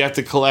do it, you have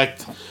to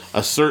collect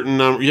a certain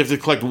number. You have to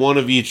collect one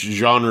of each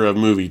genre of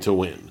movie to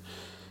win.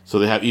 So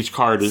they have each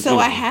card. So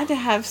I had to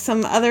have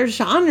some other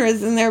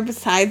genres in there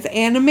besides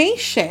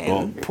animation.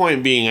 Well,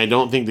 point being, I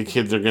don't think the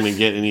kids are going to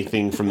get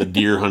anything from the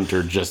Deer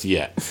Hunter just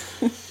yet.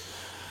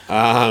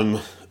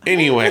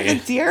 Anyway.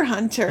 The Deer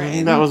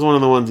Hunter. That was one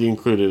of the ones he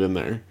included in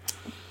there.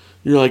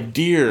 You're like,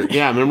 deer.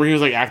 Yeah, remember he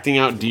was like acting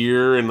out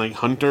deer and like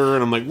hunter,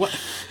 and I'm like, what?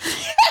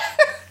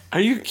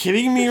 Are you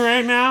kidding me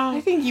right now?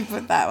 I think you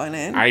put that one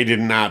in. I did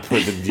not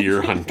put the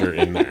Deer Hunter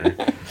in there.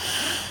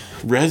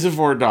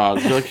 Reservoir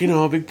Dogs. You're like,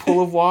 a big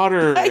pool of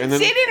water. I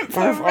didn't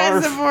put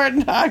Reservoir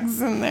Dogs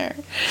in there.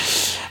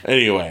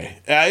 Anyway,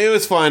 it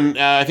was fun.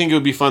 I think it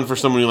would be fun for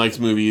someone who likes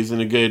movies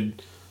and a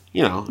good,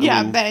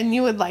 Ben,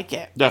 you would like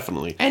it.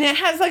 Definitely. And it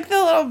has like the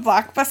little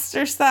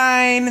Blockbuster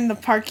sign in the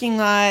parking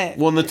lot.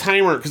 Well, and the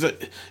timer, because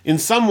in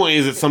some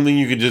ways it's something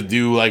you could just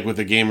do like with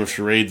a game of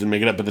charades and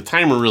make it up, but the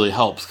timer really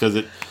helps because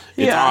it's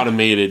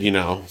automated,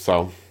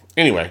 So,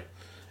 anyway,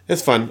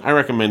 it's fun. I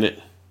recommend it.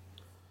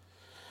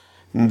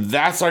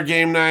 That's our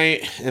game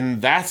night,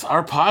 and that's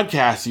our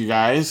podcast, you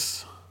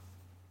guys.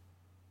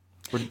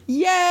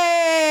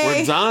 Yay!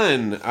 We're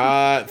done.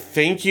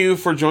 Thank you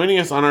for joining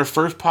us on our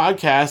first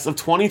podcast of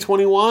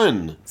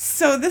 2021.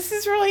 So this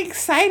is really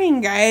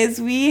exciting,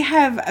 guys. We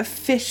have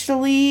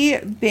officially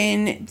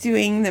been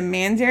doing the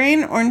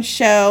Mandarian Orange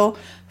Show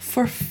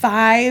for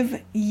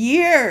 5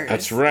 years.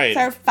 That's right. It's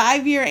our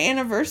 5-year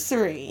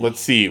anniversary. Let's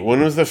see. When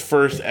was the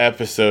first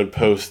episode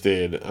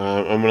posted?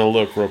 I'm going to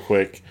look real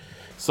quick.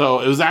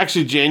 So it was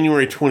actually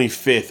January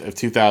 25th of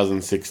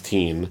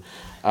 2016,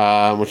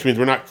 which means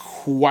we're not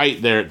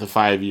quite there at the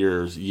 5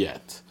 years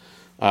yet.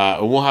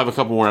 We'll have a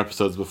couple more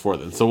episodes before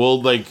then. So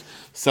we'll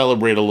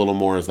celebrate a little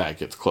more as that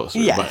gets closer.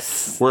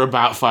 Yes. But we're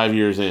about 5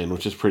 years in,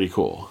 which is pretty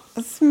cool.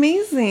 That's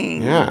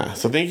amazing. Yeah.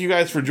 So thank you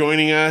guys for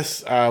joining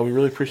us. We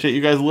really appreciate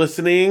you guys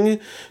listening.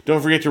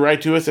 Don't forget to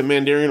write to us at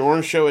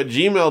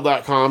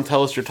mandarianorangeshow@gmail.com.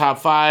 Tell us your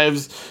top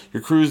 5s,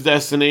 your cruise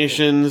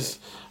destinations,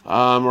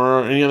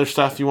 or any other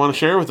stuff you want to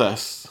share with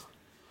us.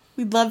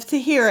 We'd love to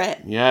hear it.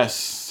 Yes.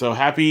 So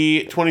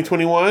happy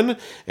 2021.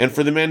 And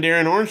for the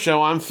Mandarian Orange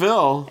Show, I'm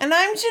Phil. And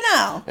I'm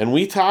Janelle. And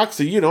we talk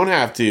so you don't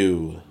have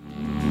to.